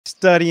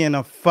studying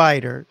a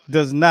fighter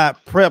does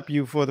not prep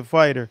you for the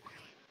fighter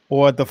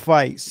or the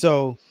fight.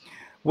 So,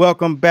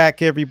 welcome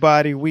back,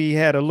 everybody. We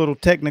had a little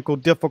technical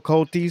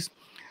difficulties.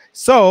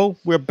 So,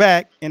 we're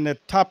back. And the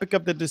topic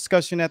of the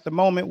discussion at the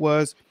moment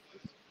was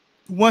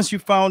once you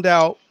found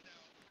out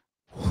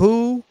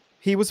who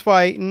he was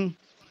fighting,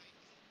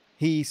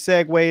 he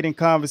segued and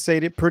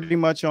conversated pretty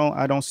much on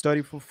I don't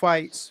study for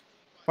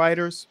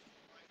fighters.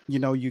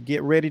 You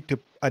get ready to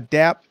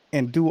adapt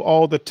and do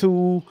all the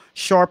tool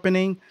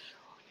sharpening.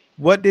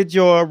 What did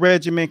your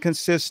regimen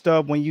consist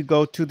of when you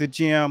go to the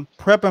gym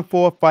prepping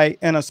for a fight,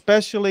 and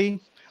especially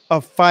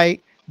a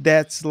fight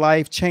that's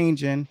life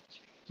changing,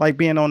 like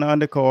being on the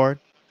undercard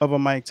of a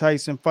Mike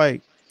Tyson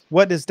fight?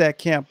 What does that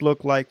camp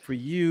look like for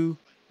you,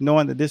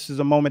 knowing that this is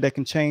a moment that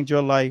can change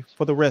your life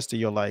for the rest of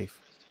your life?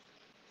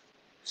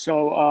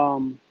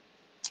 So,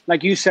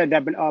 like you said,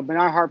 that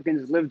Bernard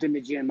Hopkins lived in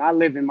the gym. I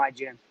live in my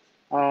gym.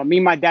 Me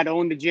and my dad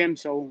own the gym,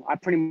 so I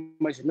pretty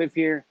much live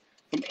here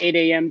from 8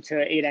 a.m. to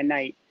 8 at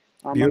night.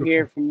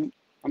 Beautiful.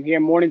 I'm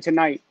here morning to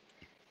night,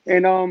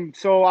 and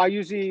so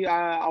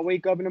I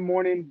wake up in the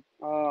morning.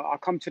 I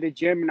come to the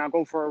gym and I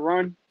go for a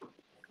run.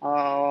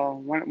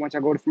 Once I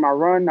go for my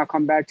run, I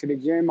come back to the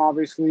gym,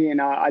 obviously, and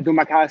I do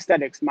my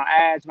calisthenics, my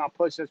abs, my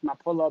push-ups, my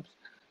pull-ups,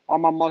 all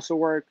my muscle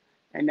work,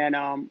 and then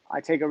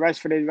I take a rest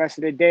for the rest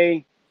of the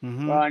day.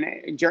 Mm-hmm.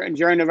 And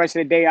during the rest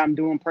of the day, I'm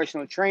doing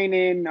personal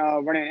training,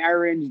 running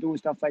errands, doing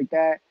stuff like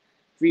that,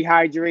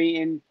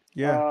 rehydrating,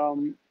 Yeah.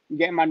 um,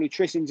 getting my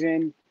nutritions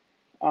in,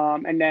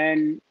 and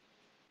then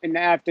in the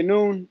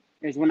afternoon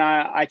is when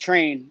I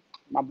train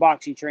my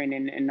boxing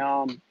training,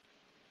 and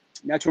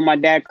that's when my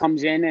dad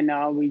comes in,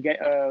 and we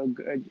get a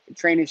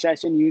training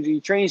session.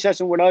 Usually, training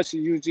session with us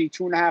is usually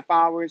 2.5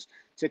 hours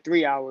to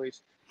 3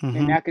 hours, and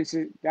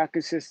Mm-hmm. that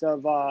consists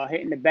of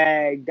hitting the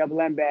bag, double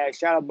end bag,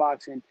 shadow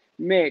boxing,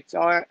 mitts,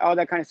 all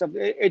that kind of stuff.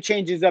 It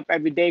changes up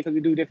every day because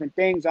we do different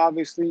things,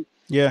 obviously.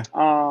 Yeah.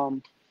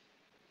 Um,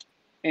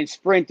 and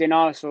sprinting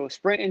also.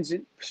 Sprinting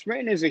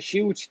is a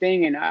huge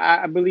thing, and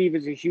I believe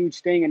it's a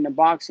huge thing in the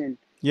boxing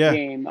Yeah.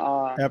 game.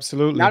 Not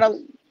Absolutely. a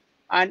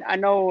I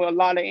know a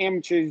lot of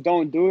amateurs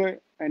don't do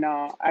it, and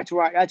that's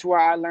where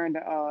I learned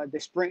the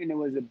sprinting. It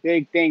was a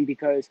big thing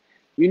because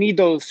you need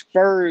those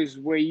spurs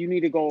where you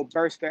need to go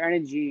burst the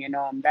energy, and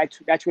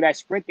that's where that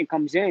sprinting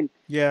comes in.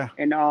 Yeah.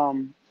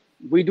 And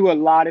we do a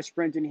lot of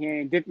sprinting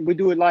here, and we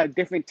do a lot of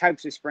different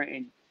types of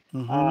sprinting,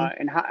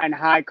 Mm-hmm. and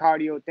high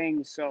cardio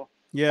things. So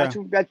Yeah.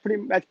 that's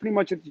pretty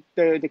much what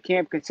the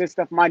camp consists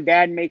of. My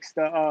dad makes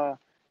the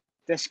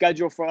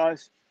schedule for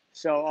us.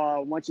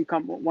 So once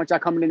I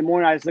come in the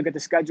morning, I just look at the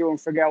schedule and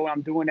figure out what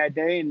I'm doing that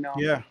day, and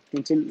Yeah.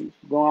 continue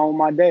going on with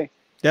my day.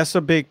 That's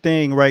a big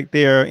thing right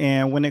there.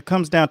 And when it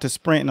comes down to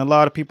sprinting, a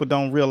lot of people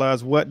don't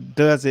realize what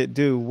does it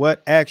do,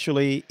 what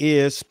actually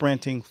is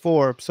sprinting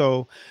for.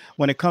 So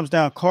when it comes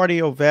down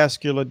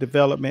cardiovascular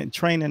development,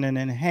 training and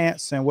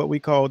enhancing what we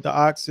call the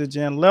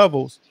oxygen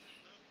levels,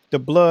 the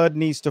blood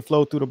needs to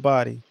flow through the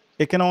body.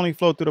 It can only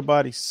flow through the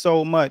body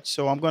so much.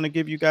 So I'm going to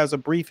give you guys a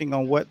briefing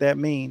on what that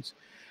means.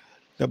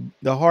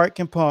 The heart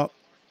can pump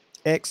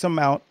X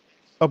amount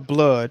of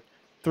blood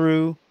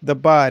through the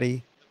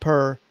body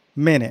per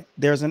minute.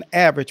 There's an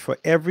average for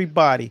every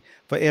body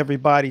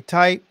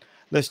type.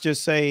 Let's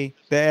just say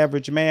the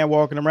average man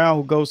walking around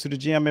who goes to the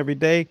gym every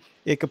day,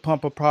 it could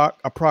pump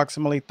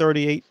approximately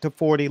 38 to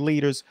 40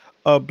 liters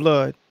of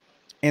blood.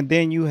 And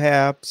then you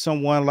have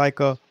someone like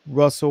a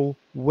Russell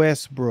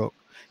Westbrook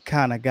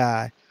kind of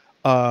guy,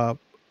 uh,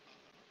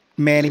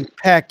 Manny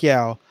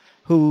Pacquiao,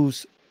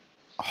 whose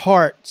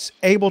heart's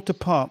able to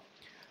pump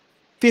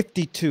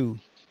 52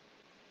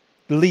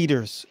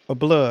 liters of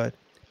blood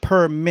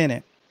per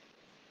minute.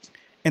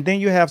 And then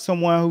you have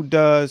someone who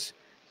does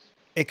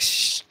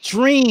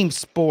extreme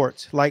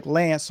sports like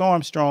Lance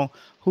Armstrong,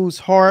 whose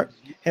heart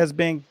has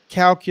been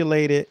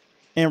calculated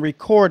and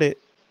recorded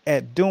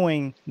at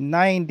doing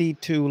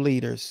 92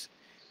 liters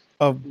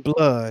of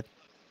blood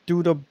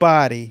through the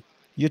body.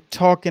 You're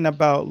talking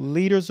about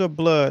liters of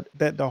blood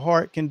that the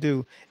heart can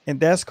do. And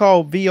that's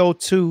called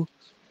VO2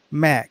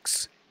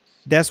 max.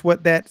 That's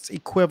what that's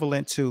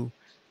equivalent to,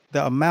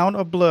 the amount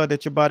of blood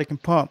that your body can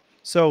pump.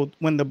 So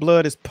when the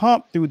blood is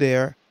pumped through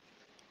there,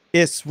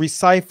 it's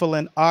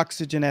recycling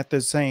oxygen at the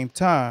same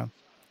time.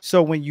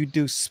 So when you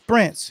do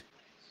sprints,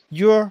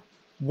 you're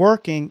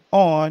working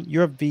on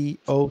your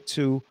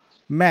VO2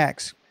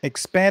 max,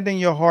 expanding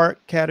your heart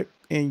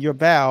and your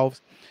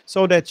valves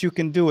so that you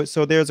can do it.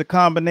 So there's a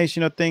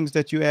combination of things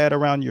that you add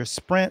around your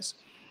sprints.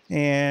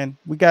 And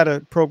we got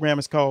a program,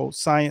 it's called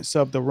Science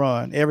of the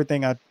Run.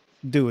 Everything I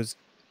do is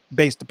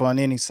based upon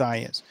any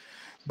science,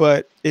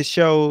 but it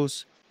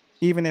shows,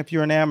 even if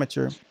you're an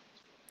amateur,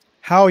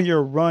 how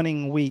your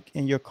running week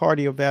and your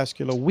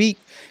cardiovascular week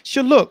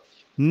should look.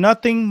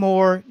 Nothing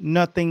more,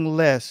 nothing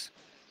less.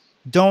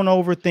 Don't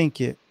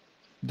overthink it.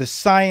 The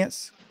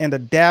science and the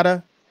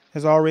data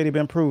has already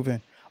been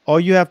proven. All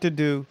you have to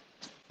do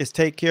is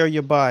take care of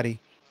your body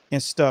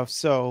and stuff.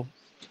 So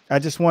I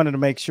just wanted to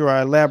make sure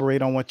I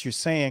elaborate on what you're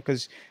saying,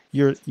 because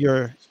your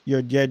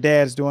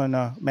dad's doing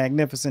a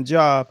magnificent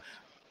job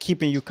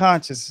keeping you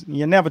conscious.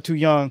 You're never too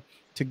young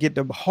to get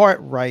the heart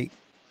right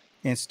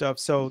and stuff.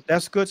 So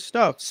that's good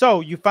stuff. So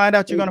you find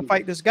out you're Thank gonna you.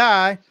 fight this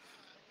guy.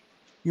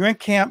 You're in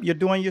camp. You're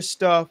doing your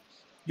stuff.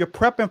 You're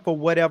prepping for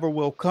whatever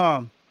will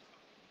come.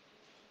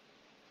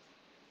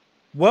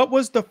 What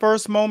was the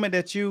first moment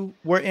that you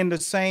were in the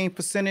same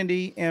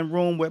vicinity and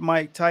room with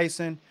Mike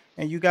Tyson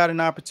and you got an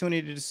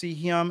opportunity to see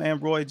him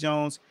and Roy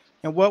Jones?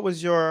 And what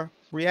was your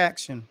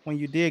reaction when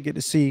you did get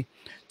to see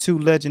two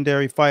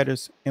legendary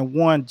fighters and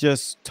one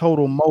just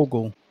total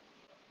mogul?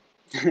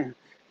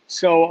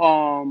 So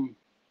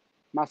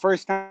my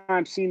first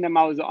time seeing them,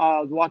 I was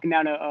walking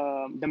down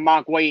the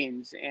mock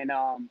weigh-ins, and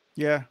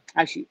Yeah,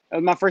 actually it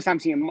was my first time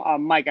seeing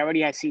Mike. I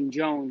already had seen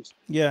Jones,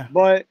 yeah,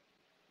 but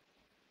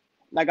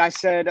like I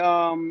said,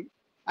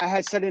 I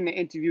had said in the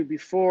interview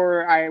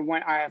before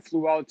I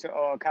flew out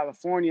to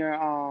California.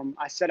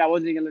 I said I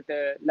wasn't gonna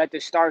let the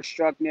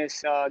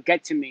starstruckness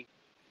get to me.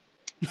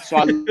 So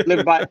I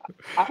live by.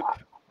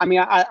 I mean,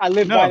 I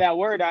live by no, that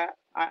word. yeah,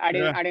 I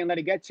didn't let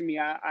it get to me.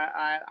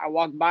 I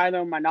walked by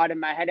them. I nodded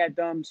my head at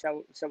them.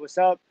 So what's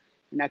up?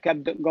 And I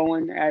kept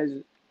going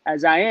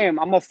as I am.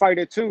 I'm a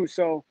fighter too.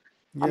 So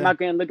I'm yeah, not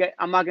gonna look at.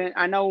 I'm not gonna.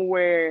 I know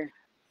where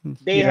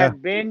they yeah,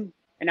 have been,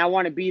 and I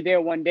want to be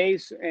there one day.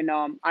 And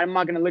I'm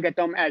not gonna look at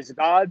them as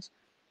gods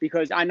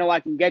because I know I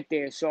can get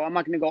there. So I'm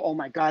not gonna go, oh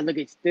my God, look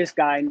at this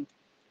guy. And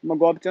I'm gonna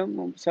go up to him.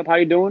 What's up? How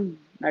you doing?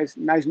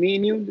 Nice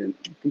meeting you. Then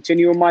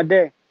continue with my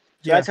day.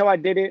 So yeah. that's how I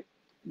did it.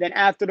 Then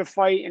after the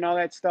fight and all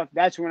that stuff,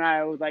 that's when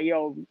I was like,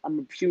 yo, I'm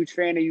a huge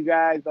fan of you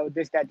guys. But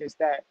this,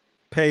 that.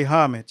 Pay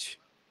homage.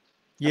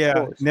 Of Yeah,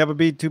 course. never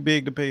be too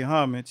big to pay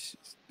homage.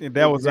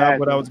 That was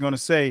what I Exactly. was going to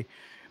say.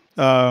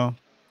 Uh,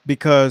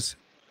 because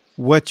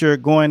what you're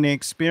going to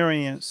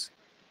experience,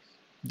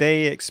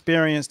 they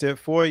experienced it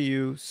for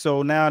you.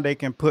 So now they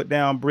can put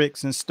down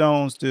bricks and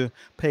stones to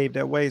pave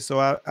that way. So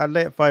I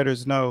let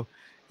fighters know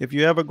if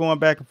you're ever going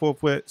back and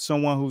forth with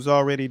someone who's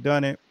already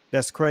done it,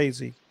 that's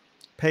crazy.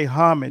 Pay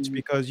homage Mhm.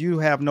 because you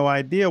have no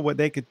idea what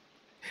they could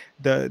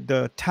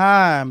the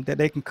time that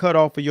they can cut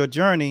off of your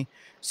journey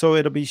so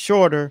it'll be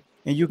shorter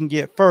and you can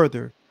get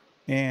further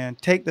and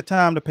take the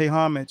time to pay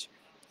homage.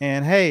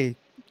 And hey,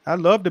 I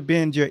love to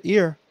bend your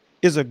ear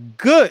is a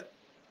good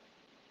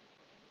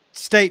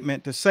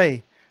statement to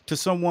say to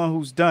someone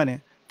who's done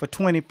it for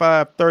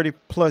 25, 30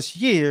 plus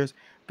years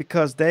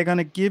because they're going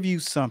to give you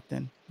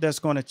something that's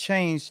going to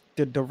change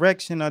the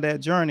direction of that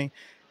journey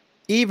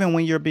even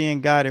when you're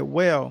being guided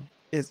well.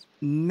 It's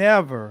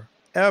never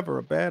ever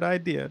a bad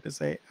idea to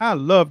say I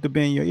love to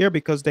be in your ear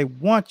because they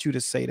want you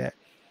to say that.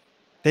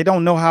 They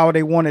don't know how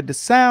they want it to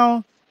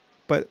sound,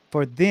 but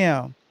for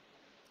them,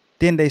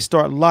 then they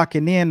start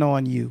locking in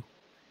on you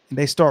and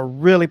they start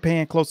really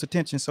paying close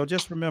attention. So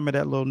just remember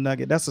that little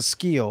nugget. That's a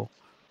skill,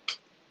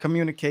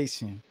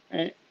 communication.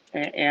 And,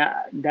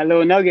 and that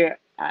little nugget,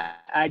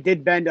 I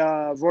did bend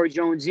Roy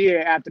Jones'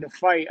 ear after the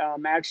fight.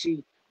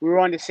 Actually, we were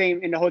on the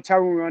same in the hotel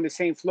room. We were on the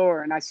same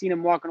floor, and I seen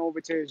him walking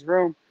over to his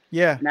room,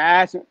 Yeah, and I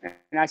asked him,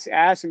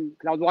 asked him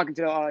because I was walking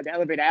to the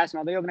elevator. I asked him,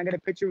 I was like, "Yo, can I get a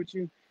picture with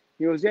you?"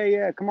 He goes, "Yeah,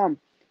 yeah, come on."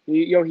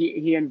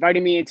 He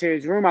invited me into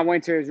his room. I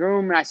went to his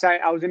room, and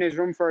I was in his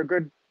room for a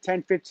good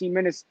 10, 15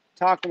 minutes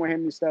talking with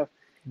him and stuff.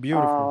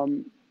 beautiful.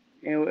 Um,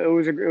 it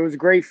was a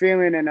great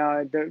feeling, and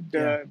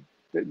Yeah.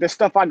 the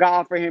stuff I got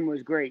off of him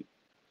was great.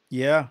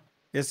 Yeah,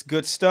 it's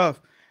good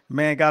stuff.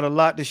 Man got a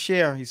lot to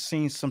share. He's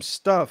seen some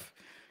stuff.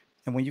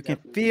 And when you can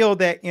Definitely. feel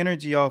that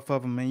energy off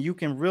of him and you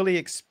can really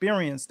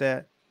experience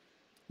that,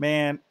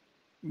 man,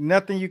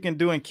 nothing you can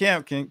do in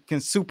camp can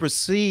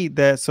supersede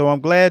that. So I'm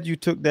glad you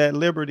took that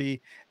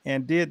liberty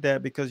and did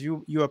that because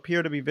you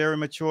appear to be very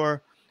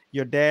mature.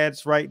 Your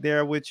dad's right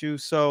there with you.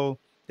 So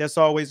that's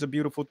always a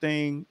beautiful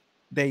thing.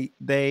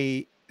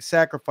 They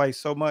sacrifice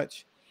so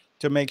much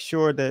to make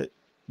sure that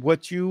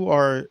what you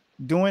are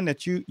doing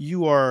that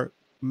you are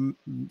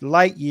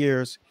light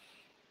years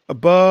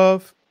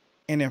above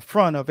and in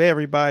front of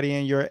everybody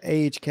in your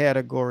age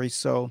category.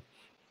 So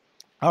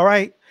all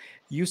right,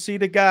 you see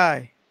the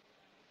guy,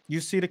 you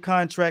see the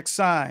contract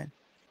signed.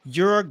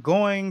 You're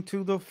going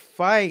to the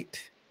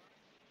fight.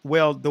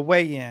 Well, the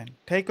weigh in.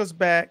 Take us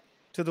back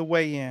to the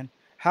weigh in.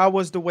 How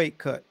was the weight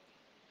cut?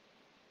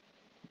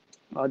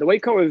 The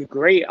weight cut was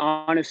great,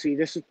 honestly.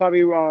 This is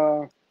probably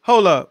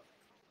Hold up.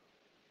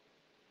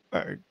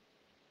 Uh,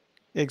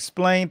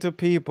 Explain to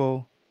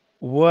people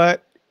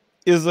what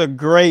is a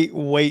great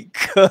weight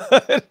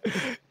cut.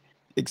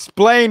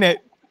 Explain it.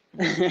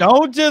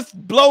 Don't just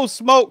blow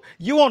smoke.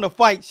 You on the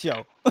fight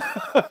show.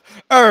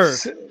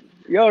 Irv. so,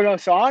 yo no.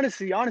 So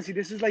honestly,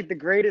 this is like the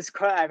greatest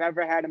cut I've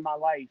ever had in my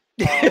life.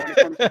 When it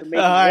comes to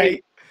All making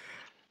weight. right.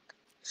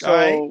 All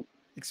right. So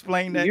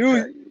Explain that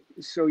cut. you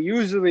so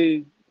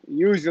usually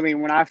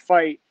when I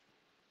fight,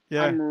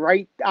 Yeah.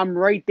 I'm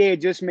right there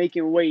just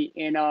making weight.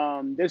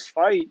 And this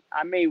fight,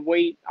 I made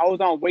weight. I was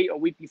on weight a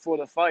week before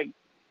the fight.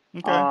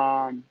 Okay.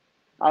 Um,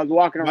 I was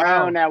walking Wow.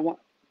 around at one.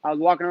 I was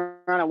walking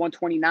around at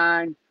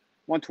 129,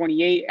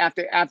 128.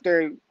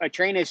 After a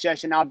training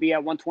session, I'll be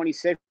at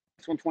 126,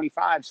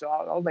 125. So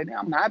I was like,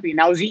 damn, I'm happy. And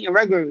I was eating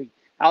regularly.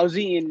 I was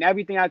eating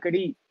everything I could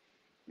eat.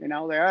 And I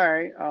was like, all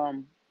right,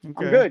 I'm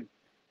Okay. good.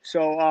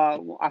 So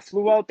I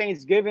flew out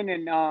Thanksgiving,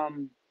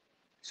 and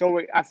so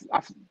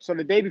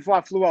the day before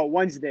I flew out,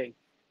 Wednesday,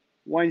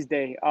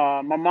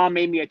 my mom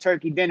made me a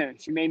turkey dinner.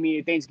 She made me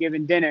a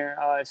Thanksgiving dinner.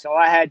 So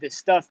I had the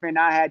stuffing,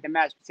 I had the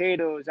mashed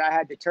potatoes, I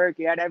had the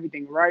turkey, I had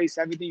everything, rice,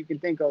 everything you can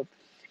think of.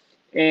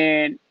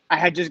 And I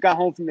had just got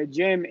home from the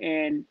gym,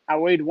 and I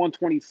weighed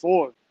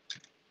 124.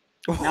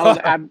 And I was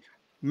Wow. I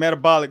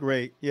Metabolic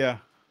rate. Yeah.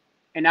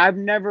 and I've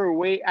never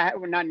weighed.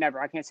 Well, not never.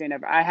 I can't say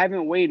never. I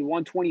haven't weighed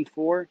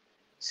 124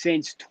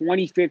 since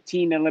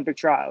 2015 Olympic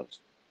trials.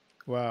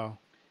 Wow.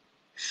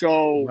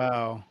 So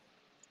Wow.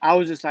 I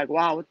was just like,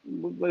 wow,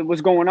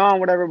 what's going on?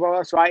 Whatever,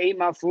 bro. So I ate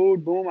my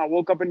food. Boom. I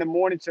woke up in the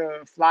morning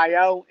to fly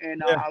out,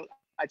 and Yeah.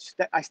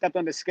 I stepped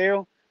on the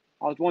scale.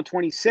 I was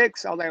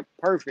 126. I was like,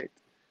 perfect.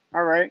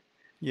 All right.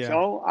 Yeah.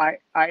 So I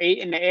ate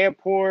in the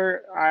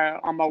airport.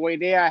 On my way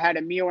there, I had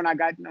a meal when I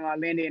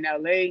landed in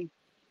LA.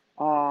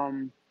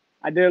 Um,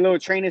 I did a little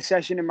training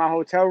session in my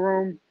hotel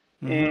room,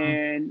 Mm-hmm.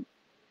 and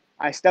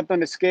I stepped on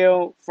the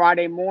scale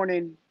Friday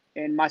morning,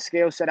 and my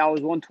scale said I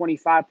was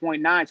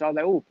 125.9. So I was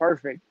like, oh,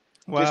 perfect.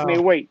 Just made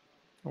Wow. weight.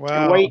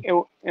 And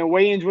Wow.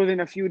 weigh-ins was in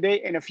a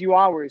few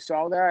hours. So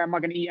I was like, all right, I'm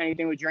not gonna eat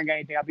anything or drink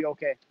anything. I'll be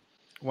okay.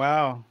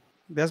 Wow.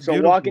 That's So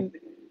beautiful.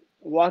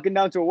 walking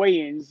down to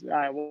weigh-ins,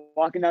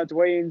 walking down to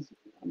weigh-ins,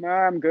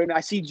 I'm good.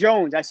 I see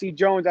Jones. I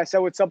said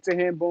what's up to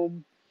him.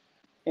 Boom,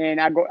 and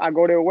I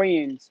go to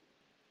weigh-ins.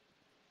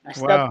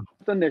 Wow.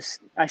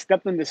 I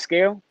stepped on the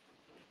scale.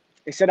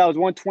 It said I was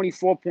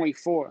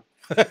 124.4.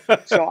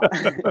 So I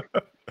don't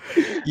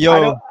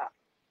Yo,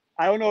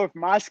 I don't know if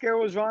my scale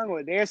was wrong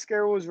or their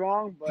scale was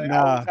wrong, but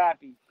I was nah.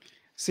 happy.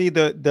 See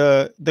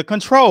the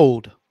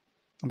controlled.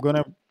 I'm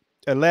gonna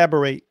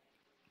elaborate.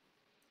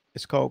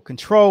 It's called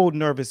controlled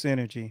nervous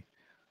energy,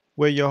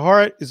 where your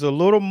heart is a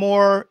little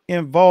more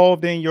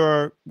involved in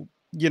your,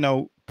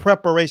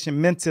 preparation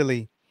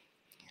mentally.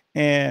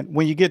 And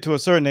when you get to a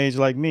certain age,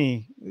 like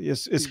me,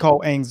 it's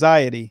called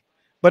anxiety,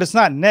 but it's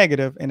not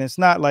negative, and it's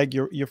not like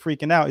you're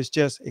freaking out. It's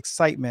just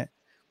excitement.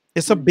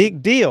 It's a Mm-hmm.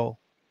 big deal.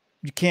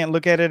 You can't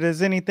look at it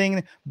as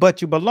anything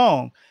but you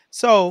belong.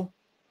 So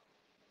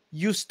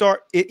you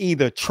start, it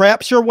either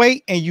traps your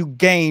weight and you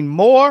gain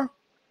more,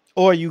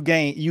 or you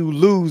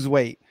lose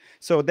weight.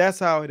 So that's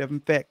how it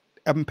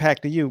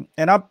impacted you.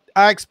 And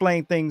I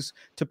explain things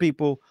to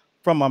people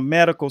from a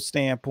medical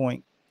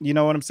standpoint. You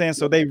know what I'm saying?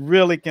 So Yep. they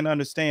really can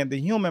understand the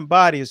human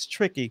body is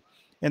tricky.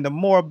 And the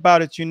more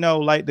about it,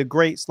 like the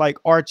greats like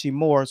Archie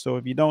Moore. So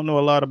if you don't know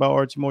a lot about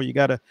Archie Moore, you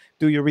got to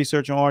do your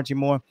research on Archie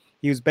Moore.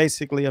 He was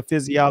basically a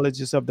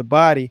physiologist of the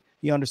body.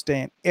 He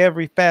understand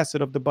every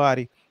facet of the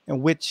body,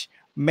 and which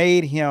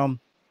made him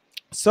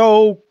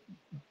so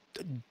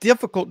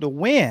difficult to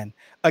win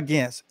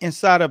against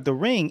inside of the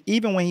ring.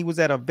 Even when he was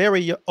at a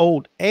very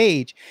old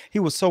age, he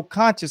was so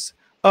conscious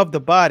of the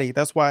body.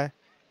 That's why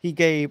he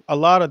gave a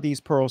lot of these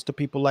pearls to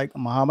people like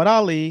Muhammad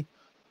Ali,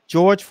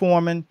 George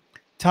Foreman,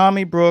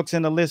 Tommy Brooks,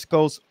 and the list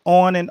goes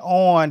on and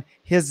on.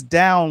 His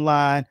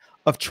downline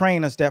of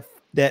trainers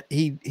that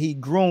he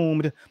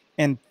groomed,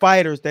 and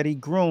fighters that he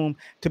groomed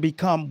to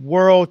become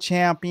world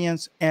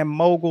champions and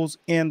moguls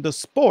in the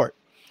sport.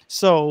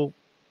 So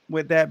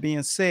with that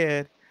being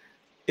said,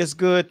 it's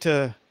good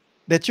to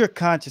that you're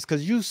conscious,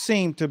 because you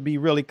seem to be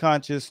really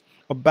conscious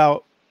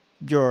about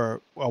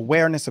your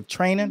awareness of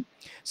training.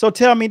 So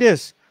tell me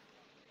this: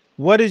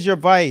 what is your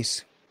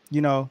vice?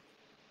 You know,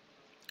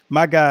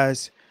 my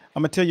guys.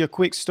 I'm gonna tell you a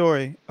quick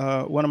story.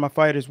 One of my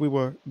fighters, we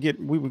were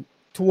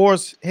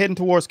towards heading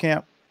towards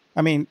camp.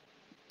 I mean,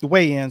 the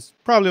weigh-ins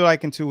probably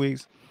like in 2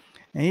 weeks,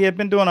 and he had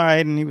been doing all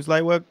right. And he was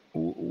like, "Well,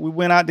 we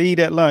went out to eat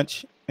at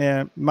lunch,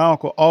 and my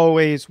uncle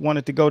always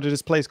wanted to go to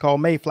this place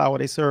called Mayflower.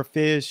 They serve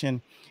fish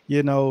and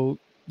you know,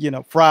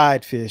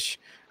 fried fish,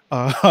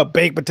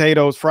 baked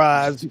potatoes,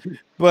 fries.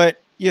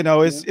 But Yeah.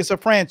 it's a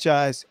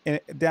franchise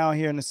down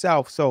here in the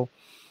South. So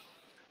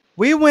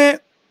we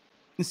went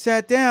and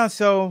sat down.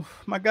 So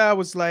my guy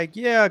was like,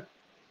 "Yeah,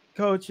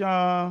 coach."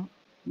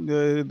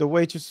 The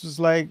waitress was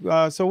like,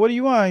 "So what do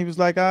you want?" He was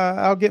like,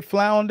 "I'll get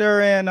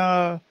flounder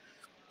and."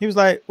 He was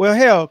like, "Well,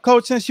 hell,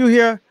 coach, since you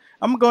here,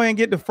 I'm gonna go ahead and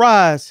get the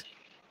fries."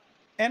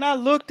 And I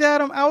looked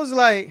at him. I was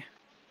like,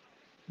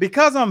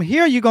 "Because I'm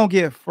here, you gonna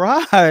get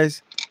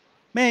fries,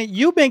 man?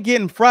 You've been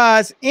getting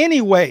fries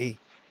anyway.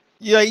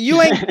 Yeah,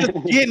 you ain't just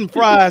getting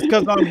fries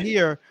because I'm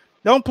here.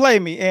 Don't play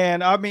me."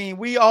 And I mean,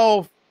 we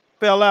all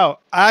fell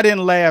out. I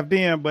didn't laugh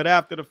then, but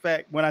after the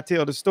fact, when I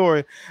tell the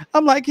story,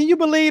 I'm like, "Can you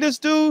believe this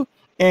dude?"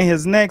 And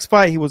his next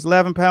fight, he was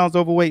 11 pounds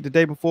overweight the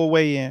day before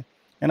weigh-in.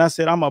 And I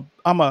said,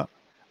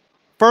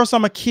 first,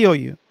 I'm gonna kill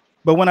you,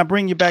 but when I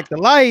bring you back to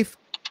life,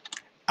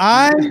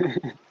 I'm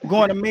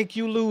going to make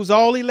you lose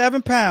all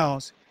 11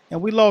 pounds.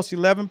 And we lost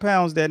 11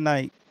 pounds that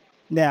night.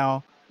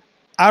 Now,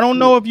 I don't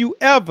know if you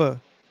ever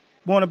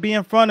want to be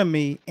in front of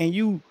me and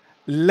you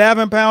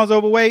 11 pounds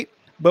overweight,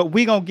 but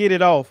we going to get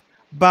it off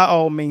by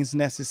all means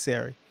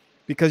necessary,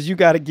 because you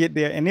got to get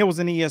there. And it was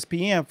an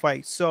ESPN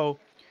fight. So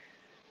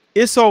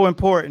it's so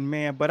important,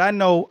 man. But I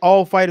know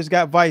all fighters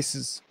got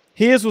vices.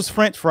 His was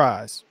French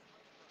fries.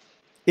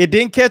 It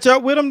didn't catch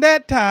up with him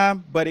that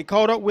time, but it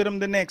caught up with him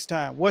the next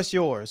time. What's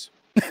yours?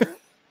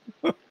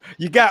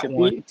 You got To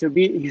one. be to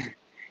be to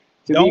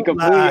be Don't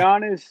completely lie.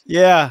 honest,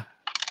 Yeah.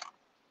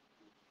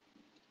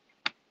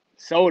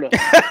 soda.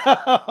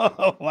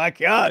 Oh my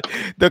God.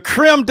 The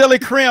creme de la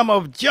creme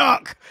of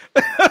junk.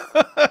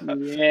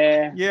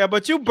 Yeah, Yeah,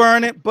 but you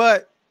burn it,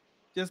 but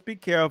just be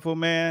careful,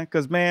 man.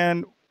 Because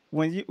man,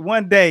 when you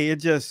one day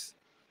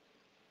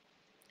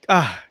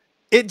ah,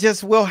 it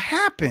just will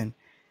happen.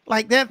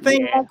 Like that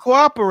thing yeah, won't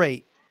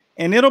cooperate.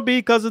 And it'll be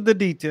because of the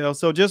details.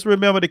 So just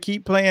remember to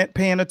keep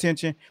paying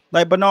attention.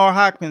 Like Bernard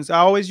Hopkins, I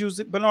always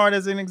use Bernard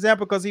as an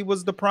example because he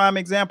was the prime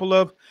example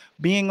of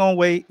being on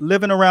weight,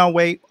 living around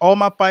weight. All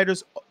my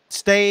fighters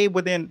stayed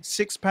within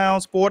 6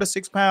 pounds, 4 to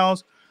 6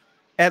 pounds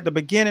at the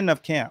beginning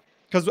of camp.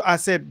 Because I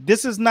said,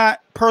 this is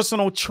not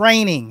personal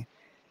training.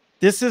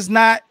 This is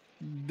not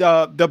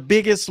the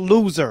biggest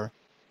loser.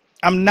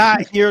 I'm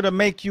not here to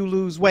make you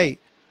lose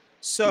weight.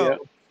 So yeah,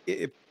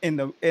 if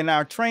in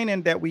our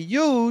training that we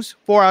use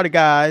for our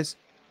guys,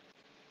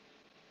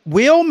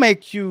 we'll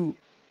make you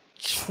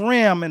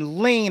trim and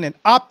lean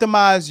and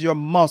optimize your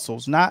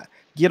muscles, not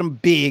get them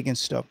big and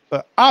stuff,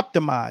 but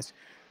optimize.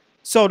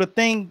 So the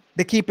thing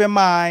to keep in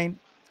mind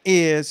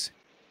is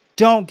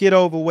don't get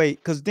overweight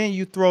because then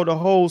you throw the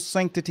whole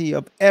sanctity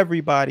of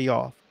everybody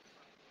off,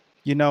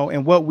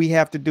 and what we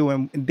have to do.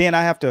 And then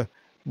I have to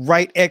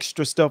write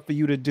extra stuff for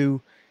you to do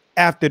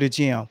after the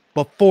gym,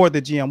 before the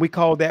gym. We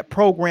call that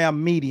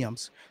program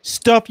mediums.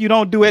 Stuff you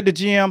don't do at the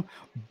gym,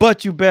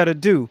 but you better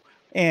do.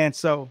 And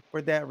so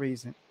for that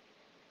reason,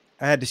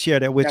 I had to share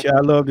that with you. I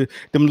definitely. love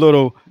them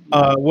little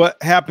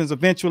what happens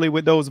eventually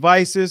with those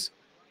vices.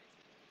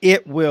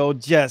 It will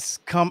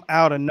just come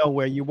out of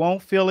nowhere. You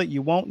won't feel it,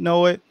 you won't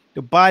know it.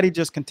 The body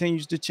just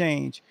continues to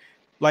change.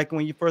 Like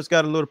when you first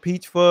got a little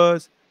peach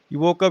fuzz, you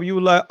woke up, you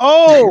were like,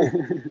 oh,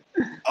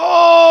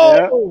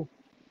 Yeah, oh,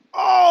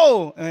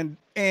 oh,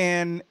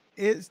 and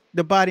it's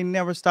the body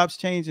never stops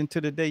changing to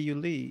the day you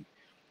leave.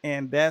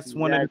 And that's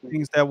one of the exactly.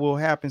 things that will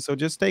happen. So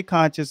just stay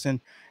conscious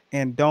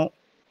and don't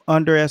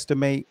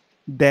underestimate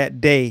that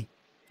day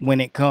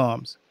when it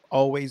comes.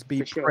 Always be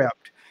For sure.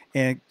 prepped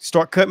and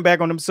start cutting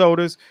back on them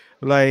sodas.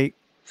 Like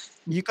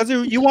because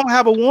you won't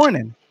have a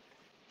warning.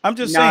 I'm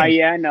just Nah, saying,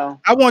 yeah, I know.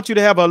 I want you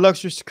to have a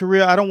luxurious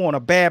career. I don't want a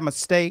bad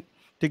mistake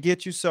to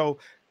get you. So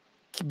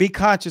be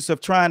conscious of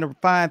trying to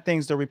find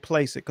things to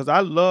replace it. Because I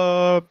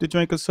love to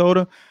drink a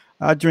soda.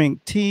 I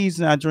drink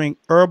teas and I drink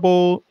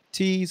herbal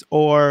teas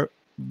or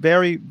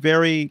very,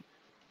 very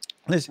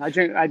listen, I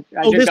drink the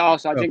holistic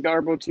also. I stuff. drink the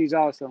herbal teas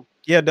also.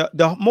 Yeah,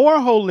 the more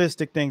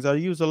holistic things. I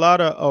use a lot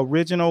of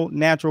original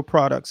natural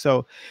products.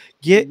 So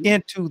get Hmm.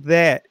 into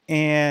that.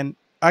 And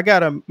I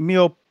got a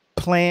meal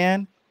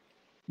plan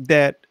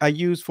that I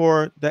use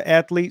for the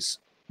athletes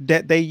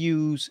that they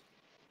use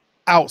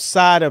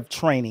outside of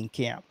training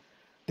camp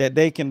that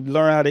they can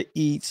learn how to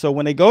eat. So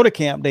when they go to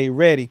camp, they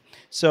ready.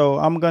 So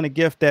I'm going to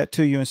gift that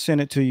to you and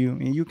send it to you.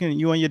 And you and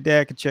your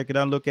dad can check it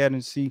out, look at it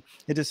and see.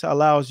 It just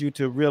allows you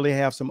to really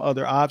have some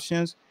other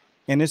options.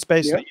 And it's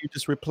basically Yep. you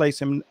just replace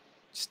them,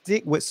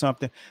 stick with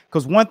something.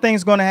 Because one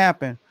thing's going to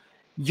happen.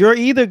 You're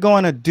either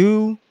going to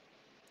do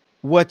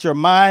what your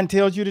mind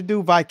tells you to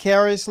do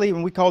vicariously,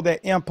 and we call that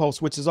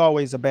impulse, which is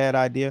always a bad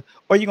idea,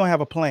 or you're going to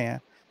have a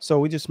plan. So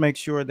we just make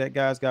sure that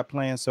guys got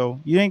plans. So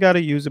you ain't got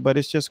to use it, but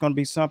it's just going to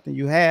be something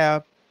you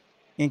have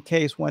in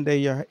case one day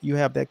you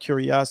have that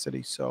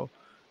curiosity. So,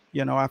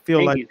 I feel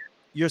Thank like you.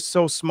 you're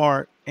so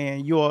smart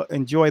and you'll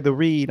enjoy the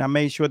read. I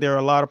made sure there are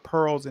a lot of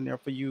pearls in there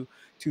for you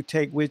to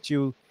take with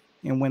you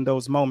and win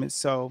those moments.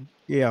 So,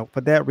 yeah, for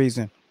that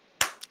reason.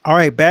 All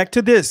right, back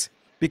to this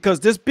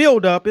because this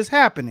buildup is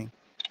happening.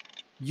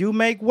 You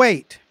make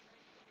weight.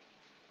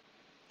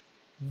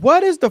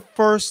 What is the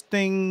first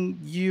thing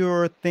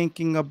you're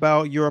thinking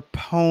about your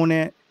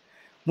opponent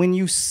when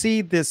you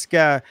see this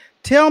guy?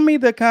 Tell me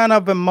the kind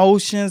of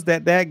emotions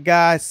that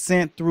guy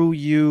sent through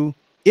you,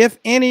 if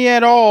any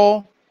at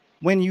all,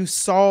 when you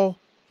saw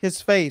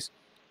his face.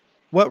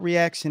 What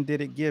reaction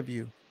did it give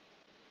you?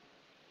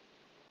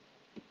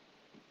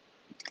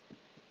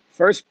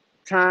 First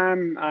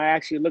time I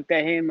actually looked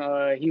at him,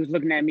 he was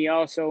looking at me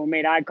also,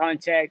 made eye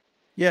contact.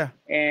 Yeah,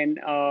 And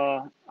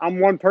I'm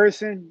one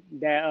person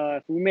that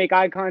if we make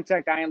eye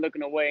contact, I ain't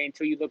looking away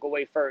until you look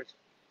away first.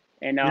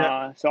 And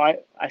yeah. so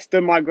I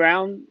stood my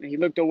ground. And he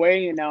looked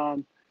away,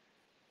 and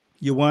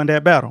You won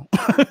that battle.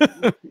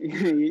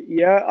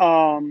 yeah,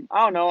 I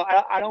don't know.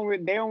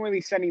 They don't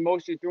really send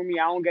emotions through me.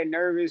 I don't get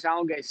nervous. I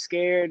don't get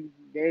scared.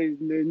 There's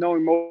no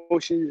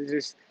emotions. It's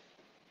just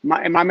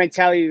my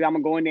mentality is I'm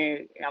gonna go in there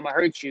and I'm gonna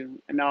hurt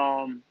you. And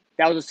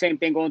that was the same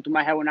thing going through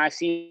my head when I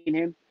seen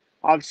him.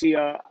 Obviously,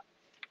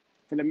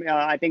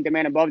 I think the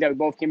man above that we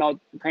both came out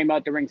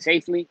the ring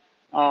safely.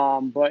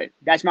 But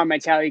that's my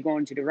mentality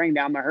going to the ring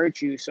that I'm gonna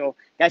hurt you. So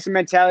that's the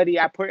mentality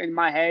I put in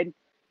my head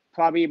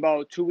probably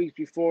about 2 weeks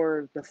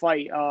before the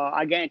fight.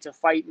 I get into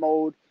fight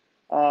mode.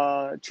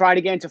 Try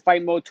to get into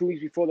fight mode 2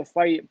 weeks before the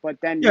fight, but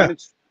then Yeah.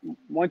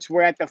 once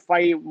we're at the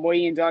fight,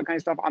 weigh-ins, all that kind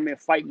of stuff, I'm in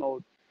fight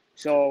mode.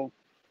 So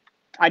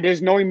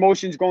there's no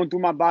emotions going through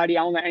my body.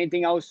 I don't let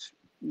anything else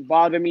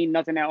bother me,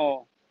 nothing at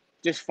all.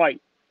 Just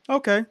fight.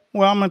 Okay.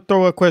 Well, I'm gonna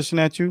throw a question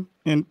at you,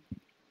 and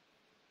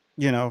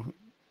you know,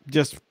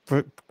 just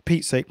for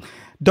Pete's sake,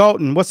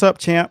 Dalton, what's up,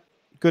 champ?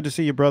 Good to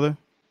see you, brother.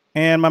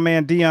 And my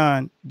man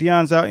Dion.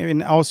 Dion's out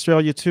in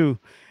Australia too.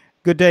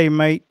 Good day,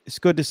 mate. It's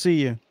good to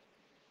see you.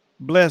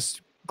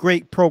 Blessed,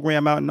 great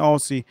program out in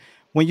Aussie.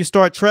 When you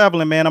start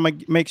traveling, man, I'm gonna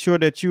make sure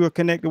that you are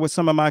connected with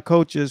some of my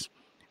coaches,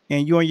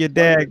 and you and your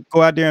Okay. dad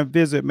go out there and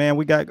visit, man.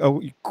 We got,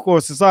 of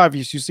course, it's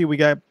obvious. You see, we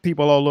got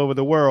people all over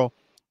the world,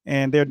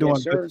 and they're Yes,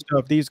 doing good sir.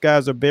 stuff. These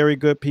guys are very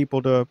good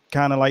people to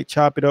kind of like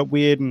chop it up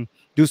with and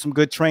do some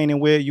good training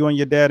with. You and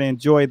your dad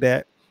enjoy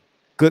that.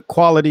 Good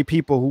quality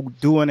people who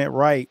doing it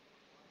right.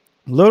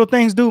 Little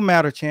things do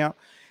matter, champ.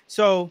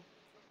 So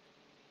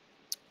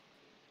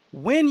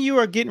when you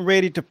are getting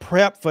ready to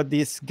prep for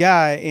this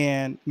guy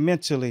and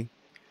mentally,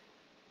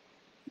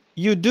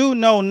 you do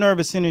know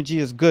nervous energy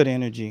is good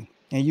energy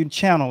and you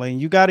channel it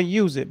and you got to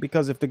use it,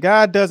 because if the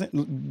guy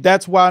doesn't,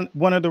 that's why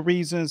one of the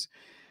reasons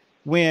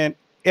when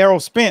Errol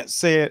Spence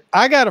said,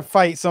 I got to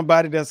fight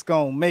somebody that's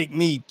going to make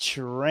me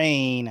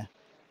train.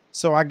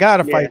 So I got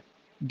to Yeah. fight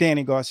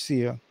Danny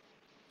Garcia.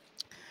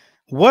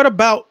 What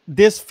about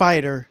this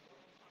fighter?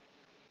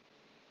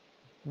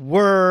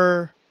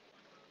 Were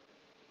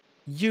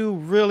you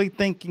really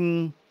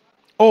thinking,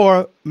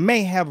 or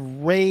may have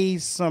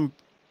raised some,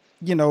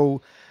 you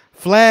know,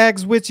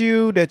 flags with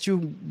you that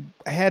you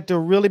had to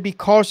really be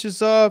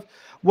cautious of?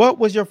 What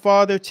was your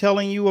father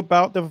telling you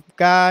about the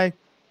guy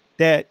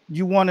that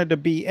you wanted to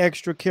be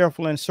extra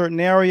careful in certain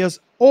areas?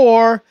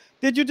 Or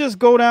did you just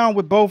go down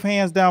with both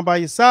hands down by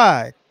your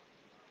side?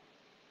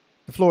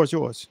 The floor is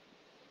yours.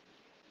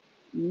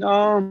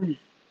 Um,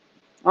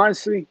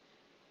 Honestly,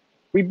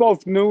 we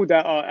both knew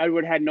that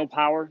Edward had no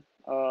power.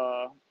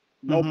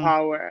 No Mm-hmm.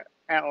 power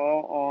at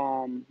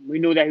all. We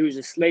knew that he was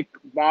a slick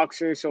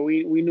boxer, so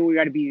we knew we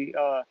got to be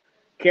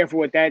careful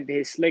with that.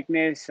 His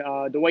slickness,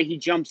 the way he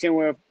jumps in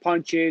with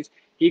punches,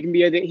 he can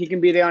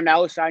be there on the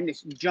outside and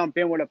just jump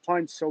in with a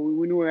punch. So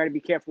we knew we got to be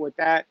careful with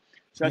that.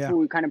 So that's Yeah. what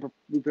we kind of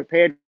we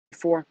prepared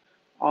for.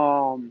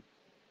 Um,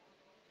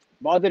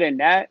 but other than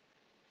that,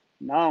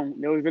 no,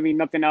 there was really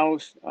nothing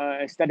else.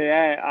 Instead of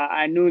that,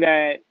 I knew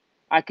that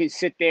I could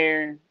sit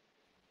there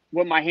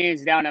with my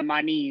hands down at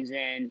my knees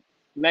and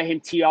let him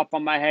tee off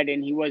on my head,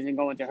 and he wasn't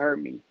going to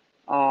hurt me.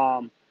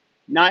 Um,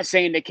 Not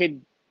saying the kid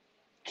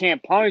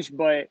can't punch,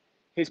 but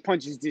his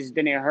punches just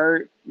didn't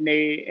hurt.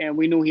 And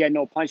we knew he had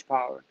no punch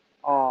power.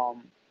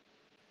 Um,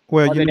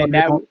 Well, you Other know, than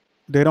that,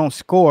 they don't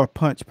score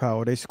punch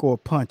power, they score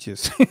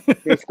punches.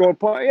 they scored.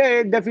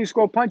 Yeah, definitely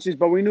scored punches,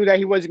 but we knew that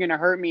he wasn't going to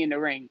hurt me in the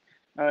ring.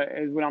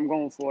 Is what I'm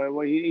going for.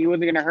 Well, he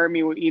wasn't going to hurt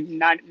me with even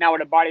not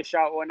with a body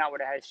shot or not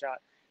with a headshot.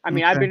 I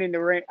mean, I've Okay. been in the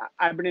ring.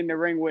 I've been in the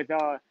ring with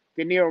Ganil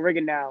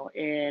Rigondeaux,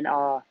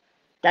 and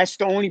that's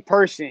the only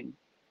person.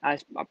 I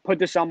put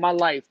this on my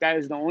life. That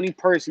is the only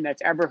person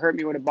that's ever hurt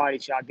me with a body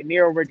shot.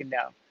 Ganil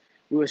Rigondeaux.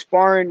 We were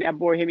sparring. That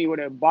boy hit me with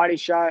a body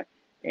shot,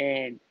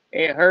 and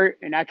it hurt.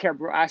 And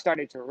I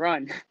started to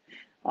run.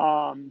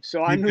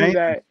 So I He's knew dangerous.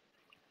 that.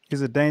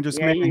 He's a dangerous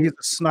Yeah, man. He's he.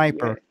 a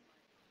Yeah, sniper.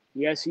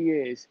 yes, he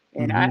is.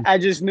 And Hmm. I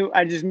just knew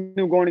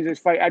going into this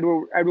fight,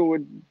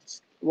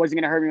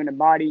 wasn't gonna hurt me in the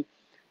body,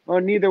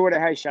 or neither would a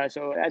headshot.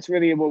 So that's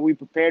really what we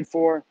prepared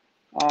for,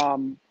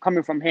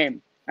 coming from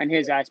him and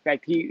his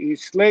aspect.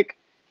 He's slick,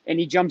 and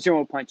he jumps in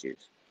with punches.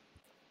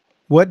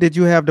 What did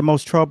you have the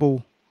most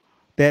trouble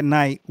that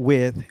night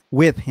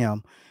with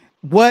him?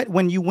 What,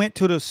 when you went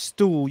to the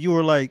stool, you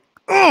were like,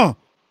 oh,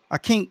 I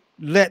can't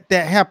let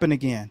that happen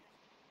again.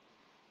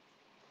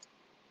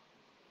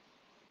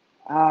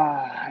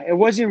 It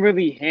wasn't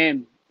really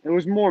him. It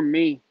was more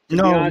me, to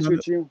be No, honest no, no,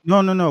 with you.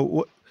 no, no,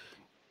 no.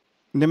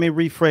 Let me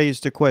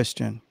rephrase the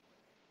question.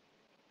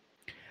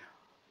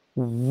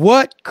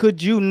 What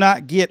could you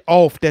not get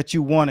off that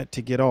you wanted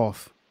to get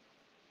off?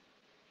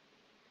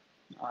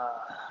 Uh,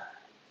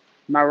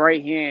 my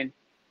right hand,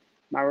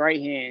 my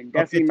right hand,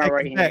 Okay, definitely my take us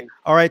right back. hand.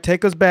 All right,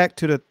 take us back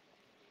to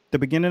the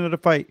beginning of the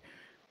fight.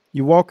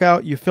 You walk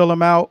out, you fill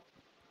him out.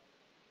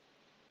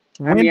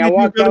 I When mean, I did you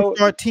walked really out.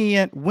 start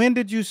teeing? When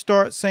did you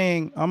start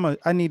saying,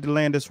 I need to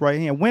land this right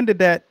hand? When did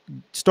that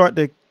start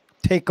to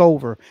take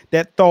over?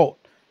 That thought.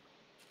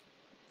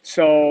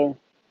 So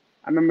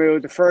I remember it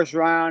was the first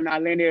round. I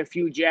landed a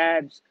few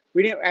jabs.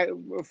 We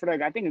didn't for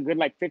like I think a good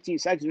like 15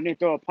 seconds. We didn't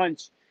throw a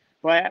punch,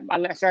 but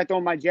I started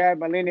throwing my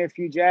jab. I landed a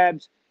few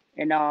jabs,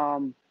 and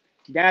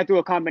then I threw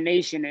a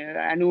combination. And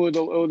I knew it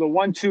was a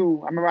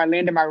 1-2. I remember I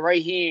landed my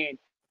right hand.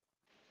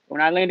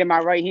 When I landed my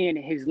right hand,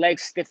 his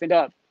legs stiffened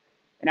up,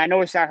 and I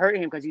noticed I hurt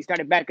him because he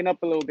started backing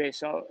up a little bit.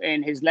 So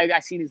and his leg, I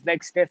seen his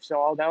leg stiff. So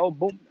I was like, oh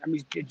boom, I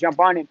mean jump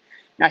on him,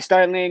 and I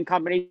started landing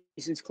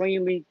combinations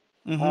cleanly.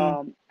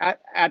 Mm-hmm.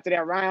 After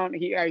that round,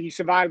 he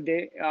survived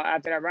it.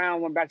 After that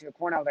round, went back to the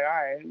corner. I was like, all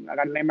right, I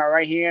got to land my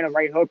right hand, a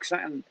right hook,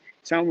 something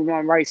was on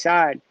the right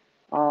side.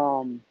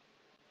 Um,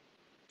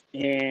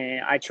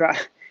 and I try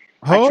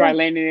Oh,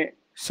 landing it.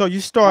 so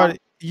Huh?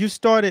 you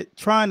started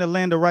trying to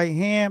land the right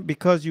hand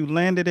because you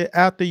landed it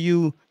after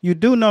you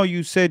do know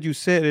you said you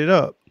set it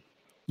up.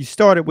 You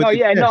started with No, the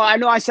yeah, no, chest. I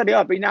know I set it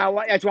up, but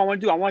now that's what I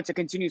want to do. I want to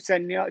continue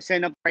setting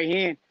up right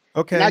hand,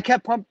 and Okay. I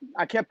kept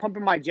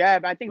pumping my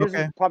jab. I think this is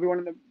Okay.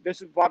 probably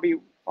this is probably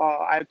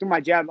I threw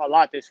my jab a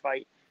lot this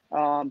fight.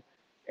 Um,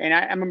 and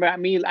I remember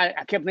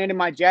I kept landing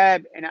my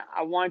jab, and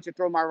I wanted to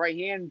throw my right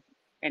hand,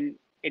 and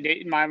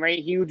my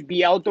right he would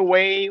be out the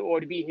way, or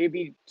he'd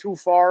be too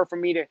far for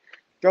me to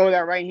throw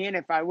that right hand.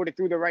 If I would have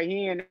threw the right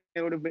hand,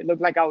 it would have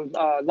looked like I was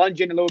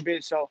lunging a little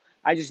bit. So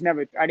I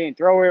didn't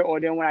throw it, or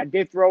then when I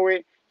did throw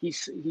it, he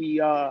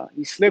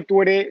slipped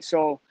with it,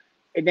 so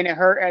it didn't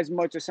hurt as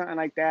much or something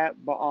like that.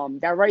 But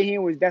that right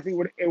hand was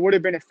definitely it would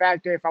have been a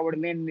factor if I would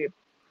have landed it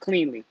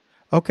cleanly.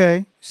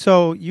 Okay.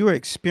 So you're an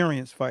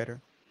experienced fighter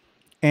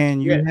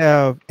and you Yeah.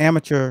 have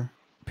amateur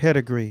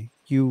pedigree.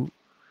 You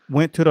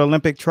went to the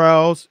Olympic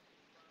trials,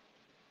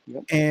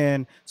 Yep.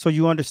 and so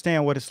you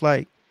understand what it's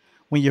like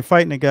when you're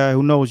fighting a guy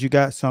who knows you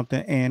got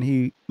something and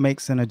he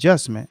makes an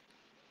adjustment.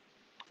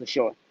 For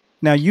sure.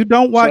 Now you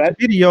don't So watch that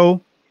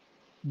video.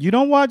 You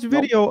don't watch nope.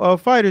 video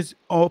of fighters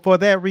for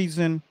that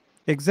reason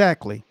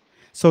exactly.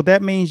 So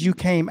that means you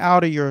came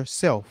out of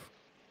yourself.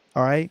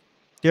 All right.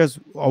 There's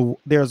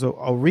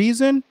a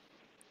reason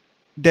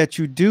that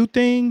you do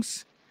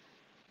things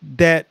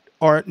that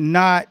are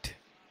not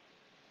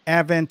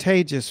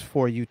advantageous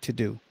for you to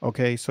do.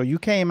 Okay. So you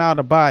came out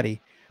of body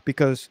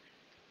because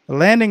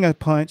landing a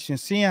punch and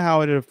seeing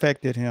how it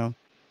affected him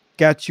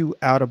got you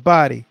out of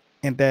body.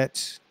 And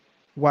that's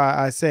why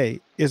I say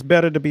it's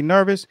better to be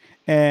nervous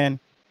and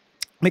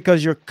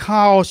because you're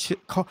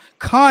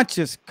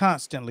conscious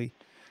constantly.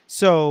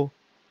 So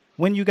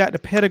when you got the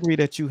pedigree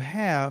that you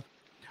have,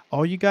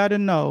 all you got to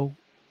know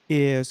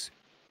is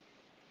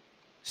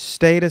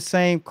stay the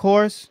same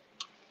course.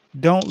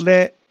 Don't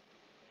let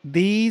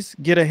these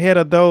get ahead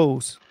of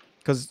those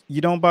because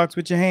you don't box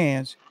with your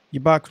hands,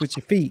 you box with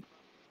your feet.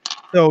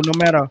 So no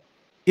matter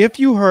if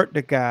you hurt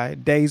the guy,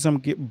 daze him,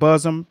 get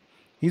buzz him,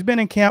 he's been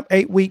in camp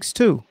 8 weeks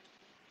too.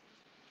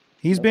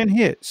 He's Yep. been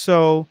hit.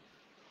 So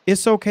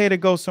it's okay to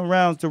go some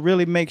rounds to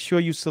really make sure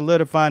you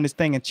solidifying this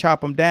thing and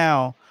chop them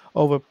down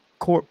over a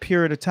court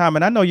period of time.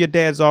 And I know your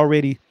dad's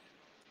already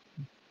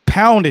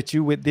pounded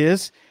you with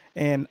this,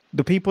 and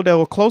the people that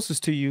were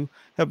closest to you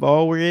have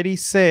already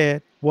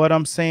said what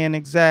I'm saying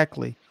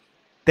exactly.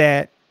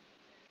 That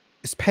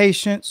it's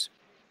patience,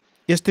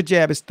 it's the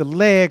jab, it's the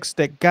legs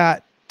that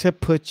got to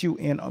put you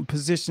in a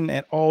position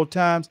at all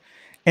times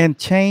and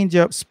change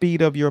up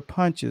speed of your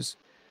punches.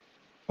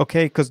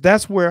 Okay, because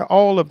that's where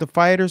all of the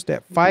fighters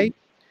that fight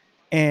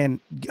and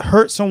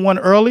hurt someone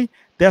early,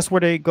 that's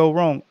where they go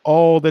wrong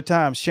all the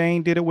time.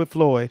 Shane did it with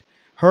Floyd.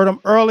 Hurt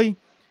him early,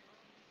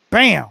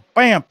 bam,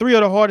 bam. Three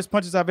of the hardest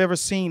punches I've ever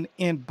seen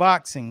in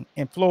boxing,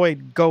 and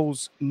Floyd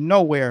goes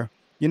nowhere,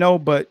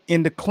 but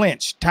in the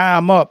clinch, tie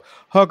him up,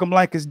 hug him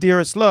like his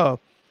dearest love.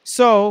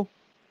 So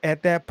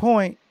at that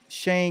point,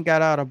 Shane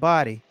got out of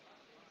body,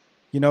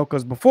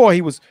 because before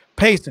he was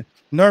pacing,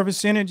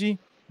 nervous energy,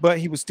 but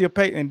he was still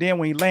pacing. And then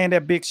when he landed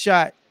that big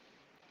shot,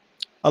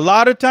 a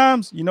lot of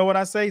times, you know what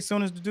I say? As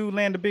soon as the dude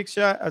land a big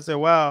shot, I say,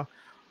 wow,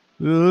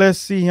 let's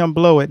see him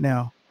blow it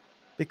now.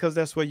 Because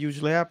that's what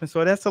usually happens.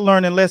 So that's a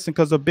learning lesson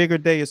because a bigger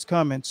day is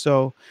coming.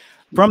 So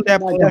from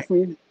that No, point,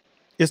 definitely.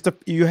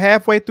 you're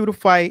halfway through the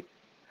fight.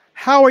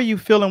 How are you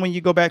feeling when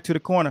you go back to the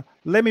corner?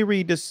 Let me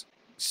read this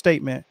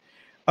statement.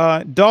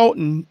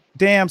 Dalton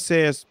Dam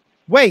says,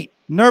 wait,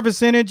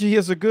 nervous energy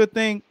is a good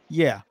thing.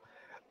 Yeah.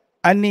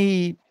 I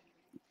need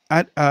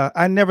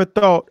I never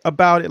thought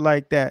about it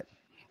like that.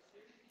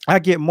 I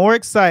get more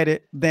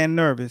excited than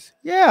nervous.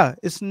 Yeah,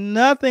 it's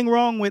nothing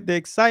wrong with the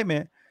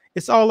excitement.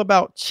 It's all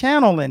about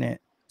channeling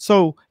it.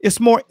 So it's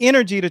more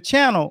energy to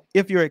channel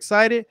if you're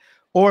excited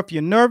or if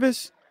you're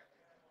nervous,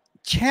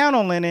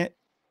 channeling it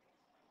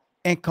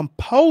and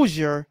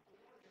composure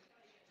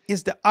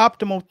is the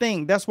optimal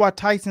thing. That's why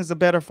Tyson's a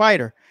better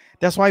fighter.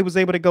 That's why he was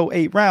able to go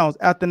 8 rounds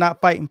after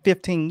not fighting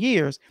 15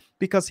 years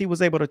because he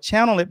was able to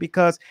channel it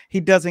because he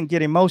doesn't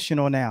get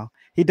emotional now.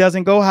 He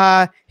doesn't go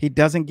high. He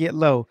doesn't get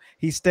low.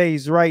 He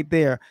stays right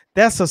there.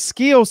 That's a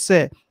skill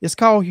set. It's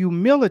called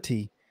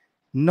humility.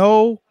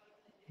 No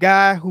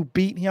guy who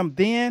beat him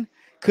then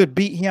could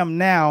beat him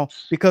now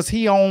because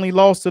he only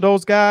lost to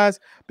those guys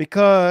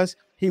because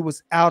he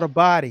was out of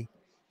body.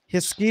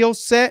 His skill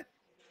set,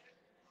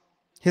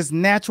 his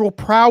natural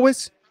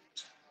prowess,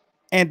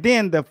 and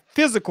then the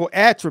physical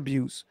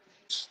attributes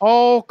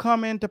all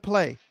come into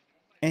play.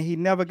 And he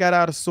never got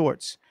out of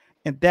sorts.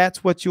 And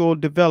that's what you'll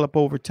develop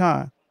over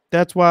time.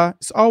 That's why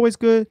it's always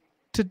good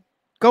to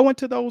go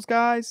into those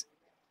guys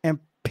and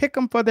pick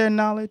them for their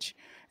knowledge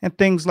and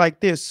things like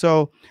this.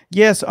 So,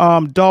 yes,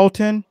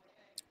 Dalton,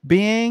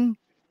 being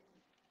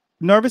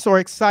nervous or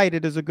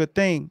excited is a good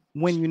thing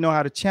when you know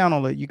how to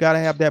channel it. You got to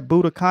have that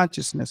Buddha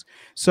consciousness.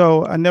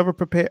 So I never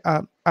prepared.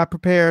 I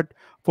prepared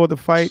for the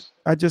fight.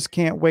 I just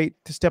can't wait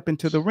to step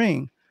into the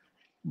ring.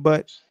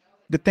 But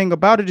the thing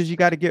about it is you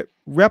got to get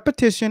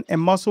repetition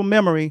and muscle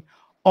memory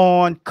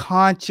on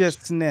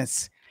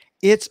consciousness.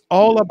 It's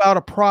all Yep. about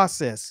a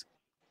process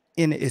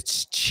in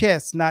its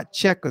chess, not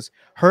checkers.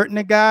 Hurting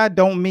a guy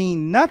don't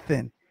mean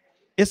nothing.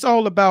 It's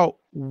all about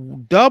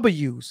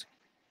W's.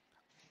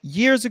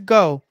 Years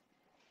ago,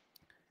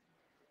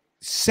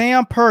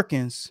 Sam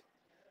Perkins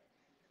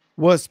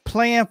was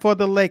playing for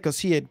the Lakers.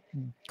 He had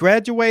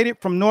graduated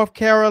from North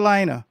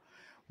Carolina,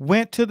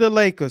 went to the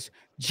Lakers.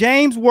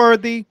 James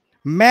Worthy,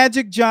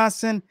 Magic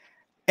Johnson,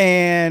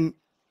 and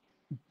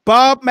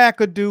Bob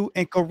McAdoo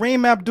and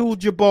Kareem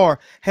Abdul-Jabbar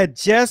had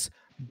just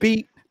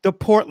beat the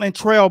Portland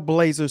Trail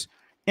Blazers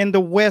in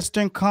the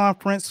Western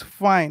Conference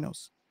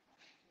Finals.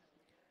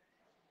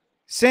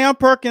 Sam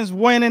Perkins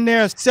went in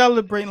there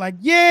celebrating like,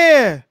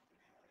 yeah.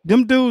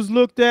 Them dudes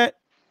looked at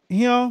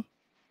him,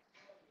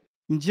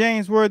 and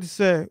James Worthy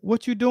said,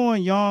 "What you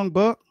doing, young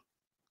buck?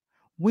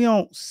 We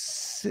don't."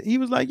 He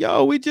was like,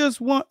 "Yo, we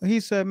just want." He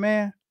said,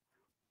 "Man,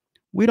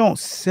 we don't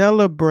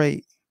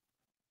celebrate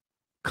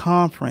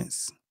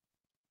conference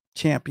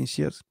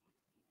championships.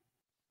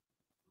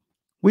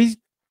 We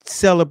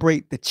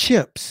celebrate the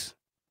chips.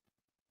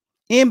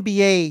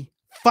 NBA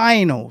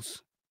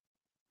finals."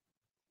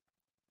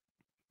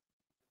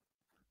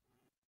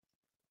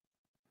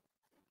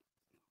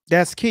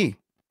 That's key.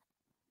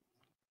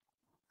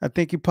 I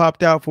think you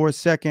popped out for a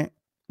second.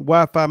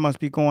 Wi-Fi must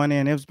be going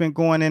in. It's been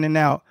going in and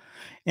out.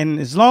 And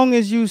as long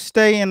as you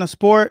stay in a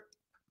sport,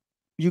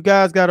 you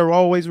guys got to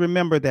always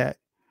remember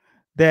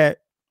that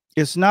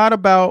it's not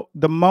about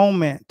the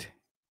moment.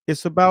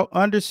 It's about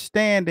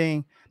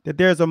understanding that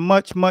there's a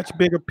much, much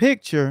bigger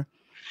picture.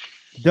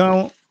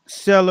 Don't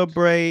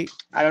celebrate.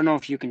 I don't know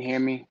if you can hear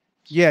me.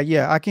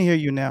 Yeah, I can hear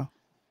you now.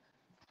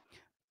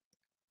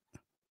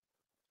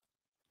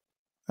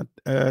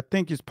 I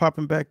think it's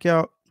popping back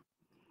out.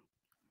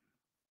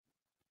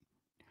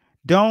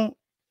 Don't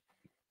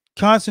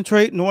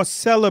concentrate nor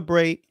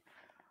celebrate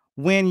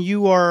when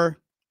you are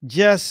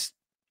just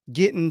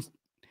getting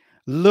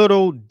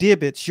little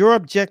divots. Your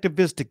objective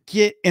is to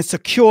get and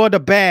secure the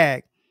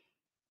bag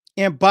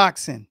in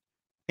boxing.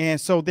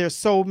 And so there's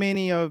so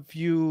many of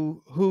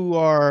you who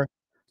are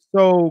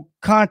so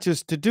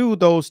conscious to do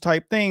those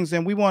type things.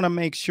 And we want to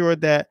make sure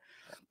that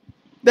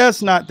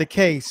that's not the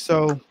case.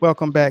 So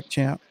welcome back,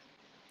 champ.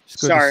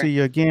 It's good to see Sorry.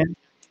 you again.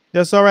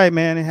 That's all right,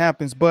 man. It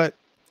happens. But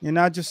and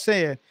I just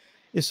said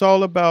it's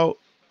all about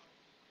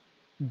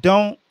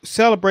don't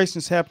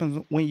celebrations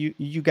happen when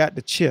you got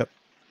the chip.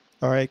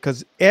 All right.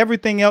 Because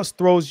everything else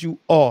throws you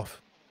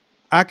off.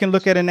 I can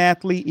look at an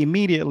athlete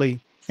immediately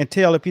and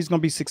tell if he's going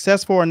to be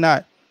successful or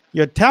not.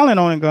 Your talent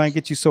only going to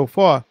get you so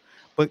far,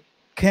 but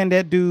can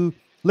that dude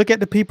look at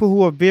the people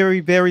who are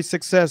very, very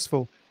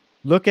successful?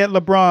 Look at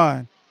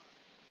LeBron,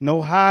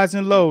 no highs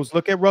and lows.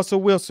 Look at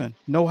Russell Wilson,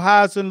 no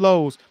highs and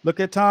lows. Look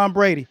at Tom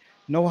Brady,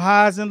 no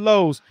highs and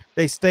lows.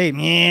 They stayed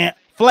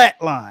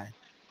flat line.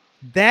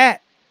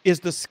 That is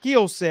the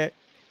skill set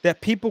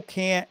that people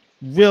can't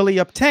really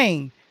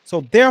obtain. So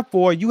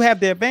therefore, you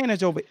have the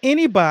advantage over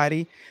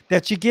anybody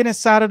that you get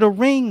inside of the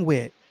ring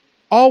with.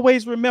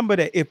 Always remember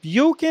that if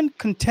you can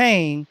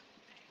contain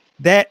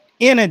that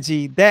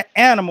energy, that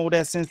animal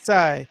that's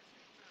inside,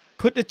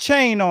 put the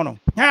chain on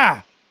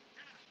them.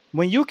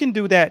 When you can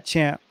do that,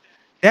 champ,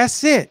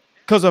 that's it.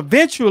 Because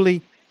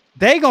eventually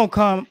they gonna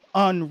come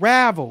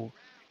unravel.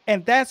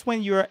 And that's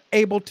when you're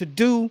able to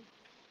do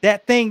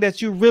that thing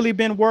that you've really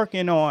been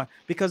working on,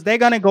 because they're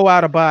gonna go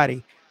out of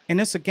body.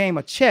 And it's a game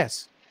of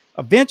chess.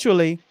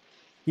 Eventually,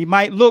 he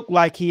might look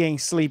like he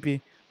ain't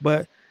sleepy,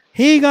 but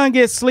he gonna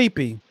get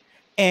sleepy.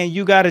 And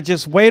you gotta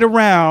just wait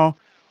around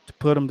to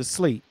put him to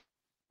sleep.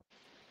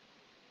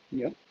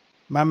 Yep.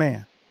 My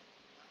man.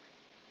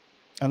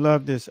 I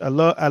love this. I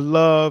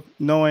love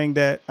knowing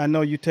that I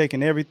know you're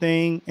taking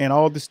everything and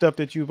all the stuff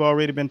that you've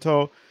already been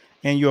taught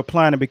and you're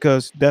applying it,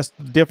 because that's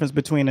the difference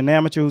between an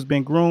amateur who's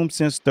been groomed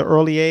since the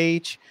early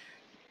age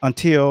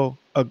until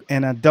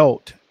an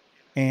adult.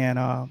 And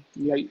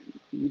Yeah.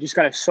 You just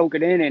gotta soak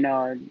it in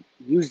and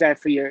use that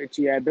for your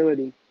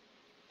ability,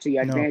 to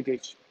your no,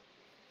 advantage.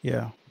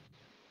 yeah.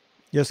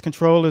 Just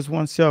control is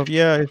oneself.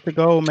 Yeah, it's the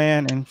goal,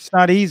 man. And it's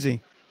not easy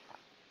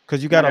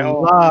because you got Not at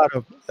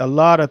all. a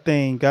lot of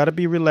things. Got to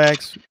be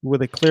relaxed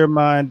with a clear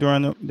mind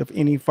during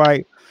any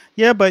fight.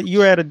 Yeah, but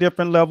you're at a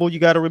different level. You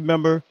got to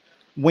remember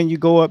when you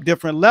go up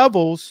different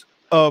levels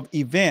of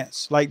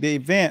events, like the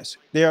events,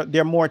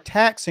 they're more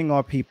taxing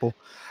on people.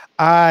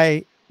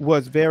 I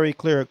was very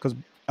clear because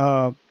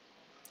uh,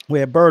 we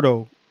had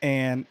Berto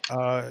and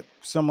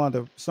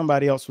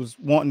somebody else was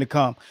wanting to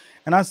come,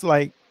 and I was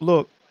like,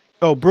 look,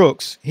 oh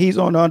Brooks, he's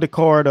on the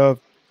undercard of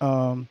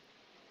um,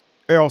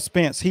 Errol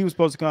Spence. He was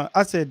supposed to come.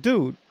 I said,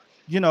 dude,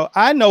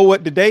 I know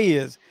what the day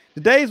is.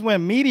 The day is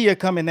when media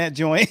come in that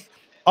joint,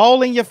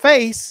 all in your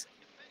face.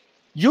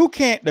 You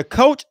can't, the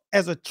coach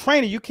as a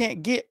trainer, you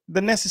can't get the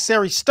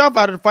necessary stuff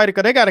out of the fighter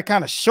because they got to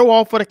kind of show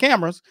off for the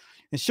cameras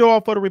and show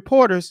off for the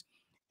reporters.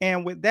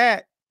 And with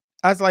that,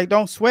 I was like,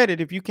 don't sweat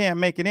it if you can't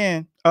make it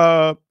in.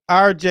 Our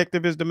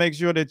objective is to make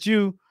sure that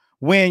you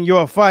win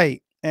your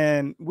fight.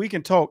 And we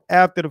can talk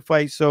after the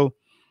fight. So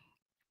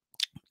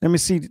let me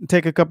see,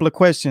 take a couple of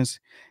questions.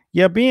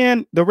 Yeah,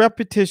 being the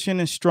repetition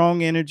and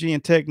strong energy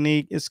and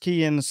technique is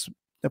key in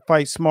the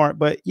fight smart.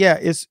 But yeah,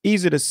 it's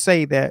easy to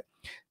say that.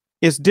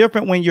 It's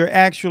different when you're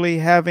actually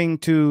having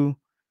to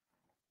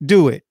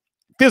do it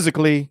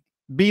physically.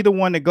 Be the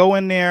one to go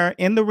in there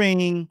in the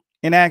ring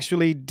and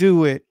actually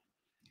do it.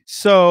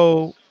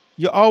 So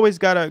you always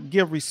got to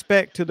give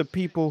respect to the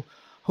people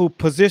who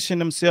position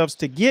themselves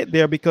to get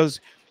there, because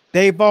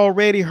they've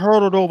already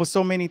hurdled over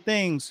so many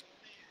things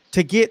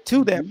to get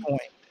to that Hmm.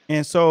 point.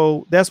 And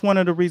so that's one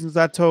of the reasons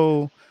I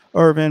told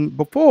Irvin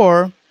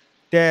before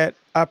that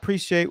I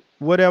appreciate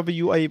whatever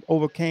you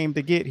overcame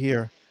to get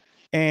here.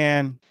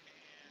 And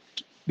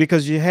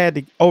because you had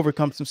to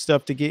overcome some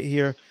stuff to get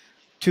here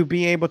to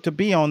be able to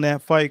be on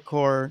that fight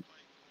card,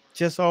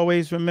 just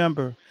always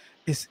remember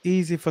it's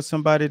easy for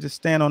somebody to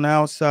stand on the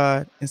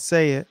outside and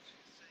say it.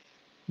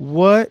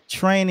 What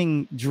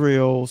training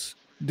drills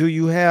do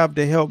you have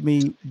to help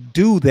me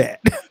do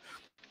that?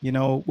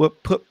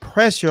 What put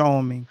pressure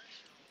on me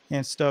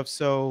and stuff.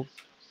 So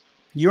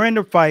you're in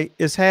the fight.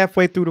 It's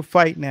halfway through the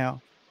fight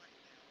now.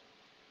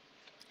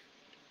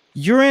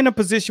 You're in a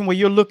position where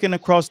you're looking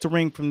across the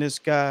ring from this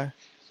guy.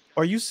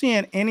 Are you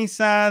seeing any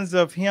signs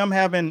of him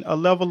having a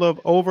level of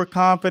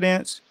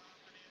overconfidence?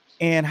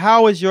 And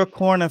how is your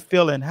corner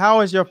feeling?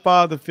 How is your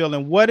father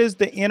feeling? What is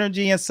the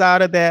energy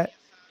inside of that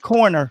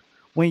corner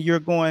when you're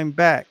going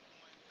back?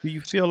 Do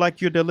you feel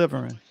like you're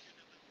delivering?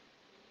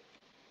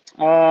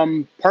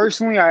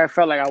 Personally, I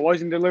felt like I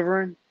wasn't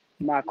delivering.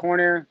 My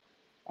corner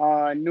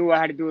knew I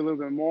had to do a little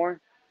bit more.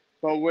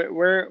 But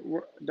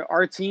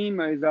our team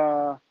is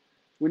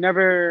we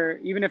never,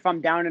 even if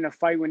I'm down in a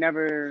fight, we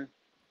never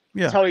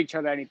Yeah, tell each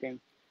other anything.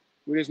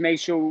 We just make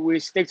sure we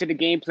stick to the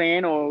game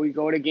plan, or we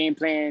go to game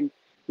plan.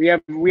 We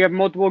have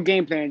multiple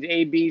game plans: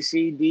 A, B,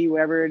 C, D,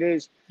 whatever it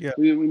is. yeah,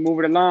 We move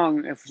it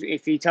along.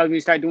 If he tells me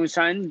to start doing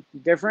something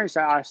different,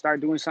 so I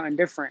start doing something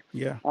different.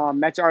 yeah,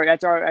 That's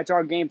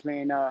our game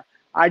plan.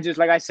 I just,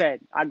 like I said,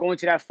 I go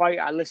into that fight.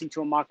 I listen to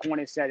what my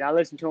corner said. I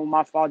listen to what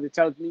my father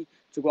tells me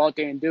to go out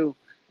there and do.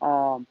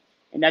 Um,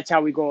 and that's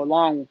how we go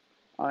along.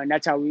 And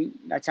that's how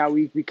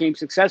we became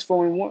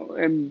successful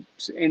in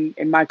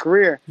my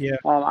career. yeah,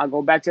 I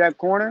go back to that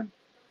corner.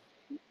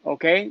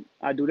 Okay,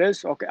 I do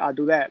this. Okay, I'll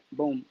do that.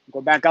 Boom.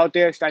 Go back out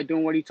there. Start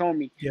doing what he told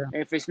me. yeah,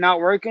 If it's not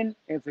working,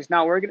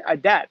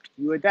 adapt.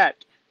 You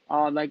adapt.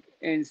 Like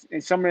in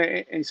some of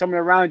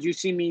the rounds, you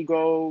see me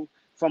go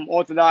from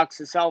orthodox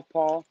to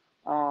southpaw.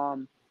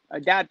 Um,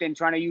 Adapting,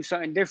 trying to use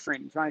something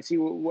different, trying to see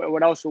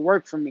what else will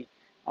work for me.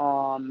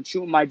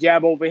 Shooting my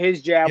jab over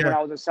his jab yeah, when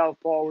I was a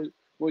southpaw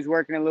was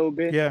working a little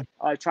bit. yeah.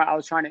 I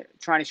was trying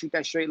to shoot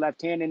that straight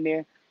left hand in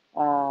there.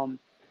 Um,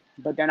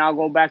 but then I'll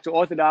go back to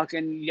orthodox,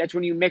 and that's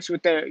when you mix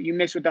with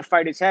the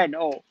fighter's head.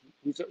 Oh,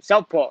 he's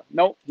southpaw.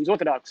 No, he's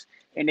orthodox,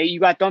 and you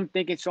got them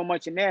thinking so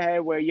much in their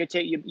head where you're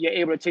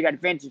able to take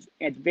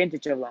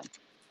advantage of them.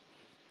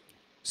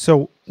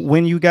 So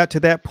when you got to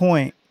that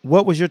point,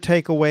 what was your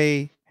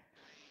takeaway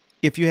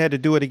if you had to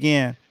do it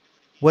again?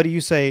 What do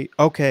you say?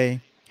 Okay,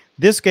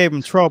 this gave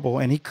him trouble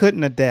and he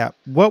couldn't adapt.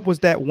 What was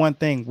that one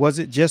thing? Was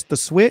it just the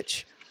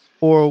switch,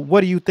 or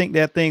what do you think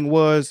that thing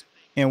was?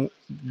 And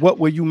what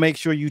will you make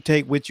sure you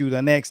take with you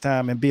the next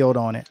time and build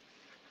on it?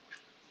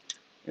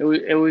 It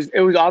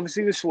was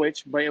obviously the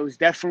switch, but it was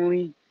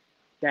definitely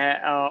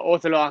that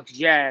orthodox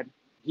jab.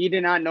 He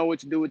did not know what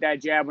to do with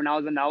that jab when I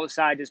was on the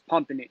outside, just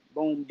pumping it,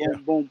 boom, Yeah.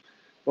 boom,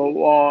 boom.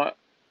 But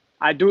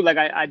I do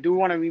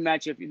want to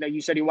rematch. If like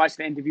you said, you watched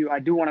the interview, I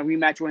do want to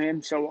rematch with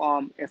him.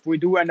 So if we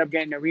do end up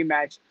getting a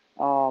rematch,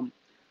 I'm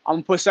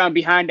gonna put something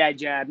behind that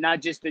jab,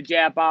 not just the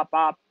jab, pop,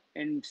 pop,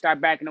 and start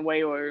backing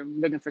away or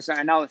looking for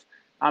something else.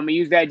 I'm gonna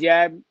use that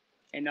jab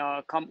and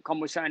come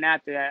with something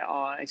after that.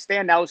 And stay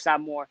on the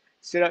outside more.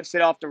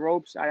 Sit off the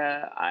ropes.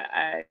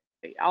 I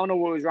don't know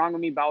what was wrong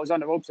with me, but I was on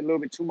the ropes a little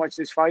bit too much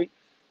this fight.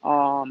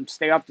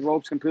 Stay off the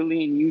ropes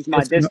completely and use my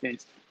It's an,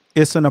 distance.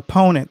 it's an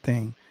opponent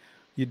thing.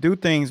 You do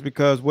things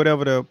because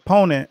whatever the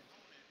opponent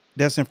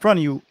that's in front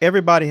of you,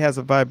 everybody has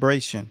a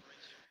vibration.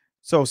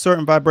 So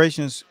certain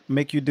vibrations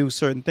make you do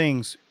certain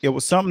things. It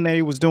was something that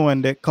he was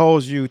doing that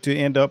caused you to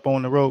end up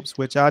on the ropes,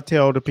 which I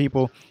tell the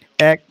people,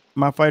 act.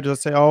 My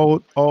fighters, I say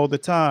all the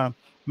time,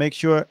 make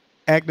sure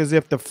act as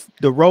if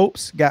the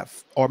ropes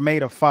are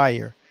made of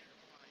fire,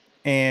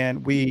 and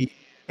Hmm. we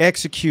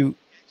execute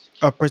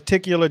a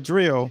particular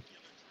drill,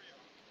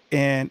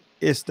 and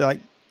it's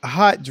like a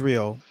hot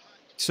drill.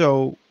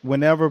 So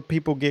whenever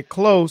people get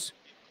close,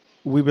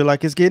 we be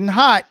like, it's getting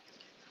hot,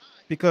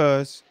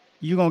 because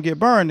you're gonna get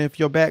burned if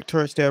your back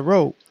touch that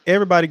rope.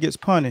 Everybody gets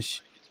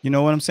punished. You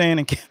know what I'm saying?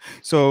 And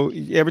so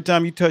every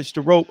time you touch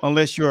the rope,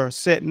 unless you're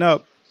setting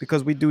up,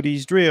 because we do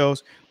these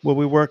drills where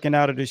we're working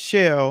out of the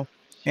shell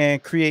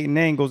and creating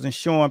angles and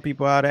showing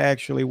people how to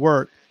actually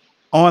work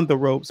on the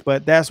ropes.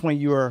 But that's when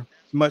you're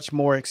much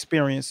more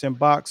experienced in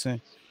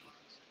boxing.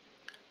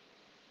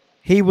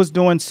 He was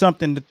doing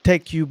something to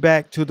take you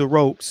back to the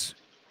ropes.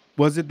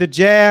 Was it the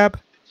jab?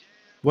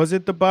 Was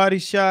it the body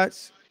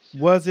shots?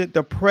 Was it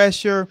the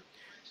pressure?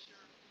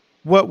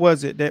 What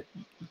was it that,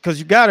 because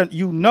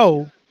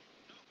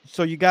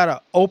so you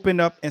gotta open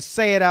up and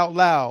say it out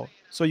loud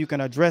so you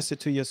can address it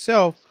to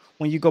yourself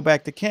when you go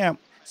back to camp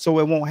so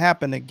it won't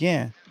happen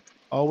again.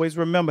 Always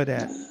remember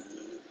that.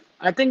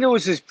 I think it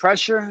was his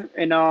pressure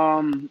and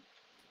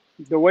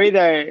the way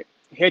that.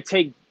 he'll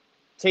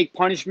take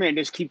punishment and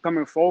just keep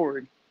coming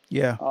forward.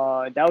 Yeah.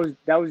 That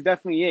was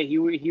definitely it.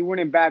 He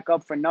wouldn't back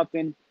up for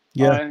nothing.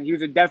 Yeah. He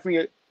was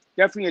definitely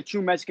a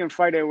true Mexican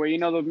fighter, where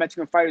those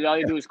Mexican fighters, all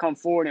they Yeah. do is come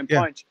forward and Yeah.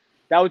 punch.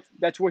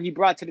 That's what he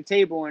brought to the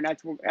table, and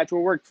that's what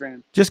worked for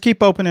him. Just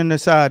keep opening the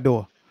side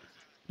door.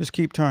 Just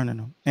keep turning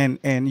them,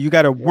 and you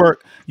got to Yep.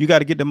 work. You got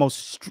to get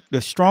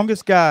the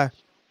strongest guy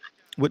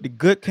with the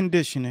good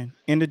conditioning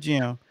in the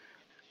gym.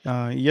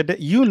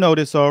 You know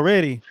this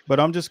already, but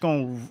I'm just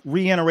gonna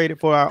reiterate it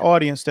for our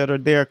audience that are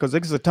there because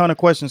there's a ton of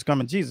questions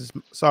coming. Jesus,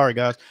 sorry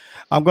guys,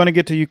 I'm gonna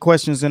get to your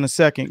questions in a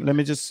second. Let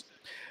me just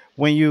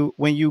when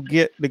you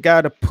get the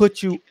guy to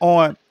put you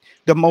on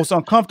the most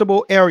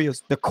uncomfortable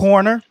areas, the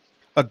corner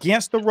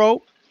against the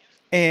rope,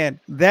 and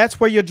that's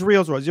where your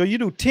drills was. You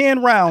do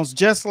 10 rounds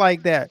just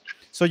like that.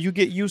 So you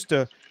get used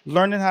to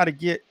learning how to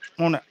get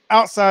on the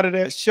outside of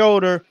that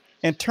shoulder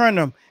and turn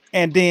them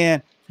and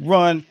then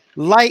run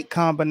light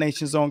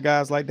combinations on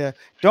guys like that.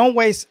 Don't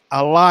waste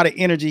a lot of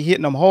energy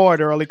hitting them hard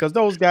early because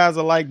those guys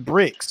are like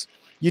bricks.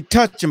 You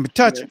touch Yeah.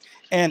 them,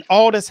 and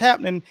all that's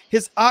happening,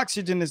 his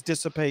oxygen is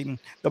dissipating.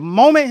 The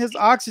moment his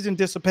oxygen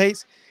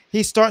dissipates,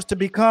 he starts to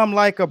become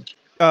like a,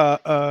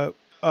 a,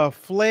 a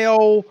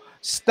flail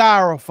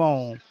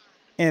styrofoam,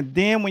 and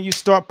then when you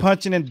start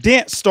punching and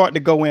dents start to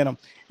go in them,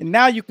 and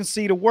now you can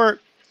see the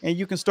work, and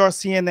you can start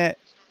seeing that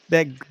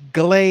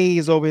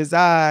glaze over his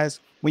eyes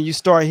when you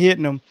start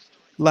hitting him.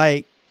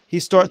 Like he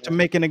starts to Yeah.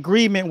 make an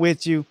agreement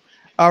with you.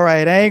 All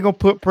right, I ain't gonna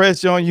put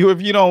pressure on you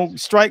if you don't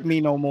strike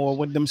me no more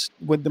with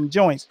them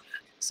joints.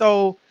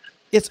 So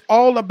it's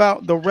all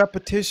about the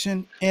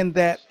repetition in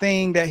that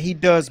thing that he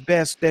does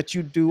best, that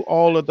you do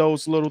all of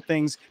those little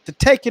things to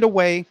take it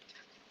away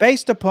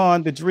based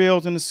upon the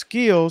drills and the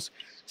skills.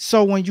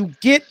 So when you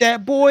get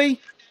that boy,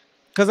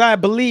 because I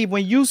believe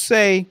when you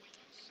say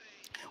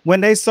when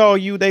they saw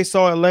you, they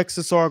saw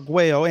Alexis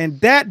Arguello, and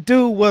that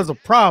dude was a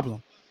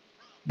problem.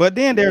 But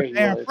then there's Yeah, he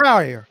Aaron was.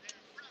 Pryor.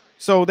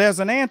 So there's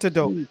an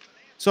antidote. Mm.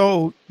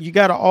 So you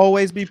got to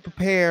always be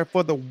prepared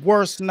for the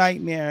worst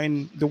nightmare.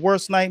 And the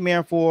worst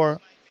nightmare for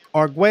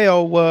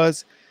Arguello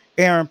was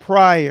Aaron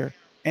Pryor,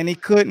 and he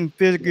couldn't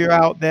figure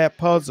Yeah. out that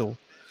puzzle.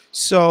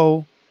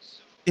 So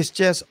it's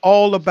just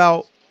all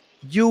about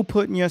you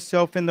putting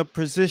yourself in the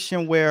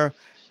position where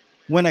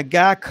when a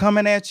guy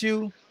coming at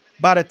you,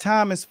 by the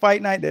time it's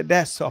fight night,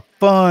 that's a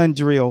fun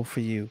drill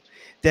for you.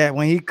 That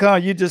when he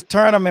comes, you just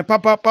turn him and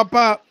pop, pop, pop,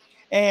 pop,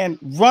 and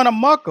run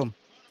amok him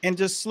and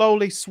just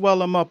slowly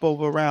swell him up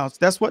over rounds.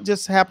 That's what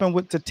just happened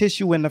with the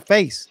tissue in the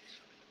face.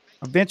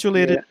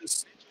 Eventually, Yeah.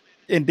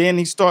 and then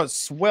he starts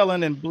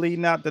swelling and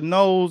bleeding out the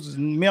nose,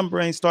 and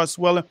membrane starts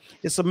swelling.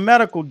 It's a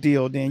medical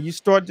deal. Then you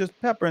start just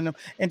peppering them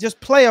and just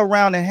play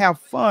around and have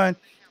fun.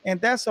 And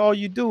that's all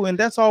you do. And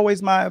that's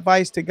always my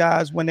advice to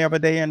guys whenever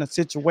they're in a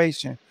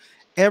situation.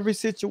 Every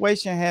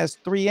situation has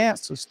three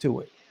answers to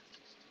it.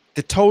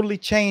 To totally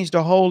change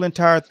the whole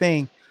entire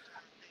thing,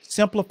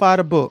 simplify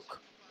the book.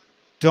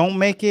 Don't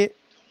make it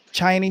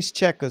Chinese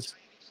checkers.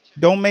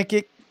 Don't make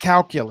it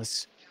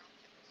calculus.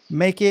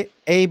 Make it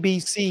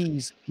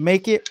ABCs,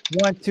 make it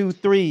one, two,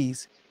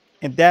 threes.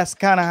 And that's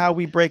kind of how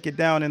we break it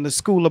down in the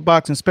School of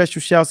Boxing.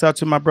 Special shouts out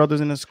to my brothers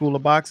in the School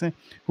of Boxing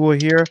who are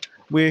here.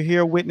 We're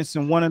here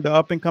witnessing one of the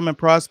up and coming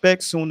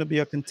prospects, soon to be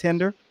a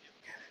contender.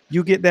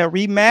 You get that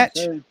Yes, rematch.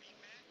 sir.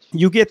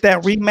 You get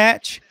that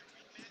rematch.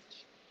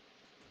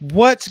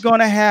 What's going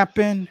to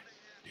happen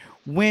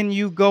when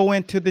you go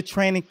into the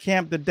training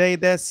camp the day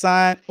that's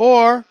signed?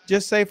 Or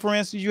just say, for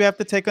instance, you have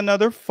to take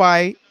another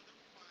fight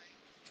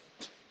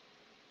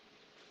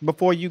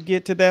before you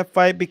get to that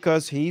fight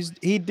because he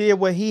did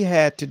what he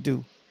had to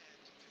do.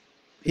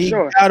 For He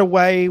sure. got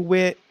away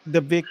with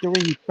the victory.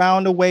 He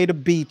found a way to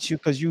beat you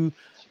because you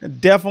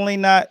definitely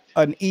not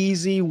an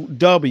easy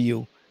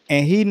W.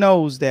 And he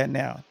knows that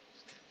now.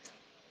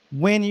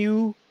 When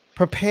you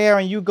prepare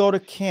and you go to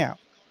camp,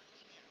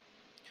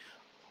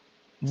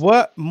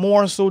 what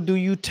morsel do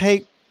you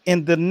take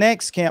in the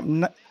next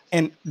camp?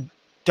 And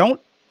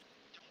don't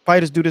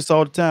fighters do this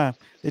all the time.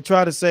 They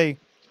try to say,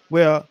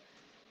 well,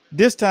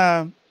 this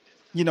time,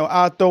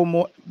 I'll throw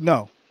more.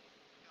 No,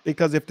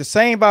 because if the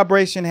same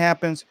vibration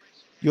happens,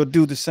 you'll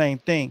do the same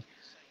thing.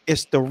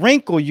 It's the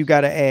wrinkle you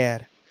got to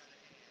add.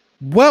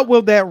 What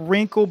will that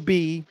wrinkle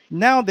be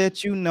now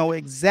that you know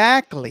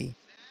exactly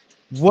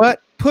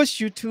what pushed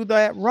you to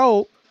that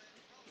rope?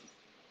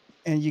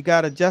 And you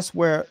got to just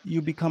where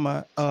you become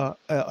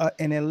an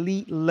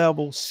elite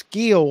level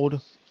skilled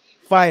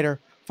fighter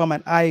from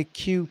an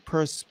IQ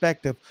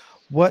perspective.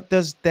 What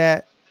does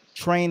that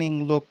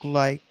training look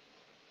like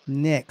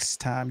next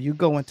time you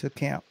go into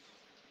camp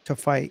to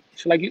fight?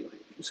 So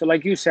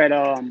like you said,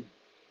 I'm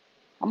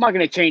not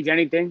gonna change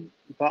anything,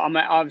 but I'm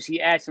gonna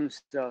obviously add some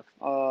stuff.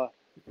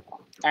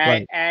 Add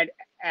Right. add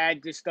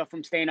add this stuff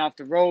from staying off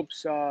the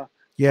ropes.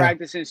 Yeah.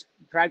 Practicing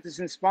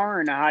practicing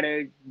sparring on how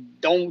to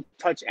don't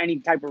touch any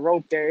type of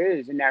rope there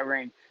is in that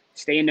ring.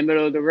 Stay in the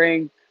middle of the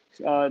ring,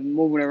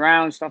 moving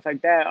around, stuff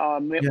like that.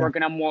 Yeah.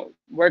 Working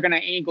on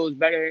angles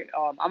better.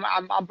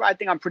 I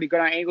think I'm pretty good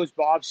on angles,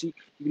 but obviously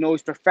you can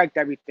always perfect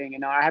everything,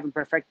 and I haven't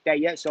perfected that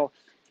yet. So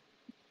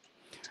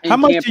How in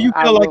much camp. do you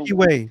I feel like he will.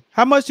 weighed?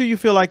 How much do you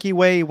feel like he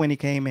weighed when he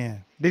came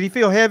in? Did he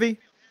feel heavy?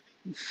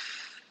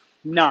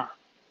 Nah.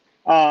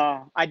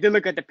 I did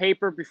look at the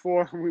paper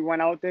before we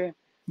went out there.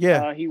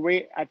 Yeah. He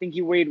weighed. I think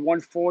he weighed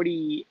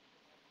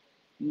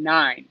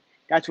 149.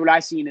 That's what I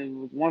seen. It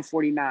was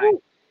 149.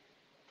 Ooh,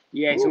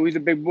 Yeah, ooh. so he's a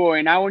big boy,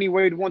 and I only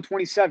weighed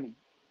 127.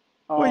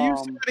 Well, you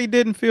said Um, he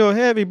didn't feel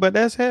heavy, but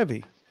that's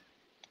heavy.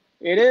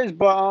 it is,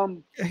 but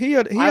He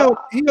a he I a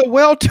he a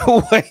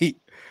welterweight.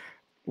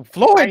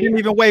 Floyd I didn't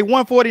even weigh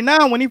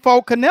 149 when he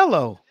fought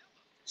Canelo.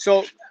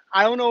 so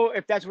I don't know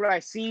if that's what I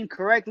seen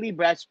correctly,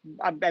 but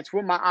that's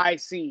what my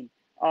eyes seen.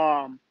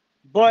 Um,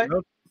 but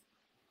Yep.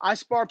 I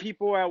spar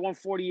people at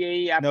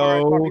 148. I spar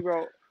No,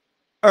 people.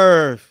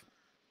 Earth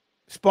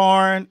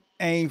sparring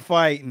ain't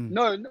fighting.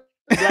 No,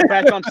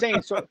 that's what I'm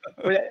saying. So,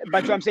 but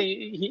that's what I'm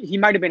saying. He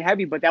might have been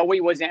heavy, but that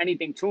weight wasn't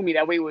anything to me.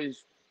 That weight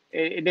was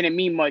it didn't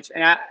mean much.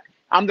 And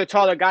I'm the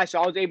taller guy,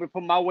 so I was able to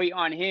put my weight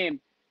on him,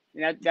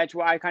 and that's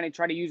why I kind of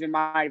try to use in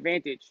my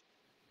advantage.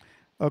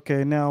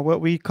 Okay, now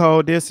what we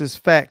call this is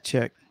fact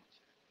check.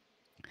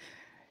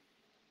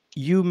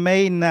 You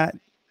may not,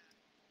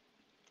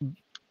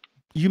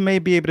 you may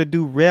be able to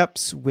do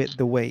reps with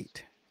the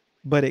weight,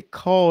 but it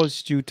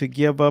caused you to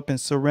give up and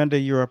surrender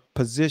your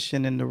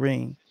position in the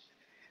ring.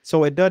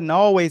 So it doesn't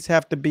always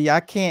have to be, I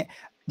can't,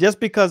 just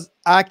because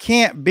I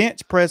can't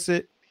bench press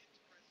it.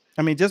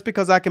 I mean, just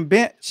because I can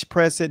bench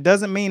press it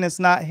doesn't mean it's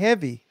not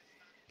heavy.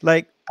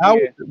 Like I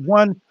was Yeah, at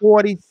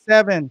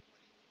 147.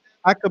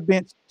 I could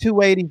bench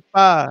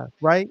 285,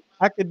 right?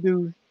 I could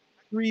do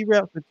 3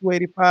 reps of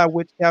 285,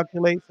 which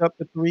calculates up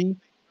to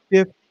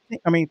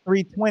 350,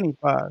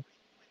 325.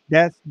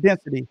 That's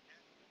density.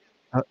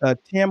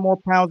 10 more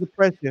pounds of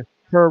pressure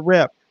per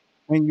rep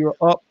when you're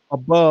up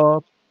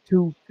above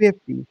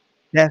 250.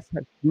 That's a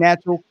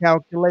natural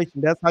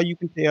calculation. That's how you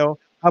can tell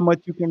how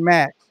much you can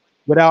max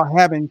without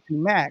having to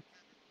max.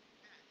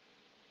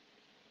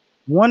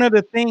 One of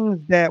the things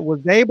that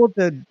was able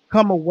to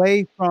come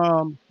away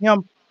from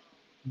him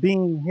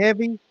being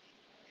heavy,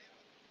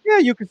 yeah,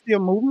 you can still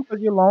move him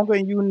because you're longer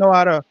and you know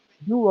how to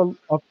do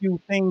a few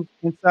things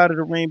inside of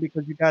the ring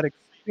because you got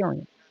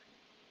experience.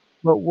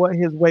 But what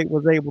his weight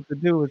was able to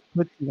do is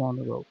put you on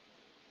the rope.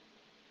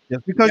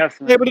 Just because you're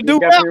definitely. able to You're do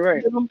definitely reps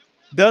right. with them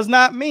does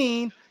not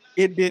mean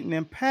it didn't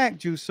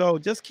impact you. So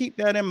just keep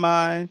that in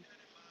mind.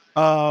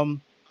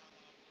 Um,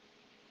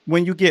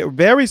 when you get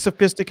very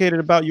sophisticated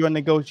about your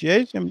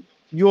negotiation,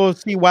 you'll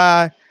see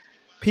why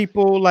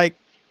people like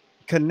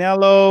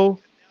Canelo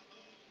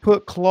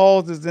put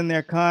clauses in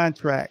their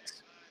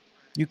contracts.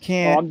 You Oh,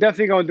 can't. I'm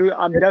definitely gonna do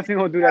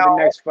that the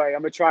next fight.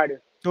 I'm gonna try to.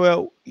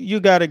 Well, you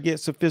got to get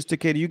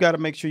sophisticated. You got to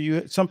make sure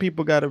you. Some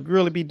people got to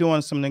really be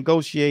doing some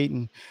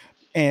negotiating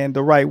and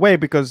the right way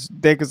because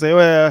they can say,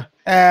 "Well,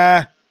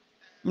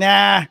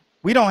 nah,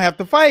 we don't have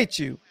to fight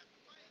you."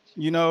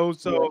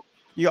 So Right.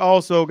 you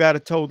also got to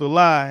toe the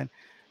line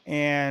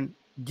and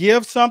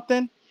give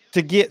something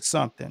to get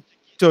something.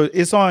 So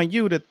it's on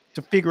you to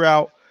figure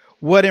out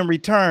what in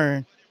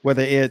return,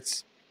 whether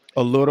it's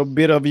a little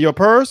bit of your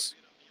purse.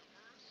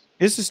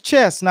 This is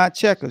chess, not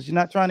checkers. You're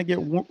not trying to get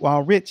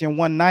rich in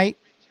one night.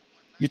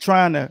 You're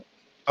trying to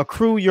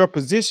accrue your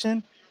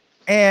position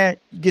and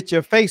get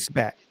your face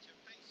back.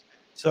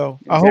 So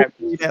I hope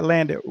Exactly. that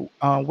landed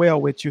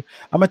well with you.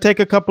 I'm gonna take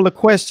a couple of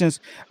questions.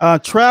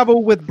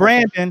 Travel with Okay.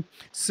 Brandon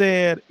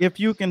said, if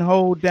you can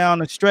hold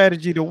down a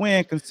strategy to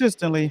win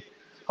consistently,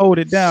 hold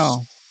it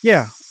down.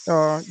 Yeah,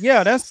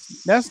 yeah,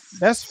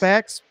 that's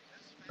facts.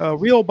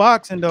 Real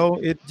boxing though,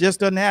 it just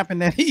doesn't happen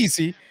that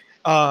easy.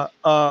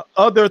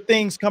 Other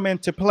things come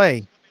into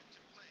play,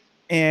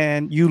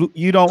 and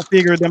you don't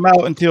figure them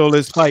out until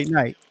it's fight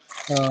night.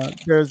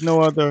 There's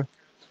no other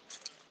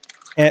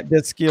at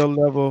that skill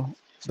level,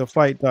 the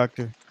fight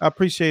doctor. I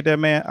appreciate that,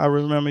 man. I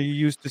remember you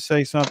used to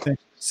say something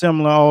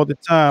similar all the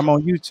time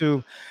on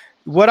YouTube.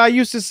 What I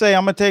used to say,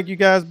 I'm gonna take you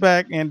guys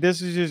back, and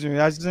this is usually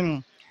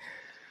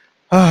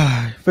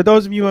for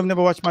those of you who have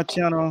never watched my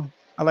channel.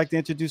 I like to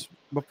introduce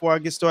before I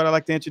get started. I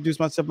like to introduce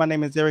myself. My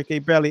name is Eric A.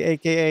 Bradley,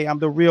 aka I'm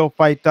the real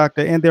fight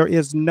doctor, and there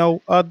is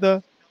no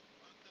other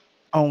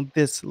on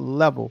this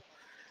level.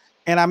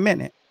 And I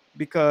meant it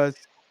because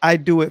I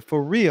do it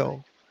for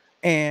real,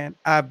 and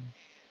I've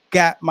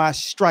got my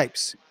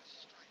stripes.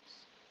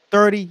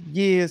 30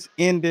 years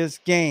in this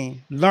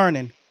game,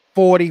 learning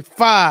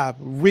 45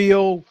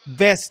 real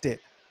vested,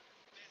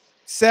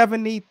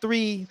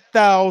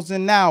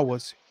 73,000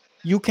 hours.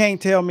 You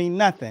can't tell me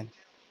nothing.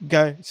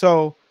 Okay.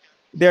 So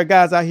there are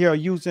guys out here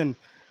using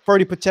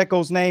Ferdy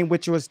Pacheco's name,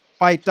 which was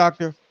Fight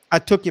Doctor. I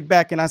took it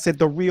back and I said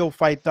the real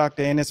Fight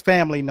Doctor, and his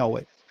family know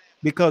it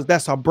because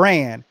that's a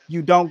brand.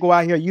 You don't go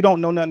out here, you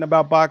don't know nothing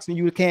about boxing.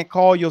 You can't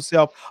call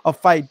yourself a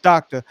fight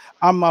doctor.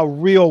 I'm a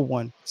real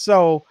one.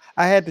 So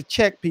I had to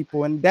check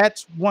people, and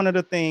that's one of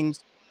the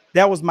things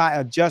that was my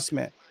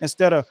adjustment.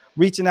 Instead of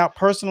reaching out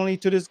personally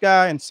to this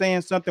guy and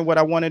saying something, what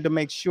I wanted to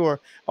make sure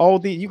all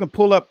the you can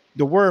pull up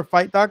the word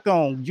fight doctor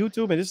on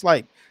YouTube and it's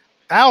like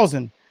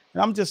 1,000.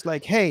 And I'm just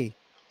like, hey,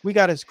 we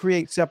got to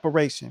create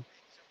separation.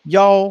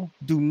 Y'all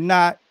do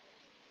not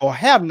or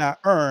have not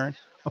earned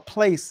a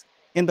place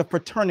in the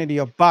fraternity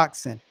of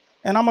boxing,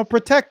 and I'm a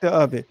protector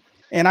of it.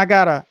 And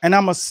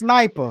I'm a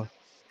sniper,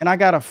 and I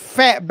got a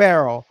fat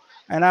barrel,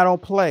 and I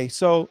don't play.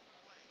 So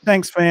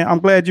thanks, fam. I'm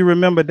glad you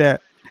remember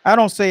that. I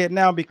don't say it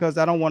now because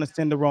I don't want to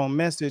send the wrong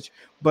message.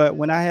 But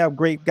when I have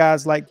great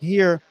guys like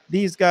here,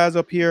 these guys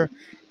up here,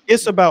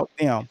 it's about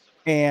them.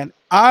 And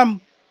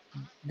I'm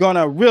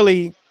gonna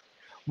really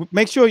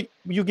make sure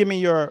you give me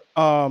your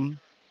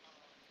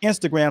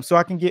Instagram so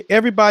I can get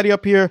everybody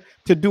up here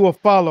to do a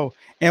follow.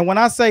 And when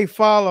I say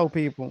follow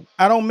people,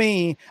 I don't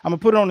mean I'm gonna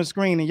put it on the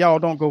screen and y'all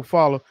don't go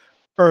follow.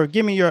 Or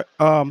give me your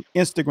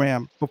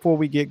Instagram before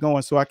we get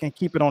going so I can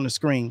keep it on the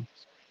screen.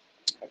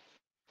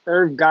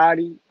 Irv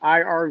Gotti,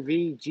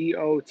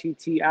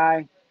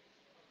 IRVGOTTI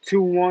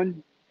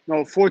 21.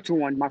 No,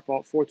 421. My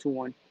fault.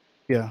 421.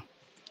 Yeah,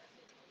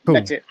 That's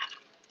cool, it.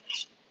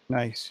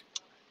 nice.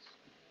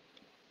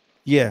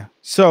 Yeah.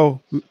 So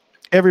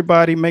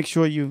everybody, make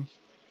sure you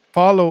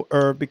follow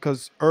Irv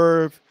because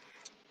Irv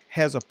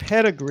has a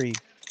pedigree.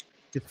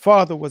 His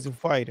father was a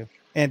fighter,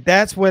 and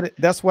that's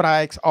what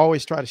I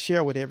always try to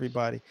share with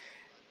everybody.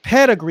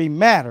 Pedigree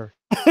matter.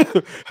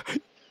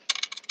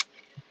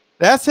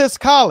 That's his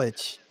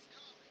college.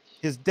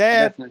 His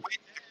dad Definitely.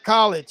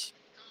 college.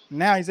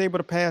 Now he's able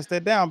to pass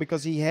that down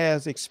because he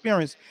has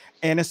experience,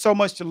 and there's so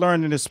much to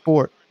learn in this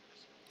sport.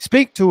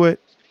 Speak to it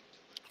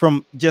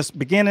from just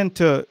beginning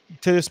to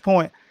this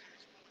point.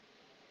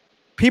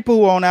 People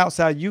who are on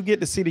outside, you get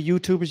to see the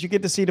YouTubers, you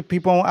get to see the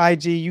people on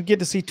IG, you get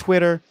to see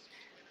Twitter,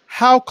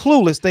 how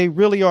clueless they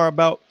really are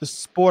about the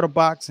sport of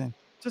boxing.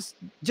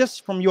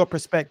 Just from your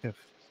perspective.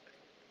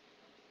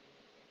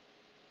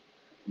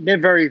 They're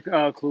very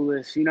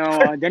clueless.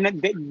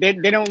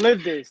 They don't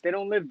live this. They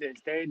don't live this.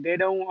 They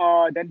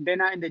don't. They're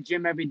not in the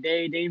gym every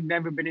day. They've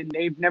never been in.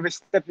 They've never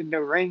stepped in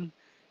the ring.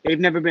 They've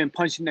never been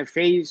punched in the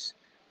face.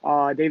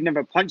 They've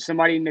never punched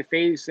somebody in the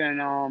face,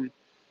 and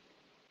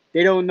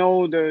they don't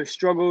know the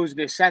struggles,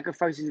 the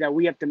sacrifices that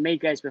we have to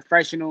make as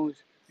professionals.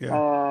 Yeah.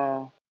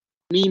 Uh,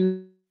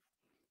 me,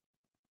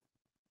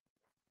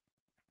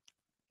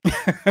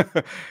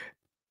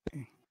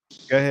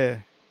 Go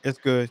ahead. It's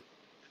good.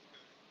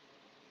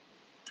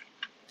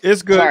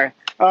 It's good. sorry.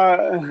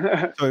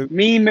 So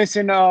Me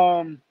missing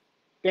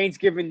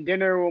Thanksgiving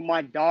dinner with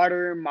my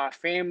daughter, my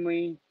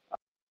family,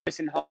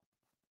 missing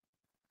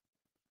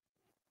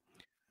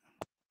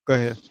go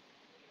ahead.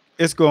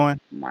 It's going.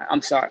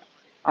 I'm sorry.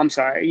 I'm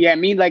sorry. Yeah,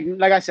 me like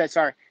I said,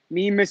 sorry.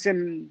 Me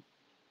missing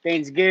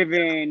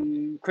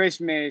Thanksgiving,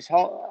 Christmas,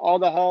 all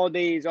the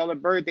holidays, all the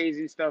birthdays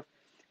and stuff,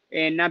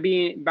 and not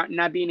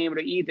being able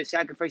to eat the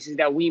sacrifices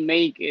that we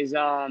make is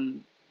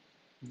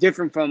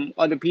different from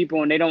other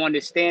people, and they don't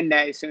understand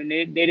that. So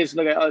they just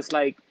look at us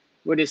like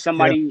we're just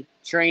Yeah. somebody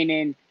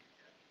training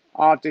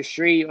off the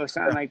street or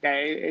something Yeah. like that.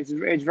 It's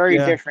very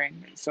Yeah.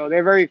 different. So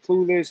they're very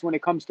clueless when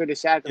it comes to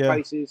the Yeah.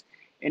 sacrifices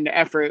and the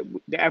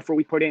effort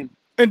we put in.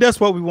 And that's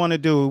what we want to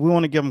do. We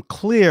want to give them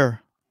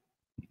clear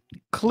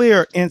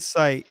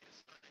insight,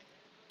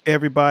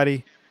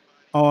 everybody,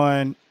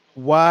 on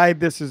why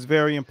this is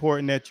very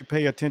important that you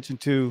pay attention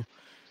to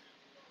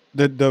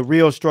the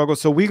real struggle.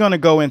 So we're going to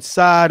go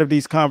inside of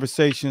these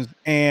conversations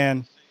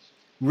and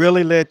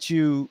really let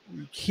you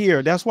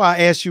hear. That's why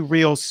I asked you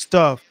real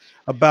stuff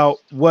about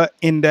what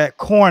in that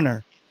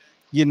corner,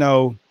 you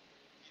know,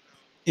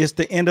 it's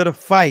the end of the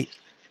fight.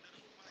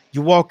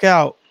 You walk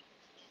out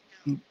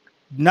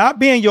not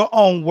being your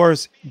own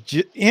worst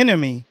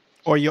enemy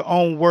or your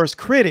own worst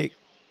critic,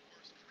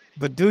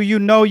 but do you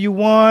know you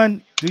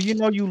won? Do you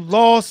know you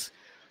lost?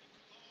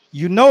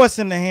 You know it's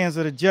in the hands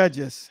of the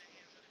judges.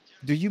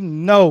 Do you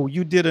know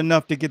you did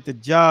enough to get the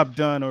job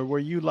done, or were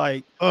you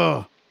like,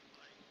 oh,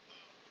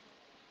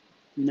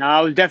 No,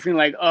 I was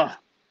definitely like,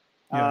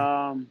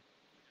 yeah, um,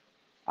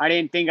 I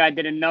didn't think I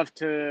did enough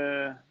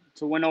to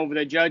win over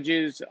the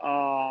judges.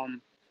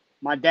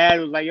 My dad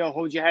was like, "Yo,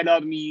 hold your head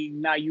up, me.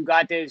 Now you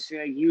got this."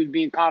 Like, he was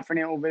being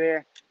confident over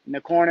there in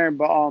the corner,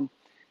 but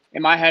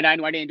in my head, I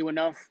knew I didn't do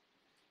enough.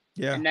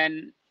 yeah, And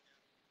then,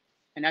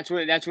 and that's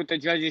what the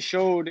judges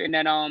showed. And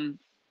then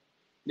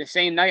the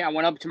same night, I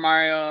went up to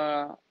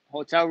my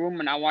hotel room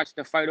and I watched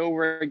the fight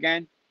over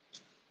again.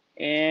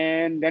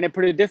 And then it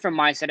put a different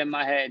mindset in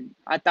my head.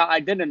 I thought I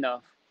did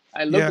enough.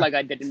 I looked yeah, like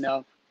I did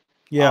enough.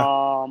 yeah,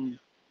 Um,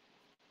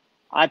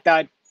 I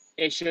thought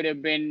it should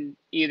have been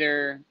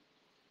either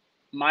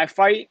my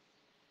fight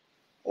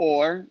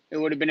or it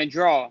would have been a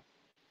draw,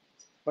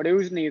 but it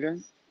was neither.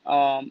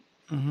 Um,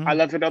 I hmm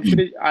left it up to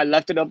the I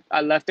left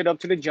it up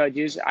to the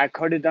judges. I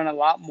could have done a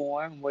lot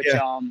more, which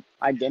yeah.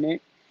 I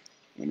didn't,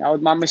 and that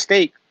was my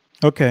mistake.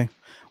 Okay.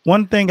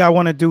 One thing I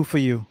want to do for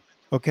you,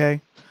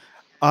 okay?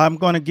 I'm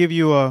going to give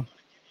you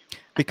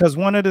because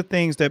one of the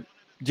things that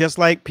just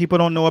like people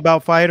don't know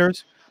about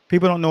fighters,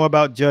 people don't know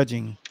about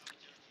judging.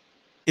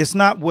 It's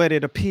not what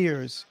it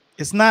appears.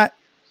 It's not,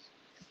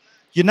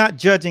 you're not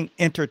judging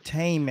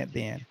entertainment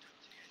then.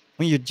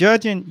 When you're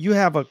judging, you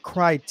have a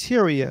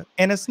criteria,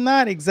 and it's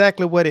not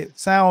exactly what it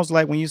sounds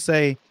like when you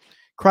say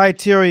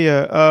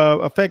criteria,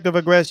 effective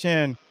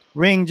aggression,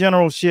 ring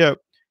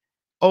generalship,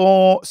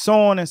 oh, so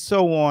on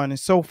and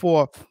so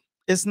forth.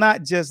 it's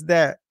not just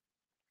that.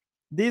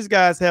 These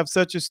guys have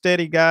such a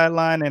steady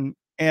guideline,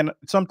 and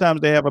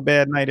sometimes they have a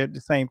bad night at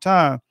the same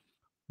time.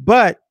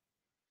 But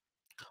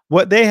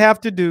what they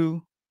have to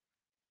do,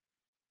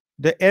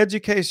 the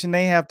education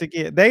they have to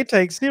get, they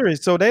take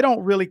serious. So they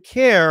don't really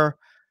care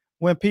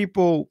when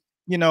people,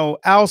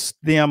 oust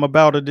them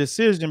about a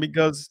decision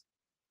because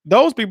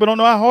those people don't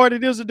know how hard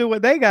it is to do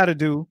what they got to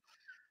do.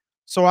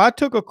 So I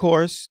took a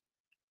course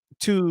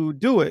to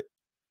do it,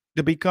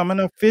 to become an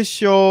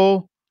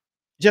official,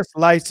 just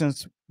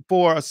license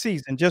for a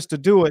season, just to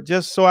do it,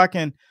 just so I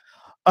can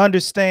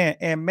understand.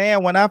 And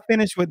man, when I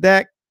finished with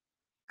that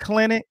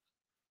clinic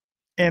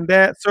and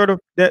that sort of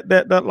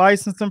that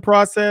licensing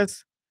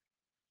process,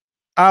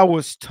 I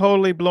was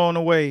totally blown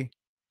away.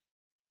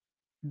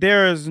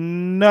 There is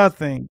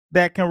nothing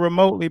that can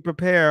remotely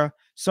prepare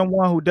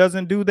someone who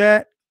doesn't do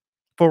that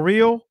for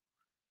real.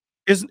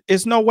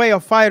 It's no way a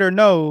fighter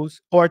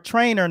knows or a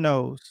trainer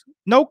knows.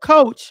 No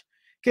coach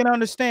can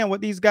understand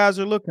what these guys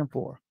are looking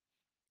for.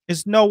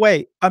 It's no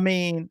way. I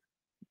mean,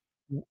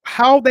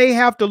 how they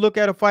have to look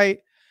at a fight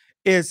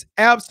is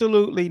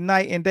absolutely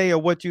night and day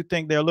of what you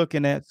think they're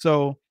looking at.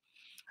 So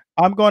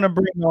I'm going to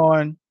bring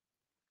on.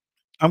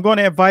 I'm going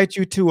to invite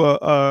you to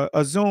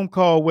a Zoom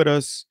call with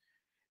us.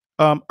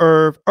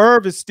 Irv.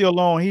 Irv is still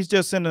on. He's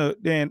just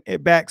in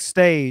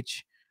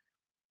backstage,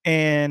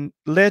 and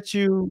let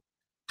you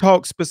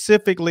talk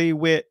specifically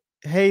with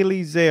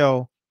Haley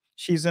Zell.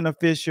 She's an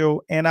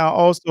official, and I'll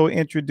also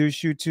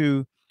introduce you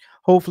to.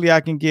 Hopefully,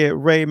 I can get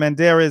Ray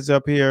Manderas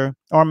up here,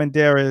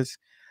 Armanderas,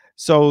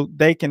 so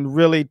they can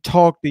really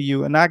talk to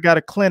you. And I got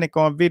a clinic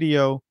on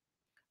video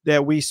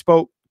that we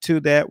spoke to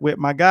that with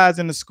my guys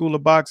in the School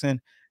of Boxing.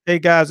 Hey,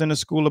 guys in the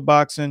School of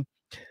Boxing,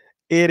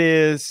 it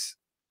is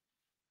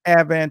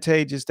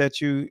advantageous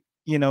that you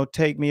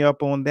take me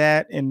up on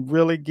that and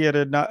really get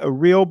a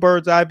real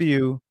bird's eye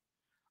view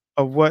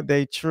of what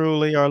they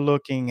truly are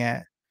looking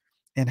at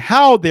and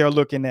how they're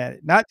looking at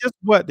it, not just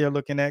what they're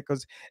looking at,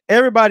 because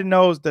everybody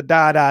knows the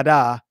da da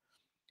da,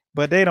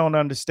 but they don't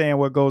understand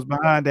what goes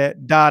behind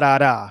that da da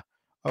da.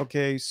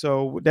 Okay,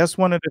 so that's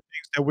one of the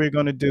things that we're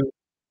gonna do.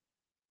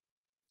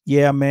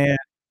 Yeah, man.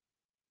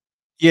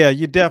 Yeah,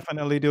 you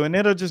definitely do, and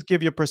it'll just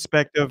give you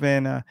perspective,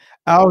 and,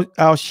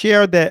 I'll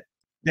share that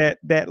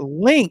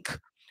link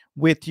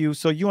with you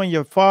so you and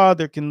your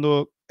father can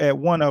look at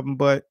one of them.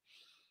 But,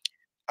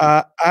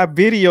 I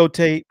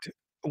videotaped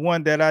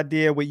one that I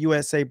did with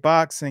USA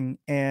Boxing,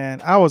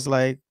 and I was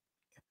like,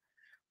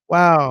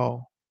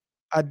 "Wow."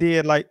 I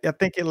did, like I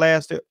think it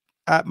lasted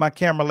my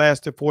camera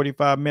lasted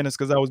 45 minutes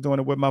because I was doing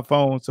it with my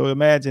phone, so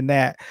imagine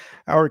that.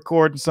 I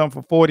recording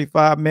something for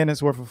 45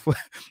 minutes worth of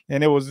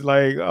and it was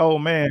like, "Oh,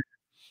 man."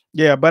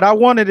 Yeah, but I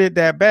wanted it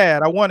that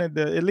bad. I wanted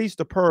at least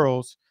the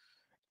pearls,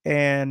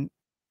 and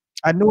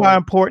I knew how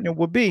important it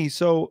would be.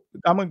 So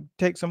I'm gonna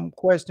take some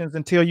questions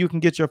until you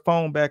can get your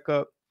phone back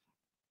up.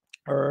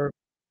 Or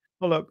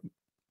hold up,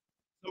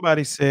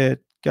 somebody said,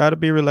 "Gotta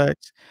be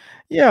relaxed."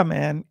 Yeah,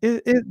 man,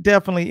 it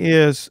definitely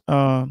is.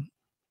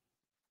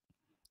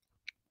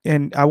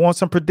 And I want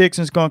some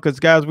predictions going because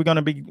guys, we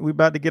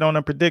about to get on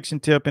a prediction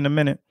tip in a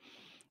minute.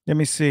 Let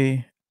me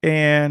see.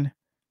 And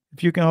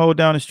if you can hold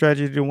down a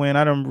strategy to win,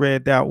 I done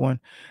read that one.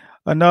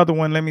 Another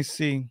one, let me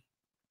see.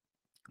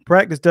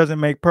 Practice doesn't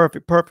make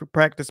perfect. Perfect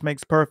practice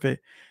makes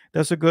perfect.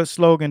 That's a good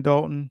slogan,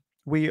 Dalton.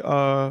 We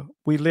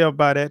live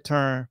by that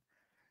term,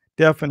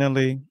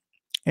 definitely.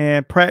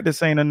 And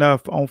practice ain't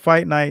enough. On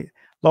fight night,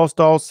 lost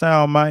all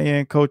sound my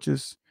end,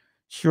 coaches.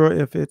 Sure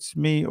if it's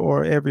me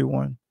or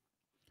everyone.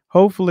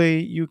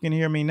 Hopefully you can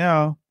hear me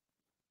now.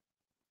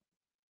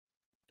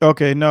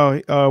 Okay, no,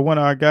 one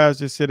of our guys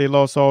just said they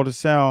lost all the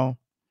sound,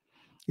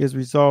 is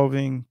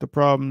resolving the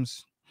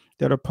problems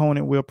that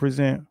opponent will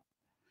present.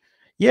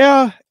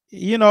 Yeah,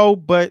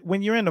 but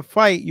when you're in a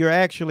fight, you're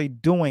actually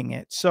doing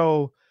it.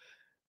 So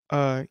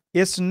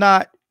it's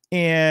not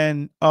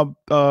in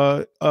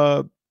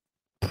a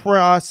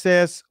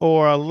process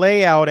or a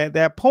layout at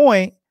that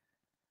point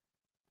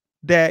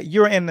that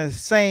you're in the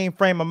same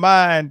frame of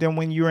mind than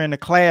when you're in a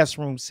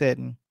classroom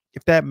setting,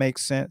 if that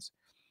makes sense.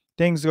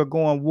 Things are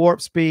going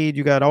warp speed.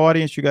 You got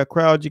audience, you got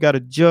crowd, you got a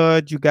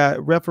judge, you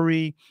got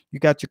referee, you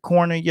got your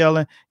corner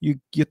yelling.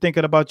 You're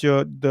thinking about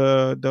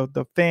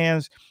the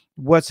fans,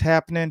 what's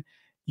happening.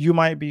 You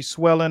might be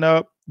swelling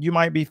up. You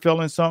might be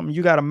feeling something.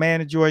 You got to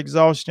manage your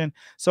exhaustion.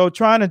 So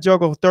trying to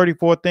juggle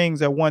 34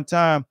 things at one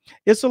time,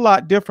 it's a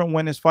lot different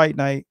when it's fight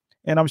night.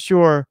 And I'm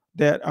sure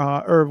that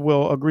Irv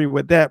will agree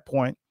with that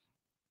point.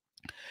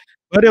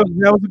 But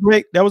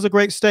that was a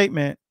great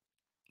statement.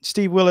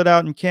 Steve Willett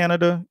out in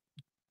Canada.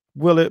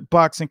 Willett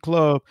Boxing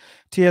Club,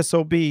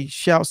 TSOB,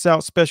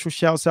 special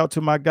shouts out to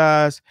my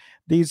guys.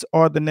 These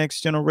are the next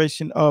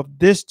generation of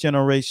this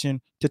generation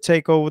to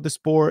take over the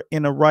sport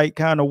in the right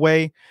kind of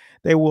way.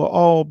 They will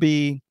all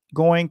be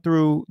going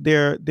through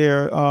their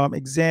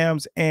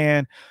exams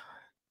and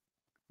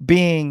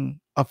being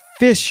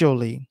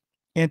officially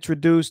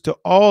introduced to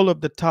all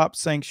of the top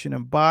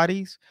sanctioning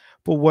bodies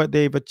for what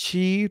they've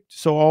achieved.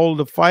 So all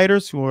the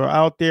fighters who are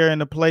out there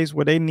in a place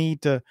where they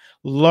need to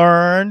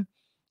learn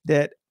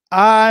that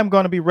I'm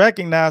going to be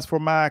recognized for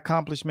my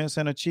accomplishments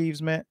and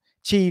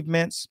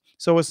achievements.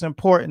 So it's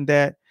important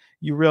that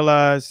you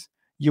realize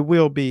you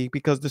will be,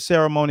 because the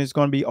ceremony is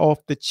going to be off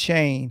the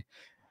chain.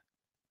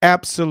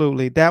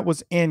 Absolutely. That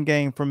was end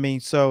game for me.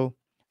 So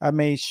I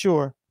made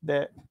sure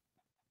that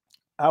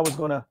I was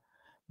going to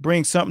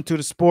bring something to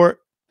the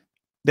sport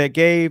that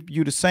gave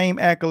you the same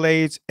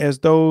accolades as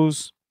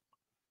those.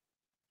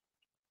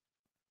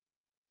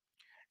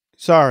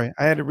 Sorry,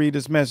 I had to read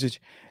this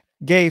message.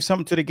 Gave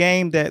something to the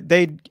game that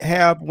they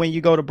have when you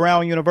go to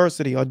Brown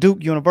University or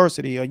Duke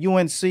University or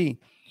UNC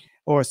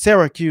or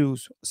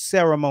Syracuse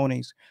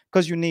ceremonies,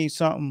 because you need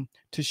something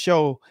to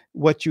show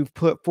what you've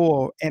put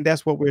forward. And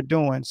that's what we're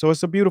doing. So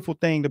it's a beautiful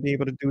thing to be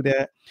able to do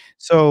that.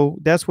 So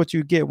that's what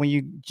you get when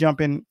you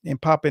jump in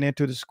and pop it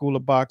into the school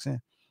of boxing.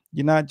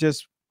 You're not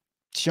just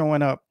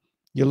showing up,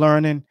 you're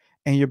learning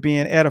and you're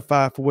being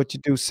edified for what you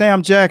do.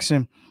 Sam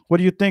Jackson, what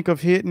do you think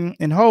of hitting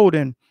and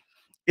holding?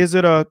 Is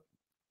it a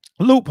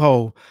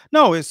loophole?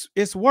 No,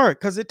 it's work,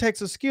 because it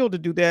takes a skill to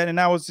do that. And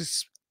I was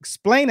just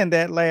explaining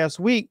that last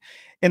week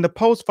in the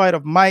post fight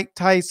of Mike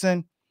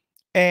Tyson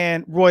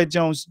and Roy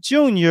Jones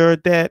Jr.,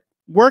 that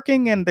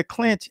working in the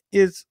clinch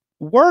is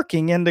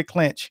working in the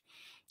clinch.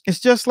 It's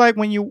just like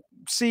when you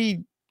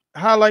see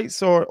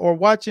highlights or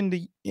watching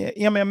the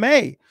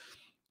MMA.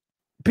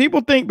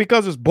 People think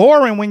because it's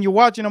boring when you're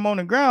watching them on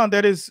the ground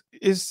that it's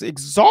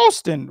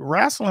exhausting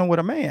wrestling with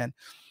a man.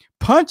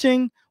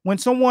 Punching, when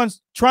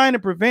someone's trying to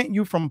prevent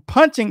you from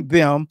punching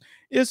them,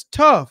 is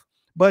tough.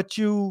 But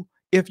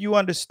if you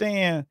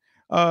understand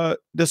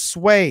the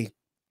sway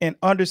and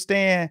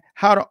understand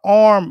how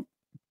to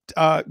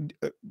uh,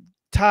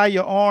 tie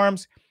your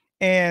arms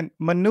and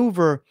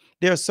maneuver,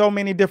 there are so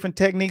many different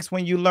techniques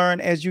when you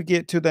learn as you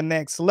get to the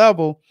next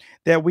level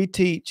that we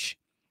teach.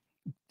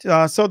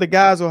 So the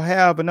guys will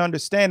have an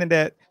understanding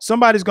that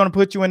somebody's going to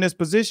put you in this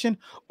position,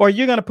 or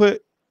you're going to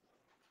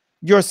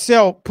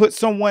put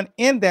someone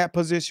in that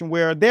position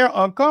where they're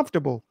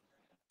uncomfortable.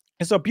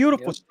 It's a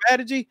beautiful Yep.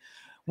 strategy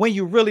when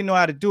you really know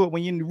how to do it,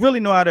 when you really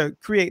know how to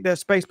create that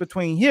space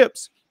between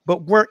hips,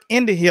 but work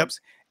in the hips.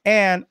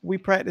 And we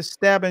practice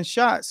stabbing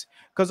shots,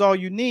 because all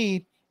you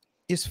need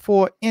is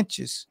 4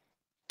 inches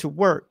to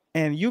work,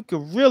 and you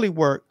could really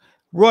work.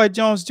 Roy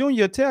Jones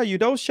Jr. tell you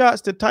those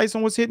shots that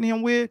Tyson was hitting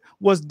him with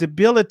was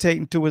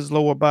debilitating to his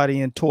lower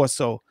body and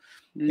torso.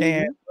 And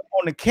Mm-hmm.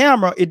 on the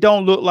camera, it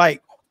don't look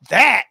like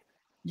that.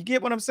 You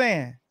get what I'm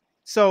saying?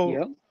 So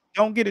Yep.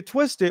 don't get it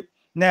twisted.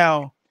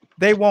 Now,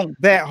 they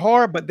won't that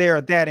hard, but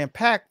they're that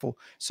impactful.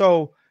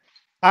 So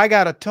I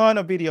got a ton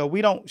of video.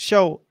 We don't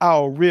show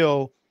our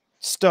real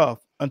stuff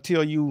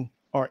until you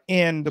are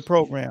in the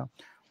program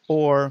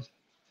or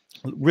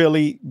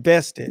really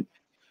vested.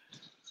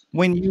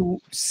 When you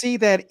see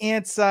that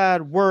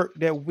inside work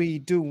that we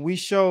do, we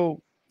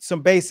show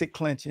some basic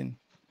clinching.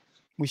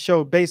 We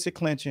show basic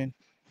clinching.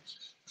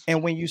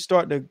 And when you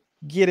start to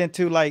get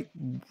into like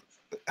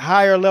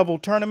higher level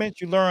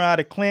tournaments, you learn how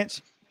to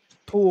clinch,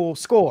 pull,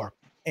 score,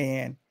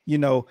 and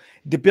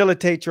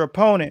debilitate your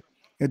opponent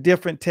with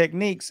different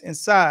techniques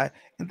inside.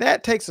 And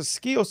that takes a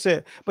skill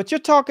set. But you're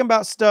talking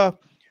about stuff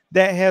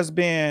that has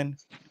been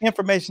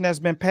information that's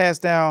been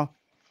passed down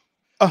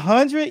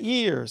 100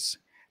 years,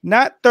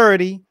 not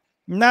 30,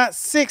 not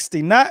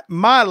 60, not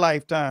my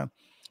lifetime,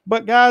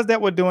 but guys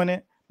that were doing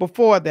it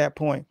before that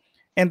point.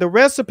 And the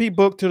recipe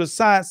book to the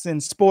science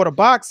and sport of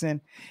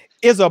boxing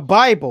is a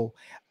Bible.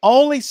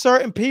 Only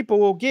certain people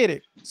will get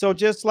it. So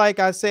just like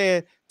I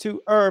said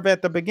to Irv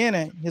at the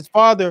beginning, his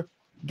father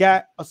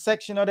got a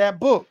section of that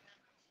book.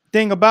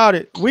 Thing about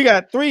it, we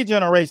got 3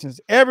 generations.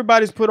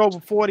 Everybody's put over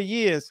 40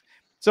 years.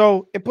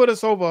 So it put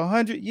us over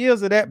 100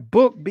 years of that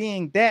book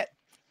being that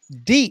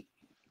deep,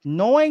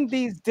 knowing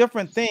these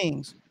different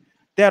things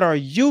that are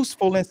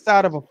useful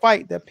inside of a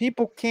fight that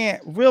people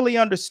can't really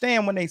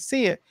understand when they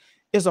see it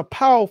is a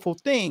powerful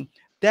thing.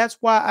 That's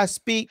why I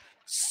speak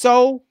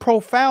so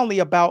profoundly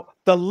about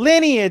the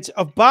lineage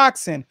of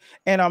boxing.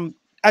 And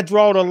I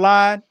draw the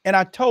line, and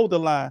I told the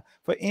line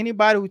for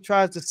anybody who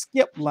tries to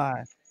skip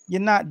line,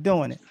 you're not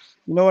doing it.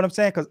 You know what I'm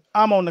saying? Because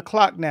I'm on the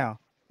clock now.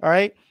 All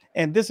right.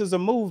 And this is a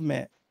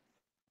movement.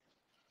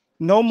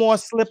 No more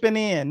slipping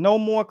in, no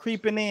more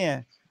creeping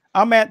in.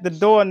 I'm at the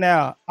door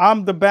now.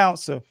 I'm the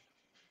bouncer,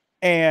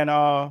 and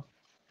I'm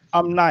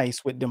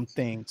nice with them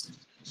things.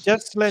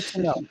 Just to let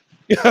you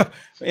know.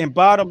 And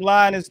bottom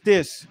line is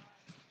this.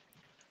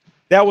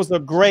 That was a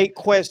great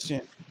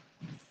question,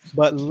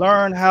 but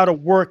learn how to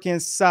work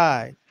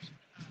inside,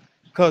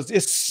 because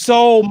it's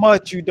so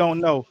much you don't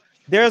know.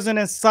 There's an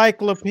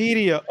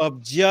encyclopedia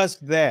of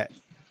just that.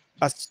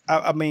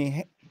 I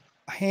mean,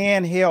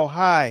 hand held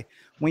high.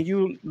 When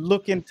you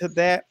look into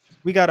that,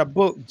 we got a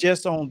book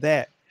just on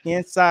that.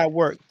 Inside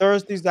work.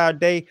 Thursday's our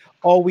day.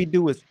 All we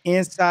do is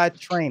inside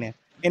training.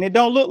 And it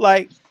don't look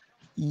like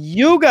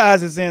you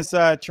guys is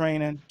inside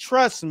training.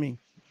 Trust me.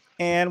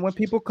 And when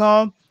people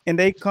come and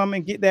they come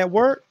and get that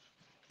work,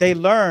 they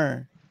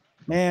learn.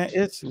 Man,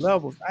 it's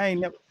levels.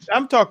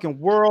 I'm talking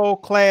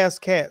world-class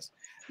cats.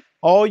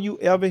 All you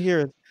ever hear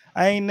is,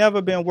 I ain't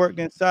never been worked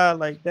inside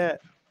like that.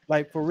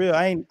 Like for real,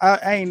 I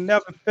ain't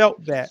never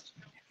felt that.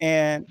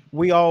 And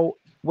we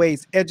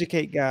always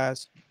educate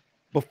guys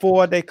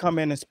before they come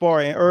in and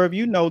spar. And Irv,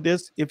 you know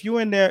this. If you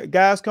in there,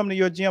 guys come to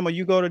your gym or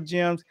you go to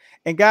gyms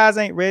and guys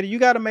ain't ready, you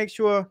got to make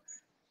sure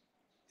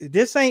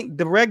this ain't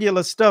the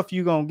regular stuff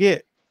you gonna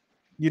get.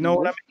 You know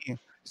what Hmm. I mean?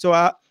 So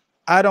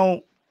I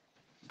don't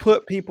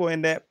put people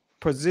in that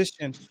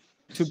position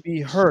to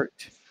be hurt.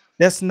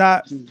 That's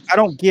not, I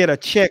don't get a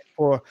check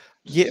for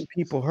getting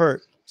people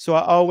hurt. So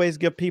I always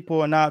give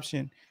people an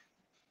option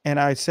and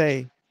I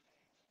say,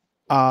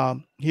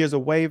 here's a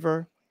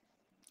waiver,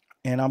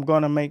 and I'm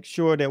gonna make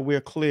sure that we're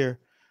clear.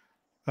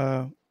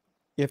 Uh,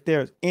 if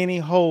there's any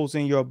holes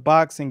in your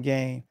boxing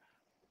game,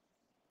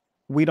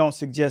 we don't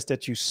suggest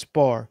that you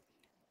spar.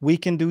 We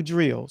can do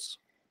drills.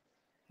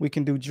 We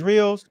can do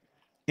drills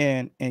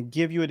and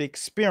give you an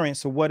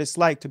experience of what it's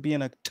like to be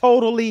in a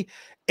totally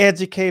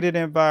educated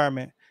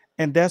environment.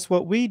 And that's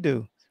what we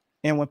do.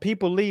 And when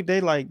people leave, they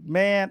like,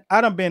 man,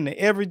 I done been to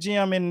every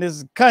gym in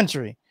this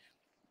country.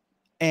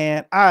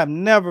 And I've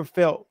never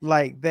felt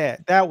like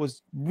that. That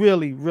was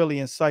really, really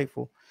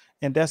insightful.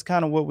 And that's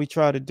kind of what we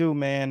try to do,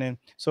 man. And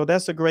so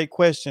that's a great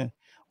question.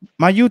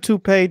 My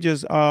YouTube page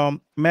is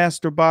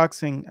Master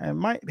Boxing. I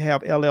might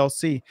have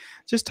LLC.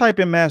 Just type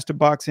in Master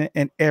Boxing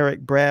and Eric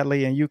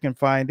Bradley, and you can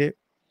find it.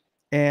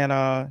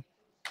 And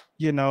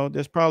you know,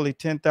 there's probably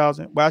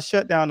 10,000. Well, I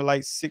shut down to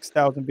like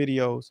 6,000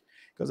 videos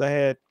because I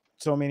had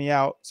so many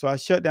out. So I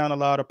shut down a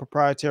lot of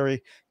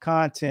proprietary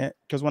content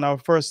because when I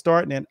was first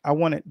starting it, I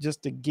wanted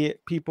just to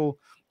get people,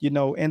 you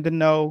know, in the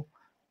know.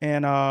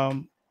 And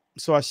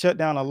so I shut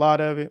down a lot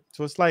of it.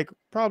 So it's like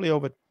probably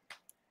over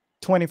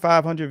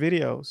 2,500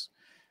 videos,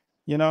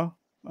 you know.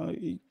 Uh,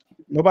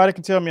 Nobody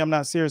can tell me I'm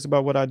not serious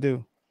about what I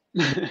do.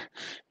 You know,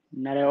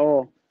 Not at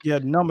all. yeah,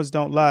 the numbers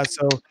don't lie.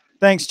 So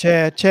thanks,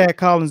 Chad. Chad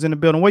Collins in the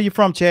building. Where you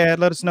from, Chad?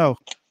 Let us know.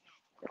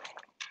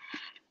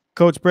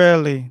 Coach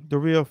Bradley, the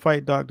real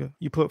fight doctor.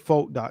 You put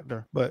folk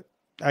doctor, but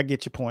I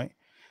get your point.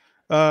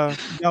 Now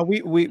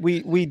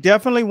we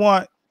definitely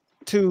want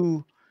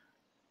to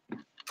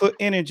put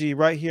energy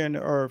right here in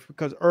the earth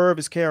because Irv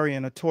is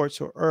carrying a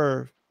torch or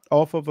Irv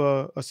off of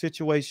a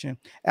situation.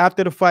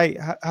 After the fight,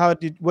 how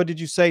did what did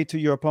you say to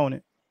your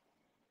opponent?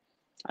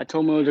 I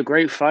told him it was a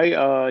great fight.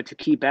 To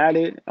keep at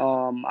it.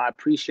 I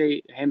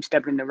appreciate him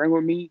stepping in the ring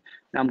with me,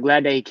 and I'm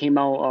glad that he came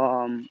out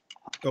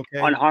Okay.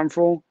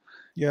 unharmful.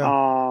 Yeah.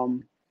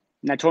 Um,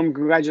 and I told him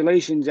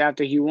congratulations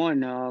after he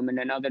won. And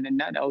then other than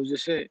that, that was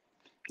just it.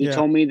 He Yeah.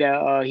 told me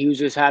that he was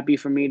just happy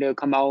for me to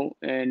come out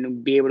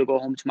and be able to go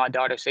home to my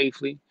daughter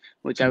safely,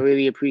 which I Mm,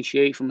 really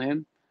appreciate from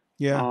him.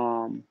 yeah.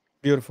 Um,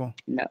 Beautiful.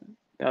 and that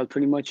was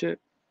pretty much it.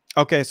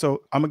 Okay,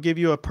 so I'm gonna give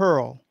you a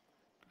pearl.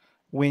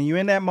 When you're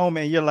in that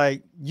moment, you're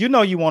like, you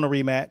know, you want a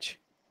rematch.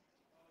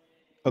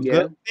 A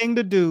good Yeah, thing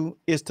to do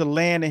is to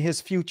land in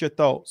his future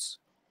thoughts.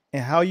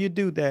 And how you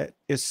do that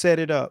is set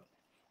it up.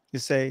 You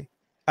say,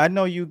 I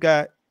know you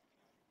got,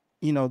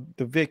 you know,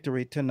 the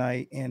victory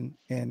tonight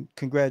and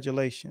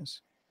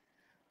congratulations.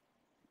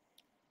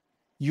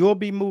 You'll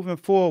be moving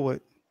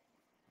forward.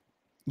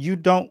 You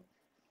don't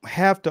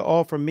have to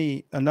offer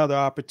me another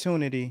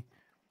opportunity,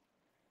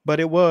 but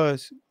it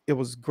was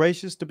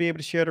gracious to be able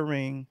to share the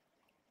ring.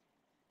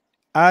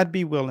 I'd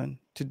be willing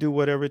to do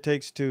whatever it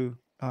takes to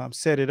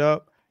set it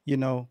up. You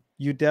know,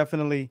 you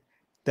definitely,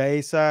 the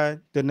A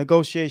side, the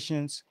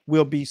negotiations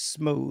will be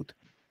smooth.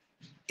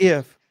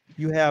 If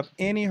you have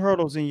any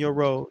hurdles in your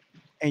road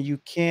and you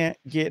can't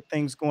get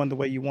things going the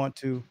way you want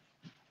to,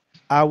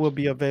 I will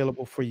be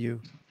available for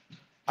you.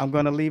 I'm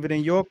going to leave it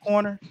in your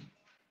corner.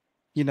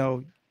 You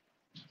know,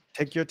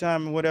 take your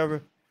time and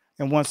whatever.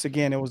 And once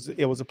again, it was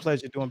a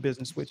pleasure doing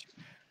business with you.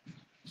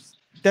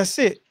 That's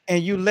it.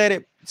 And you let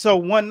it. So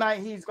one night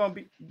he's gonna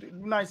be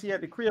nights he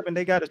at the crib and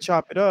they got to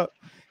chop it up,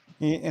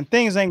 and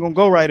things ain't gonna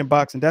go right in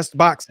boxing. That's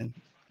boxing.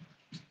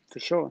 for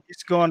sure.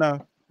 It's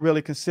gonna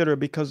really consider it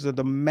because of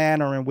the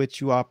manner in which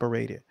you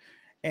operate it.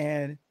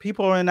 And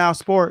people in our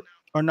sport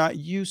are not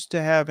used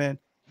to having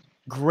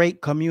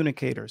great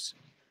communicators.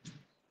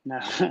 Nah,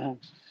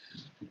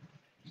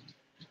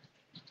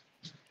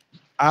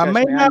 I trust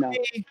may me, I not know.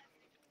 be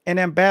an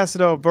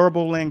ambassador of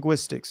verbal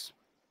linguistics,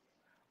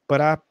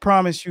 but I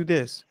promise you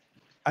this: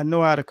 I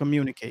know how to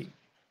communicate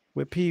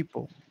with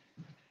people,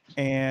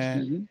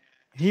 and Hmm.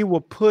 he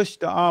will push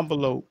the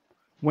envelope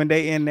when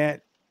they in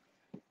that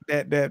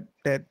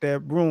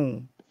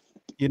room.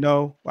 You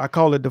know, I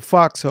call it the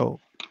foxhole.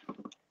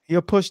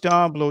 He'll push the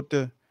envelope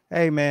to,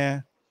 hey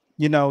man,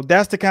 you know,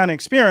 that's the kind of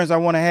experience I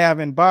want to have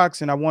in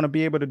boxing. I want to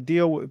be able to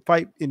deal with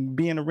fight and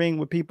be in the ring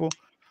with people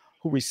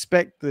who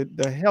respect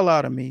the hell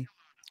out of me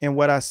and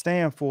what I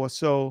stand for.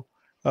 So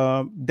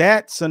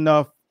that's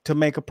enough to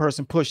make a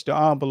person push the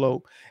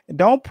envelope. And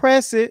don't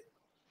press it.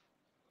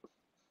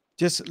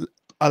 Just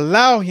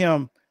allow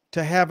him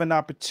to have an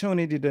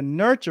opportunity to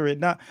nurture it.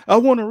 Now, I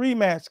want a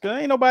rematch because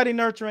ain't nobody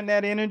nurturing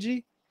that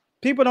energy.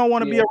 People don't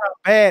want to be Yeah, around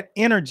bad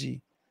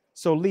energy.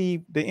 So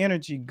leave the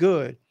energy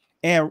good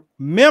and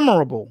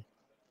memorable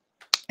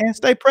and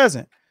stay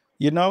present.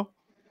 You know,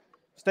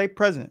 stay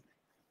present.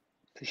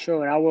 for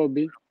sure. And I will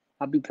be.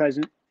 I'll be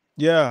present.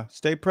 Yeah,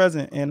 stay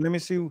present. And let me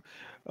see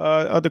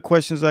other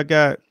questions I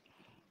got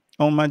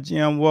on my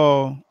gym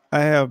wall. I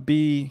have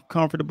be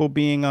comfortable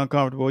being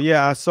uncomfortable.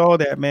 Yeah, I saw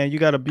that, man. You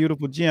got a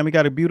beautiful gym. He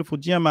got a beautiful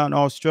gym out in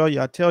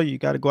Australia. I tell you, you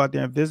got to go out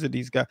there and visit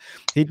these guys.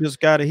 He just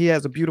got it. He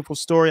has a beautiful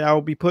story. I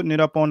will be putting it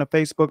up on the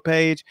Facebook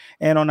page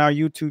and on our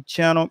YouTube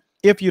channel.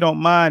 If you don't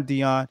mind,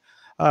 Dion,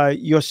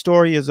 your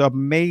story is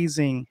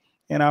amazing.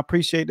 And I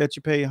appreciate that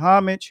you pay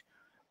homage.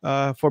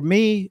 For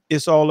me,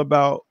 it's all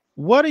about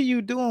what are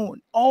you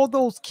doing? All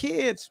those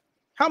kids,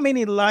 how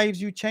many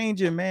lives you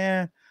changing,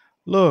 man?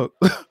 Look,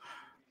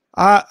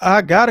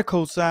 I got a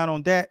co-sign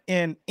on that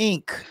in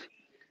ink.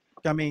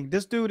 I mean,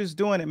 this dude is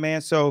doing it,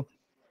 man. So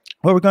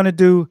what we're gonna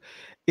do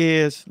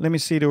is let me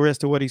see the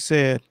rest of what he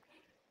said.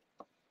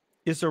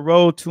 It's a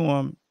road to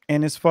him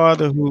and his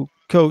father who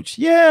coached,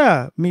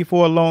 yeah, me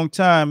for a long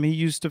time. He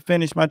used to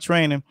finish my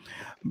training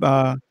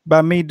by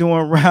me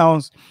doing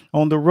rounds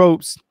on the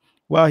ropes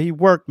while he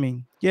worked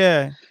me.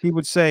 Yeah, he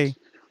would say,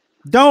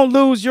 "Don't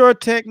lose your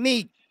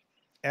technique."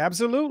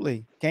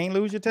 Absolutely. Can't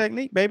lose your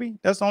technique, baby.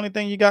 That's the only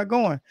thing you got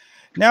going.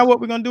 Now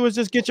what we're gonna do is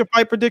just get your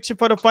fight prediction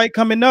for the fight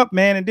coming up,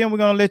 man, and then we're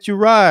gonna let you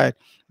ride.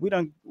 We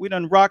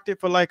done rocked it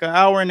for like an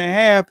hour and a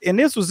half, and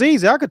this was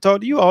easy. I could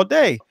talk to you all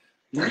day.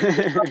 You good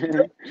Thank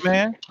conversation,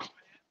 man.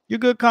 You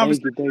good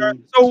conversation. you, thank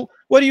you. So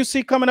what do you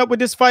see coming up with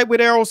this fight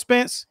with Errol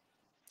Spence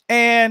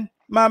and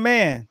my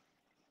man?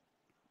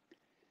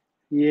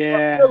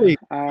 Yeah, Really?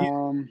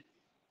 I'm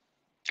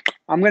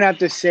gonna have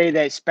to say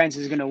that Spence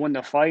is gonna win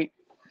the fight.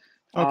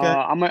 Okay.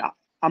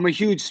 I'm a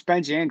huge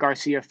Spencer and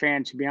Garcia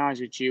fan, to be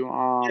honest with you.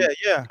 Yeah,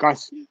 yeah.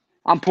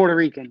 I'm Puerto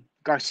Rican.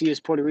 Garcia's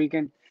Puerto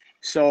Rican,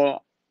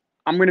 so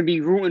I'm gonna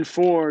be rooting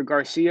for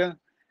Garcia,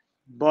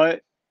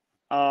 but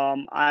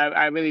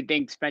I really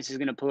think Spencer's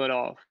gonna pull it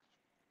off.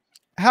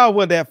 How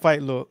would that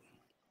fight look?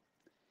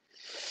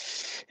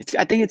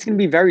 I think it's gonna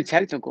be very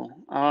technical.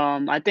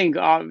 I think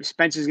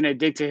Spencer's gonna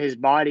dictate his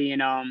body,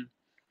 and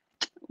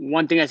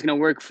one thing that's gonna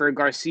work for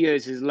Garcia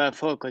is his left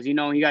hook, because he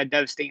got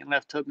devastating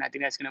left hook, and I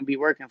think that's gonna be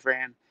working for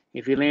him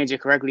if he lands it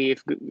correctly.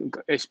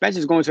 If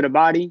Spencer's going to the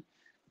body,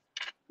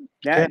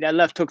 Yeah. that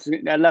left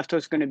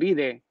hook's gonna be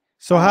there.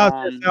 So how's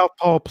that Um,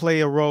 southpaw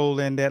play a role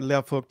in that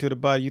left hook to the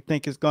body? You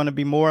think it's going to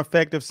be more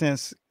effective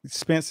since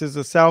Spence is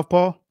a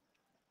southpaw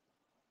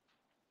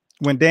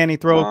when Danny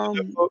throws the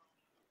left um, hook?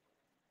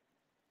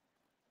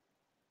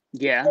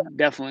 yeah,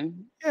 definitely,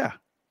 Yeah.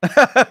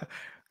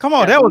 Come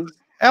on, that was definitely,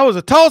 that was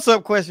a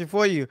toss-up question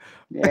for you.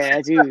 yeah,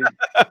 that's easy.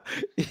 I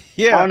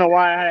Yeah, don't know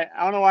why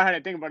I don't know why I had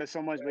to think about it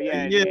so much, but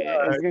yeah, yeah,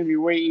 it's gonna be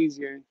way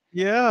easier.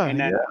 yeah, And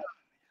yeah,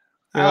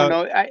 I don't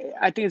yeah, know.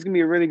 I think it's gonna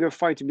be a really good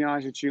fight, to be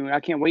honest with you. I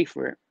can't wait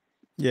for it.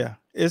 yeah.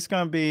 It's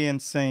gonna be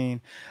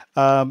insane.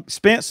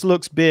 Spence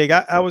looks big.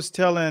 I was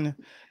telling,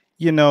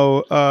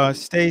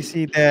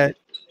 Stacy that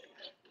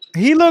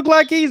he looked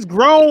like he's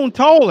grown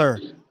taller.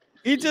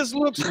 He just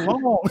looks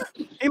long.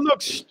 He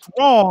looks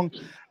strong.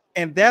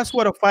 And that's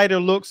what a fighter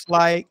looks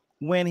like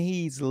when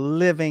he's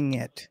living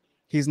it.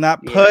 He's not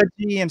Yeah,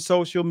 pudgy in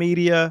social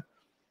media.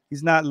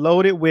 He's not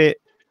loaded with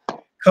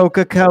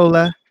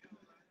Coca-Cola,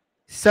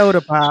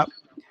 soda pop.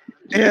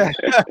 Yeah,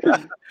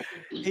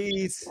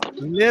 he's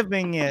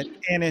living it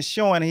and it's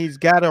showing he's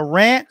got a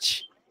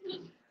ranch.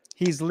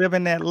 He's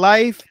living that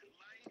life.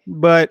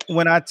 But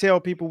when I tell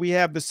people we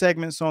have the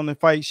segments on the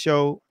fight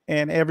show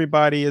and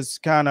everybody is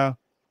kind of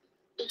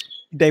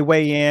they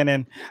weigh in,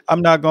 and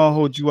I'm not gonna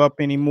hold you up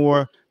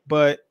anymore.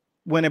 But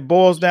when it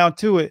boils down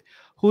to it,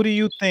 who do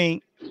you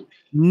think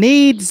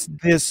needs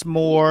this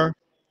more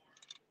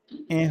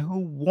and who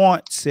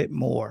wants it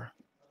more?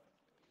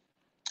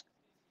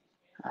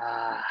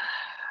 uh,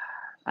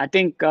 I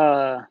think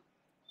I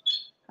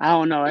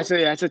don't know.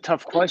 That's a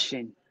tough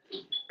question.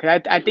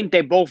 Cause I think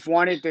they both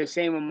wanted the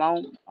same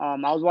amount. I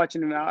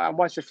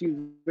watched a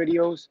few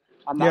videos.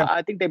 I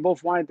Yeah, think they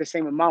both wanted the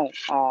same amount.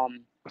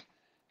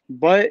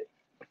 But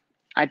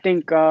I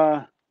think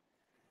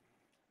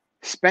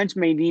Spence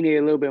may need it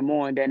a little bit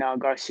more than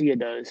Garcia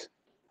does.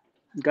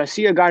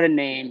 Garcia got a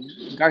name.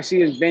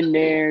 Garcia's been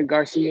there.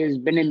 Garcia's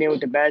been in there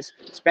with the best.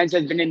 Spence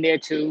has been in there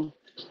too.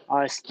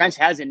 Spence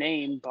has a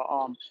name, but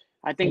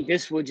I think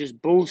this will just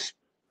boost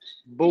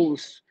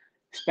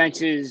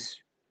Spence's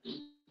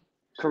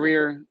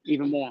career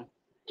even more.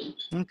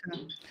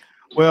 okay.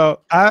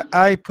 Well,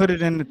 I put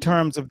it in the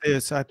terms of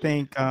this. I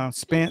think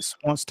Spence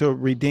wants to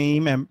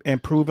redeem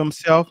and prove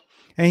himself,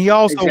 and he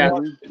also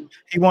Exactly.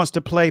 wants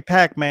to play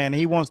Pac-Man.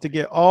 He wants to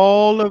get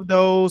all of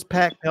those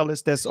Pac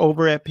pellets that's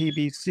over at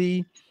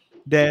PBC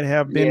that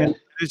have been in Yeah.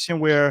 a position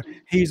where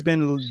he's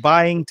been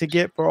vying to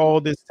get for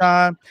all this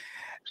time.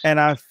 And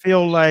I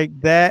feel like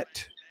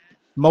that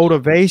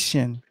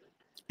motivation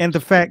and the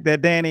fact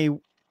that Danny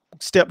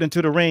stepped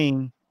into the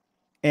ring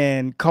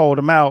and called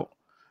him out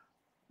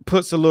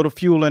puts a little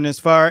fuel in his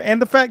fire.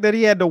 And the fact that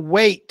he had to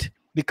wait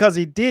because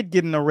he did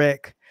get in a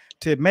wreck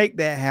to make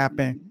that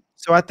happen.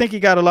 So I think he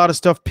got a lot of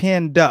stuff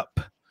pinned up.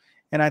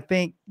 And I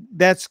think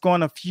that's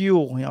going to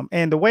fuel him.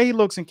 And the way he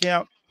looks in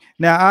camp.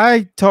 Now,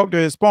 I talked to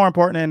his sparring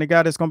partner and the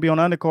guy that's going to be on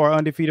undercard,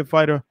 undefeated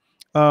fighter,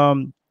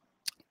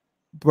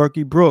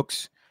 Berkey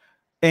Brooks.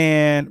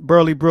 and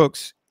Burley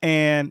Brooks.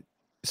 And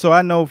so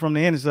I know from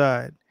the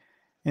inside.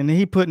 And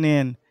he putting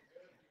in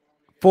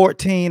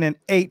 14 and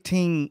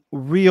 18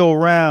 real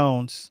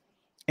rounds.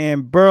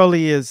 And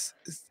Burley is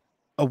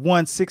a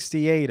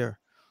 168er.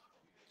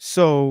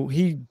 So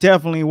he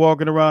definitely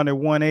walking around at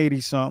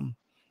 180 something.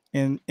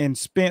 And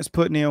Spence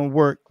putting in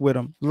work with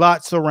him.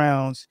 Lots of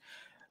rounds.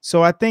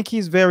 So I think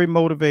he's very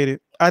motivated.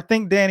 I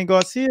think Danny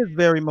Garcia is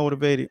very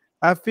motivated.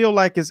 I feel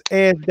like it's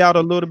edged out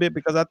a little bit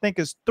because I think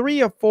it's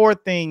 3 or 4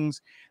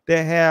 things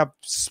that have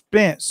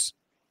Spence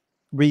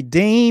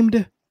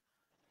redeemed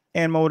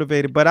and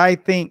motivated. But I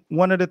think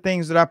one of the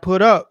things that I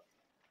put up,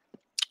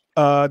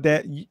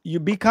 that you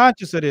be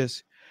conscious of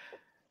this,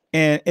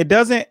 and it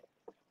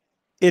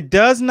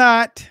does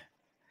not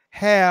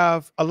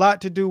have a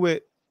lot to do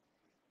with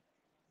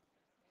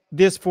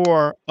this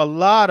for a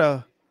lot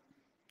of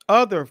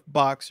other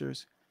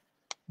boxers,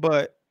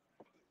 but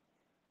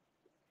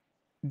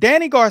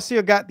Danny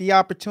Garcia got the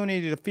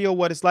opportunity to feel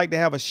what it's like to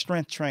have a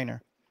strength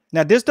trainer.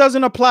 Now, this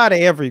doesn't apply to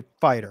every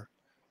fighter,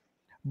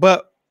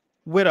 but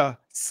with a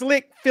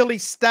slick Philly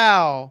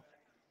style,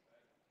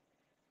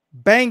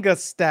 banger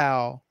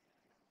style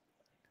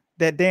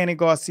that Danny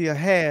Garcia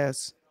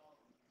has,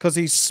 because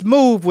he's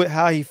smooth with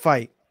how he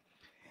fight,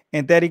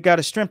 and that he got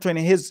a strength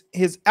trainer. His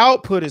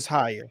output is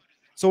higher,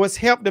 so it's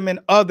helped him in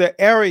other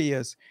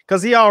areas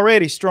because he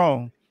already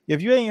strong.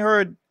 If you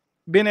ain't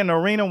been in an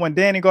arena when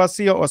Danny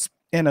Garcia, or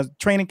in a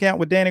training camp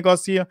with Danny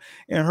Garcia,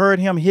 and heard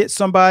him hit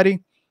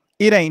somebody,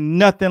 it ain't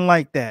nothing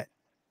like that.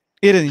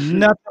 It is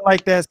nothing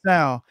like that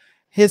sound.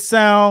 His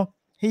sound,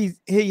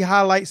 he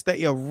highlights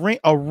the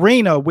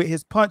arena with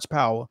his punch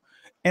power,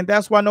 and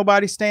that's why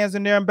nobody stands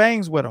in there and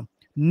bangs with him.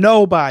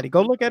 Nobody.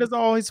 Go look at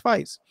all his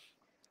fights.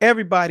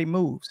 Everybody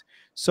moves.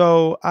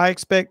 So I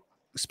expect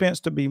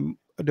Spence to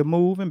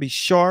move and be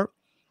sharp.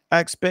 I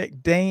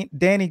expect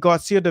Danny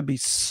Garcia to be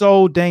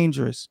so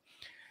dangerous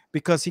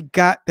because he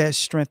got that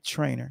strength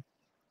trainer.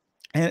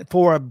 And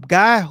for a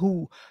guy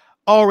who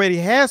already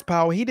has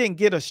power, he didn't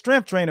get a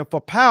strength trainer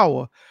for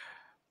power.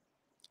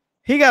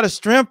 He got a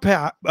strength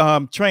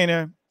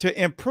trainer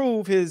to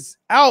improve his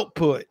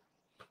output.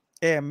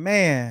 And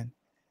man,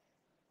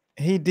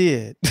 he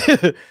did.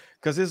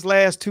 Because his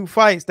last 2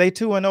 fights, they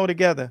 2-0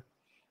 together.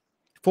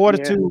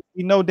 4-2,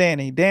 you know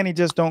Danny. Danny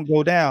just don't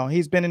go down.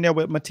 He's been in there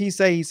with Matisse.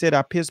 He said,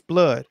 I pissed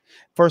blood.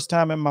 First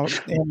time in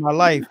my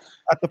life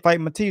after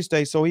fighting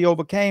Matisse. So he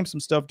overcame some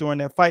stuff during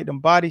that fight, them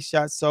body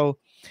shots. So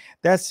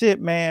that's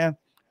it, man.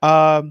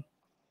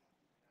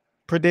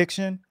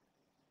 Prediction: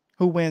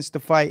 who wins the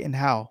fight and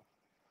how?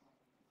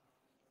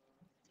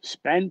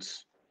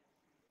 Spence,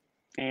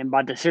 and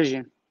by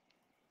decision.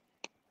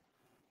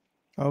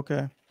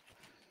 Okay.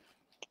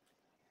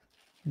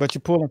 But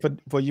you're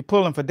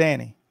pulling for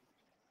Danny.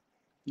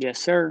 Yes,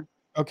 sir.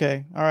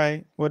 Okay. All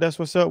right. Well, that's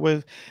what's up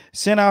with.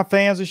 Send our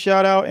fans a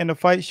shout out and the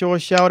fight show a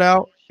shout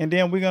out. And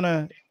then we're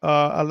gonna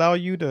allow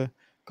you to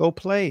go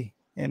play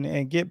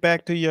and get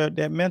back to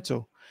that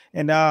mental.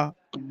 And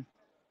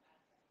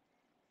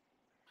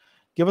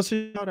give us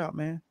a shout out,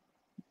 man.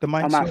 The Oh,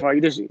 mic my show. fault.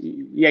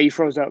 You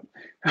froze up.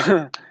 Just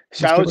Shout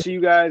give out us to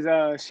you guys.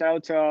 Shout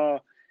out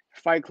to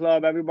Fight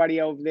Club,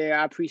 everybody over there.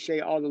 I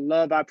appreciate all the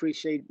love.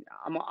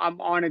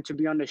 I'm honored to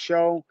be on the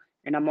show,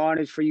 and I'm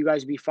honored for you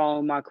guys to be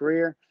following my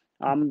career.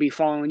 I'm gonna be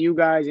following you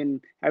guys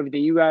and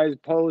everything you guys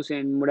post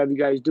and whatever you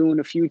guys do in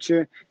the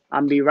future.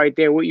 I'm gonna be right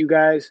there with you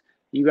guys.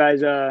 You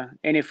guys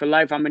in it for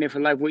life. I'm in it for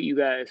life with you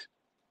guys.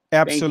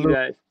 Thank you absolutely.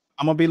 guys.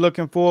 I'm gonna be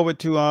looking forward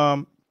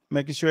to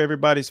making sure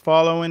everybody's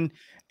following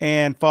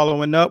and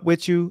following up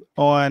with you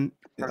on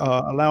Perfect.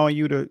 allowing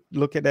you to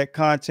look at that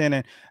content.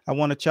 And I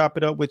want to chop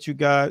it up with you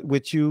guys,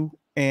 with you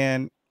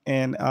and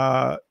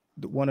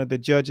one of the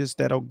judges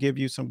that'll give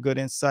you some good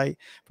insight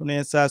from the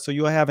inside. So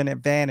you'll have an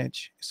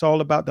advantage. It's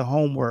all about the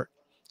homework.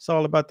 It's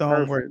all about the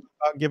homework, Perfect.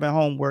 about giving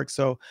homework.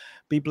 So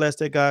be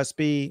blessed at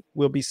Godspeed.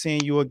 We'll be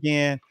seeing you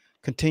again.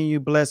 Continue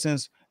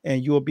blessings,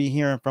 and you'll be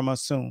hearing from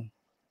us soon.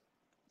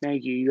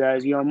 Thank you, you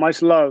guys.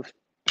 Much love.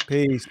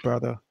 Peace,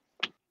 brother.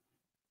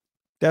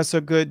 That's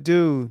a good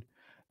dude.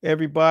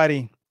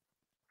 Everybody,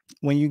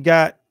 when you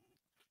got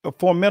a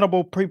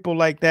formidable people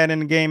like that in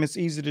the game, it's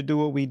easy to do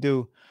what we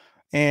do.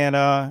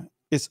 And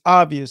it's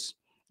obvious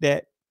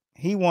that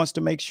he wants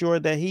to make sure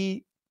that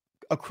he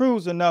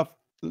accrues enough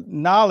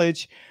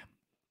knowledge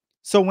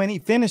so when he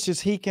finishes,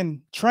 he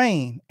can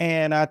train.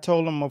 And I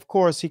told him, of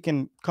course, he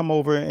can come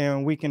over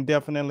and we can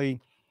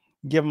definitely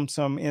give them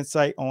some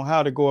insight on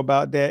how to go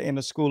about that in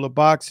the school of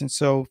boxing.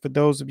 So for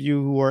those of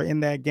you who are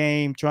in that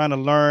game trying to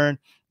learn,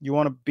 you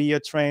want to be a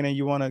trainer,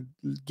 you want to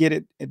get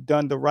it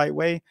done the right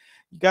way,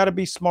 you got to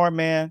be smart,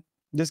 man.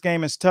 This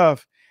game is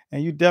tough,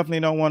 and you definitely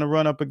don't want to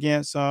run up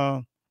against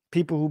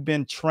people who've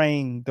been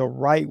trained the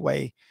right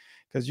way,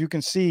 because you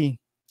can see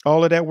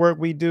all of that work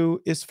we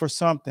do is for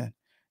something.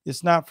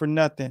 It's not for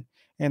nothing.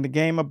 And the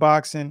game of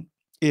boxing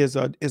is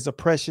a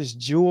precious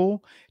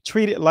jewel.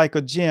 Treat it like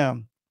a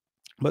gem.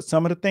 But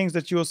some of the things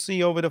that you'll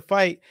see over the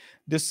fight,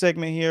 this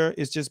segment here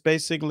is just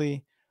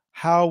basically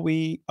how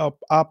we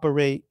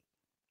operate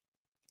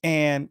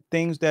and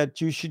things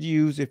that you should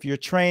use if you're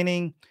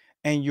training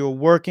and you're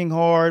working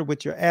hard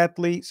with your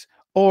athletes,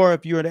 or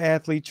if you're the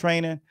athlete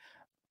training.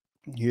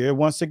 Here,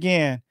 once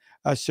again,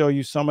 I show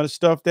you some of the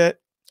stuff that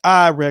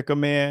I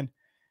recommend.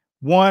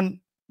 One,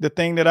 the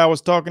thing that I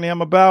was talking to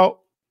him about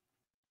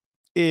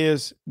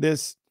is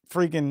this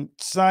freaking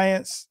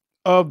science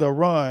of the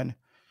run.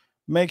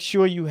 Make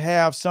sure you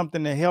have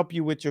something to help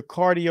you with your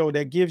cardio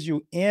that gives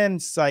you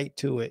insight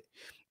to it,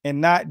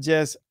 and not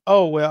just,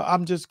 oh, well,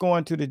 I'm just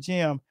going to the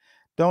gym.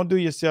 Don't do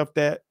yourself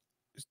that.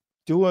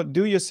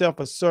 Do yourself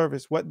a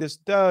service. What this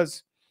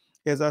does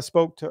is, I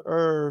spoke to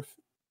Irv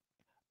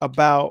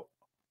about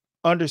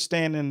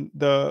understanding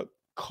the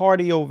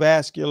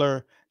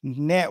cardiovascular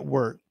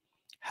network,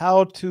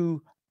 how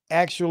to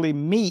actually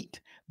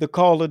meet the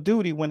call of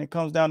duty when it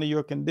comes down to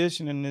your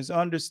conditioning, is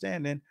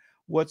understanding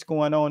what's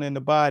going on in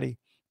the body,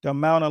 the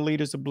amount of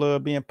liters of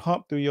blood being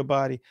pumped through your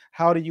body.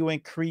 How do you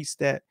increase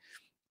that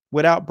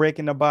without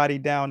breaking the body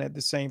down at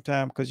the same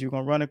time? Because you're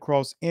going to run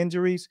across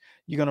injuries,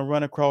 you're going to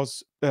run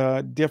across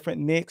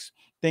different nicks,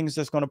 things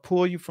that's going to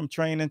pull you from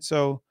training.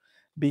 So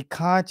be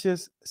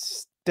conscious,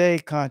 stay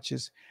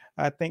conscious.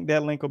 I think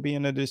that link will be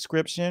in the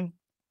description.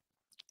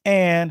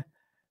 And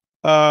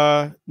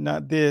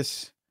not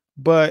this,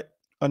 but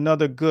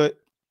another good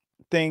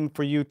thing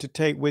for you to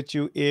take with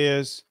you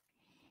is,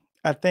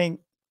 I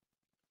think,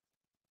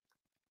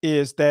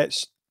 is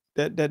that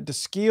the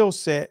skill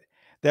set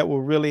that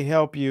will really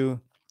help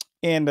you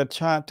in the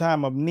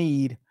time of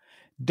need.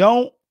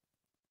 Don't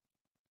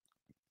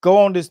go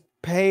on this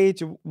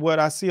page of what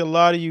I see a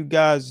lot of you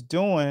guys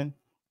doing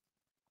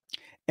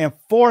and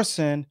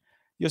forcing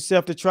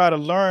yourself to try to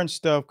learn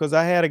stuff. Because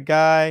I had a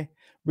guy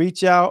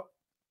reach out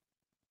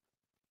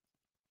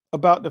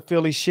about the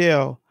Philly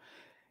shell.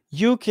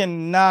 You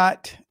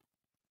cannot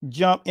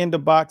jump into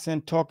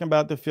boxing talking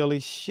about the Philly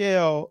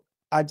shell.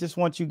 I just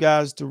want you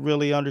guys to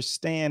really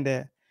understand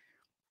that.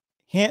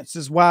 Hence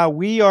is why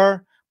we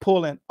are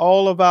pulling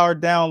all of our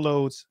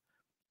downloads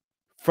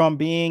from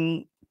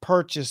being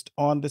purchased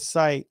on the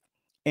site.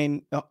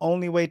 And the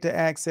only way to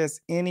access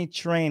any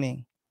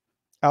training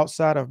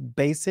outside of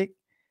basic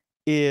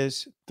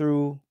is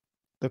through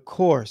the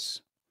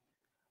course,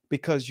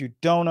 because you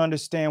don't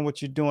understand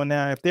what you're doing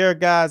now. If there are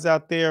guys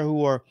out there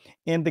who are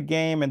in the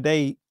game and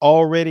they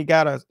already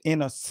got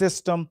in a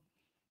system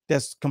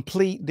that's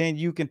complete, then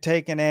you can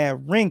take and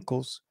add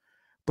wrinkles.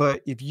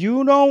 But if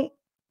you don't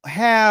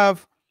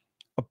have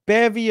a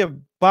bevy of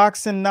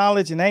boxing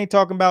knowledge, and I ain't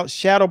talking about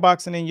shadow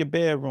boxing in your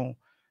bedroom,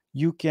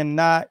 you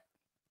cannot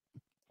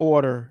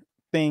order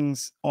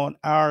things on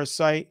our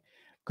site,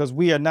 because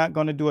we are not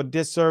going to do a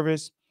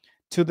disservice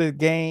to the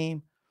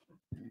game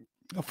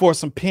for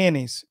some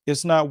pennies.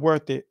 It's not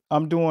worth it.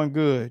 I'm doing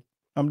good.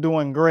 I'm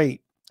doing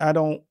great.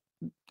 I'm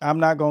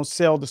not going to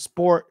sell the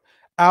sport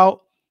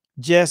out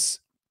just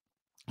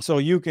so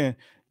you can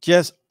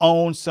just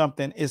own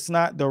something. It's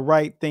not the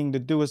right thing to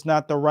do. It's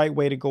not the right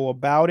way to go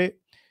about it.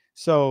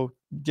 So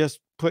just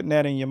putting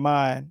that in your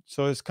mind,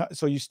 so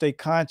you stay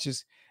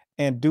conscious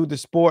and do the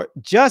sport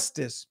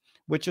justice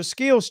with your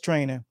skills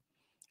training.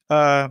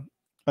 Uh,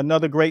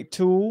 Another great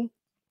tool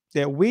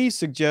that we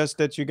suggest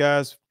that you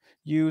guys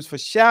use for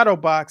shadow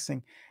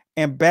boxing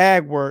and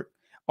bag work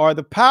are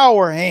the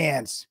power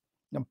hands.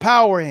 The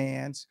power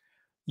hands,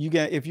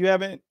 if you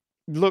haven't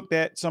looked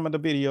at some of the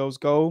videos,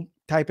 go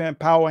type in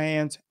power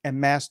hands and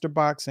master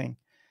boxing,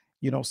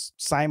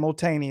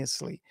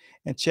 simultaneously,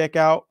 and check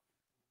out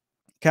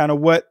kind of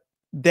what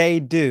they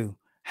do,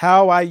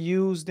 how I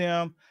use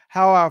them,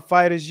 how our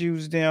fighters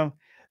use them.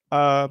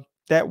 Uh,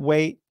 that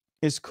weight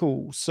is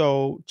cool.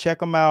 So check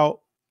them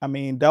out. I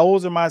mean,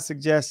 those are my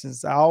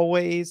suggestions. I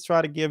always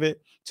try to give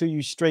it to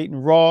you straight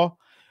and raw.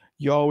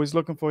 You're always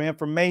looking for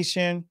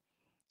information.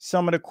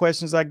 Some of the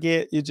questions I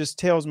get, it just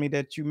tells me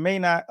that you may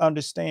not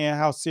understand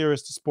how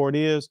serious the sport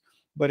is.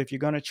 But if you're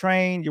going to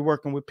train, you're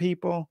working with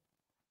people,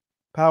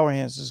 Power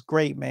Hands is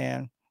great,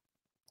 man.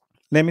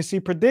 Let me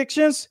see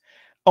predictions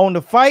on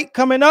the fight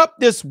coming up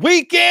this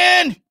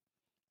weekend.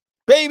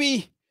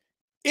 Baby,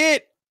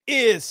 it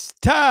is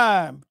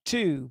time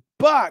to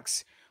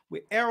box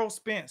with Errol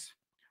Spence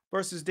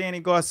versus Danny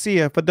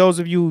Garcia. For those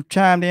of you who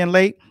chimed in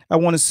late, I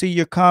want to see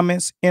your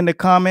comments in the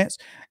comments,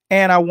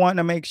 and I want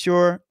to make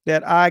sure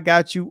that I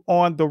got you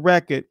on the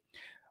record.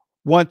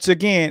 Once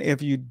again,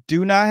 if you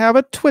do not have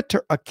a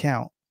Twitter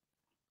account,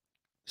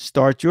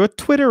 start your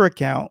Twitter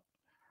account,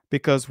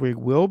 because we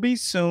will be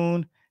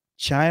soon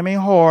chiming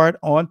hard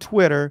on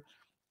Twitter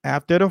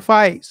after the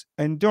fights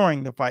and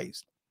during the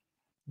fights.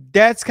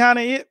 That's kind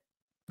of it.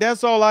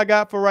 That's all I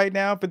got for right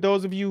now. For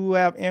those of you who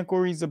have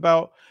inquiries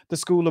about the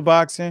School of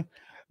Boxing,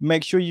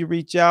 make sure you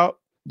reach out.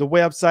 The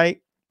website,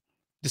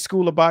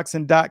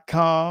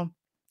 theschoolofboxing.com,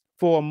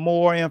 for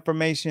more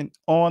information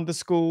on the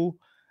school.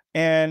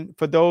 And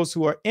for those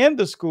who are in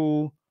the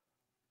school,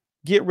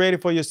 get ready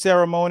for your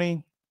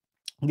ceremony.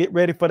 Get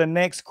ready for the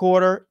next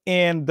quarter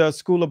in the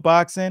School of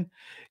Boxing.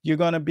 You're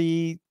going to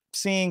be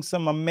seeing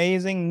some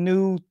amazing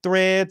new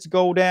threads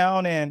go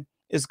down, and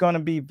it's going to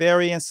be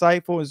very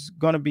insightful. It's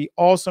going to be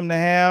awesome to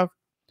have.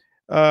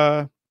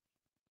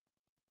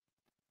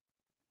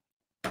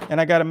 And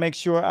I got to make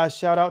sure I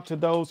shout out to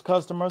those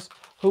customers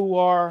who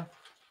are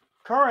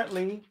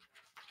currently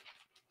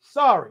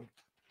sorry.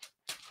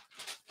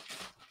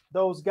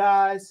 Those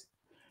guys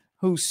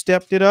who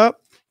stepped it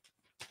up.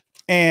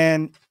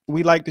 And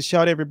we like to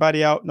shout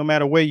everybody out no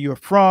matter where you're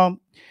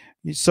from.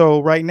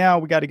 So right now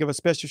we got to give a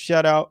special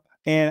shout out.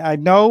 And I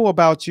know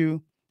about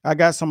you. I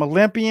got some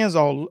Olympians.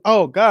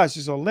 Oh gosh,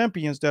 there's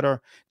Olympians that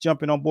are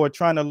jumping on board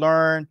trying to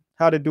learn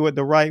how to do it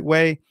the right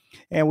way.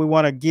 And we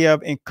want to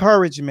give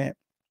encouragement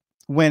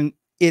when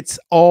it's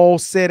all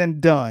said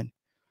and done.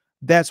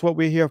 That's what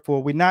we're here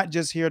for. We're not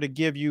just here to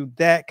give you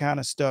that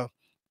kind of stuff.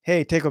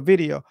 Hey, take a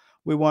video.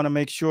 We want to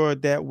make sure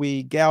that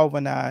we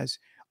galvanize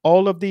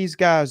all of these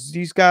guys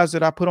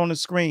that I put on the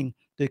screen,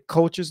 the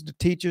coaches, the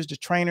teachers, the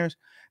trainers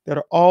that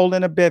are all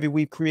in a bevy.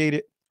 We've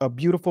created a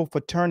beautiful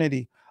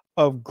fraternity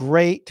of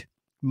great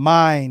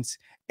minds.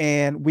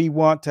 And we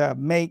want to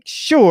make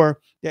sure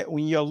that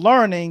when you're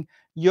learning,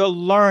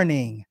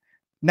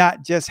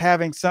 not just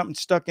having something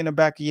stuck in the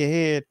back of your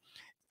head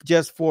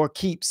just for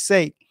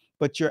keepsake,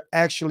 but you're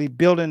actually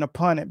building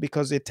upon it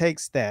because it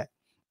takes that.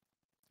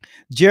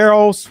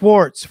 Gerald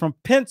Swartz from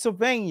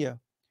Pennsylvania.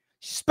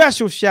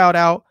 Special shout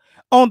out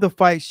on the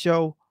Fight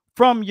Show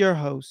from your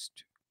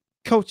host,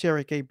 Coach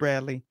Eric A.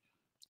 Bradley,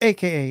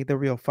 aka the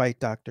Real Fight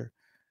Doctor.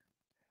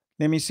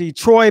 Let me see.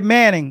 Troy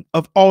Manning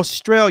of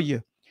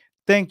Australia.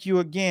 Thank you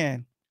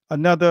again.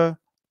 Another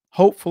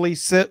hopefully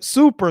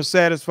super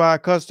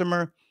satisfied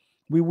customer.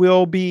 We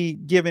will be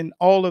giving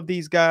all of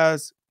these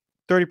guys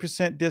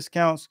 30%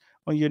 discounts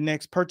on your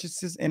next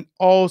purchases. And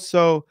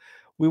also,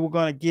 we were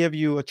going to give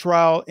you a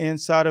trial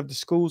inside of the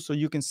school so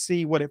you can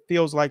see what it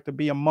feels like to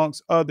be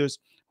amongst others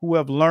who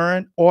have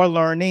learned or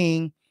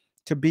learning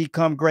to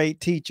become great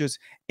teachers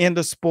in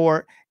the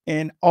sport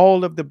and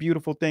all of the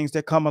beautiful things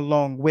that come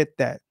along with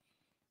that.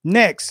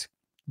 Next,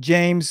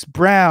 James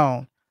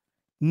Brown,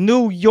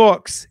 New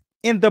York's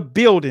in the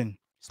building.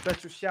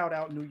 Special shout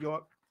out, New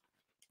York.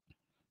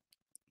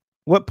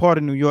 What part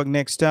of New York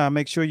next time?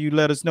 Make sure you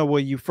let us know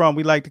where you're from.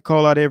 We like to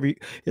call out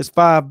it's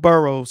 5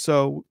 boroughs.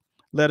 So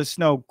let us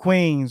know.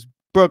 Queens,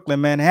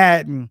 Brooklyn,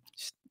 Manhattan,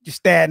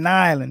 Staten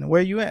Island.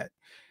 Where you at?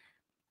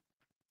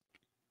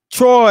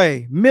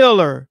 Troy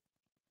Miller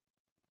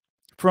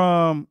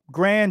from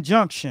Grand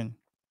Junction,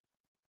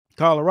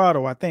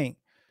 Colorado, I think.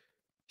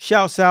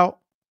 Shouts out.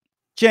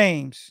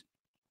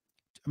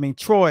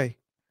 Troy.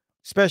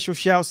 Special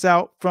shouts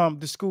out from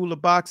the School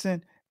of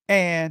Boxing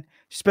and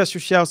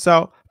special shouts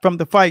out from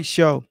the Fight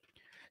Show.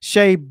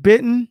 Shay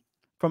Bitten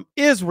from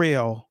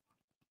Israel.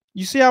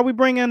 You see how we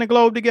bring in the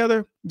globe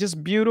together?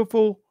 Just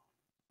beautiful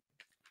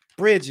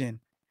bridging.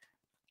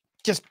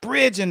 Just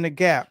bridging the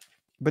gap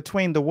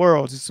between the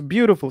worlds. It's a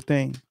beautiful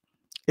thing.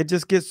 It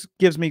just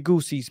gives me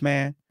goosies,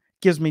 man.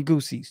 Gives me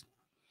goosies.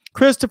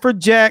 Christopher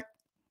Jack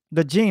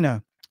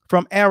DeGina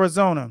from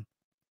Arizona.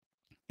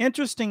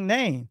 Interesting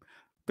name.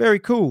 Very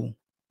cool.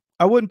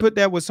 I wouldn't put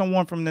that with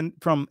someone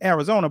from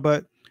Arizona,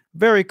 but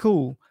very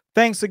cool.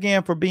 Thanks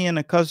again for being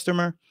a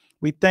customer.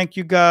 We thank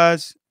you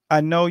guys.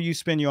 I know you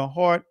spend your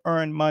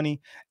hard-earned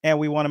money, and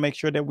we want to make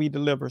sure that we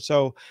deliver.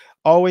 So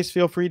always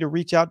feel free to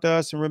reach out to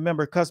us. And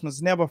remember,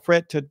 customers never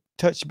fret to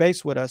touch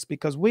base with us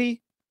because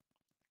we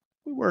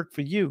work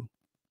for you.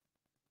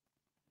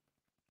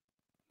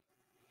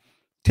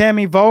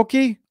 Tammy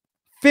Volke,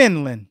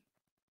 Finland.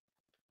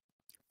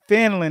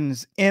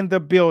 Finland's in the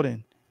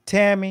building.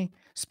 Tammy,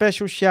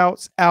 special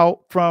shouts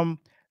out from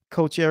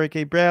Coach Eric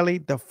A. Bradley,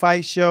 The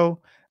Fight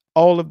Show,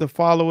 all of the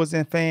followers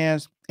and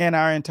fans, and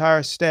our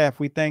entire staff.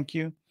 We thank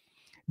you.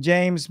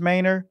 James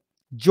Maynard,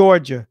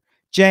 Georgia.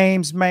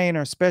 James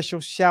Maynard, special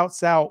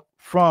shouts out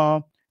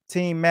from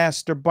Team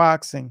Master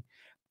Boxing.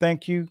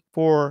 Thank you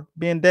for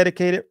being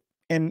dedicated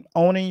and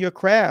owning your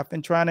craft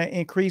and trying to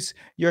increase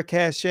your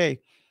cachet.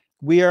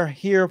 We are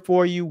here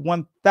for you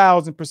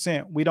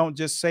 1000%. We don't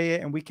just say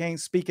it and we can't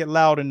speak it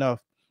loud enough.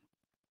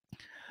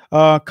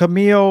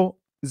 Camille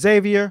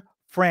Xavier,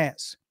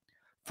 France.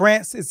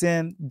 France is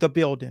in the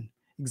building.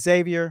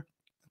 Xavier,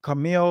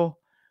 Camille,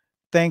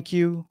 thank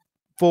you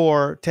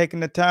for taking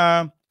the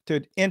time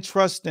to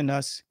entrust in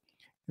us.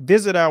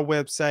 Visit our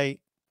website,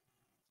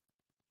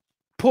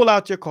 pull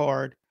out your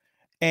card,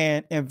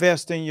 and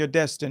invest in your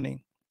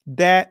destiny.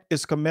 That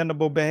is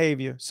commendable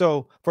behavior.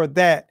 So for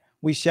that,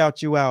 we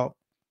shout you out.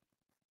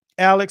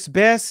 Alex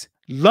Best,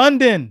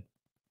 London,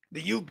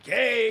 the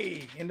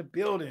UK, in the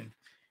building.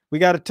 We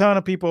got a ton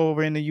of people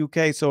over in the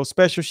UK. So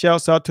special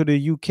shouts out to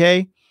the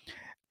UK.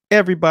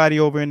 Everybody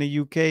over in the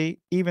UK,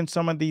 even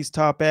some of these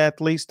top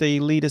athletes, the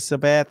elitists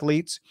of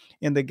athletes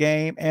in the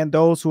game, and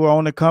those who are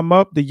on the come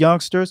up, the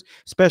youngsters.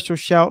 Special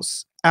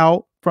shouts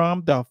out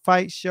from The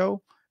Fight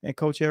Show and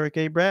Coach Eric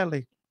A.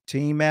 Bradley,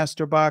 Team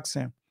Master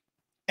Boxing,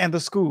 and the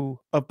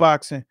School of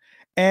Boxing,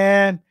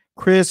 and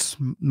Chris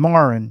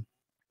Marin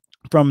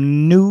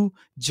from New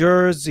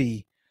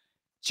Jersey.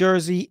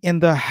 Jersey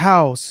in the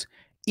house,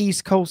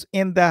 East Coast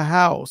in the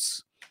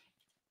house.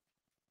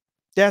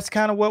 That's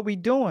kind of what we're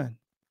doing.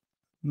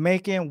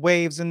 Making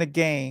waves in the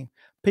game.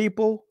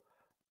 People,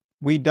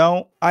 we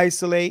don't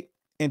isolate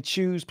and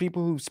choose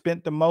people who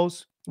spent the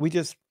most. We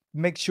just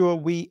make sure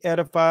we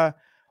edify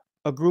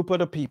a group of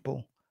the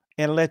people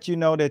and let you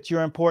know that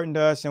you're important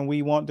to us and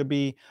we want to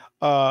be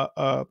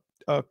a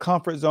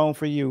comfort zone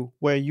for you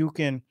where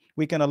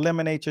we can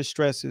eliminate your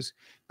stresses,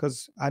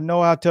 because I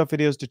know how tough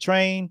it is to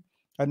train.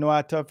 I know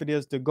how tough it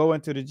is to go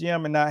into the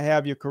gym and not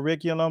have your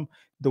curriculum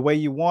the way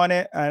you want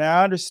it, and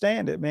I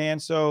understand it, man.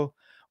 So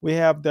we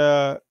have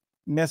the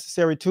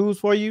necessary tools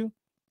for you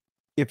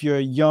if you're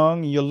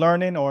young and you're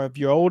learning, or if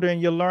you're older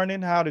and you're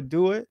learning how to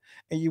do it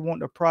and you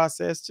want the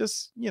process.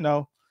 Just,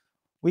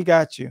 we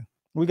got you.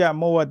 We got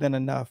more than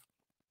enough.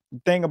 The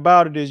thing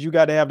about it is you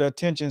got to have the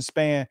attention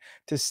span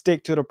to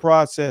stick to the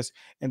process.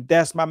 And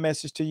that's my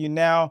message to you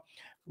now.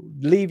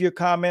 Leave your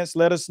comments.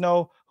 Let us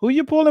know who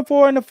you're pulling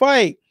for in the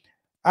fight.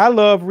 I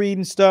love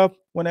reading stuff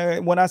when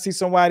I see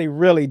somebody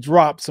really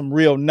drop some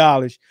real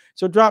knowledge.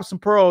 So drop some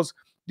pearls.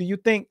 Do you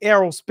think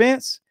Errol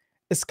Spence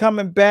is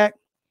coming back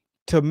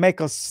to make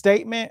a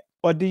statement?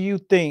 Or do you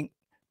think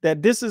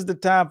that this is the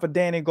time for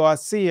Danny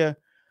Garcia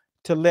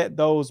to let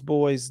those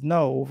boys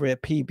know over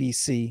at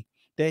PBC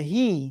that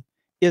he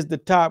is the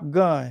top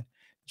gun?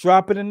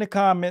 Drop it in the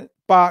comment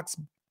box.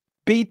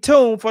 Be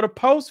tuned for the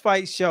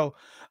post-fight show.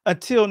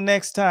 Until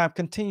next time,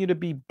 continue to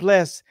be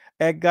blessed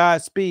at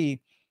Godspeed.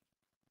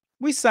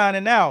 We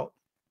signing out.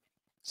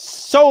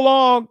 So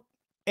long,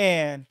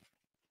 and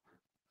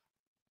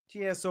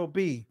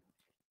TSOB,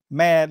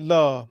 mad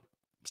love.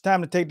 It's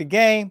time to take the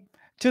game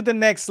to the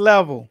next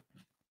level.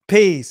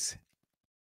 Peace.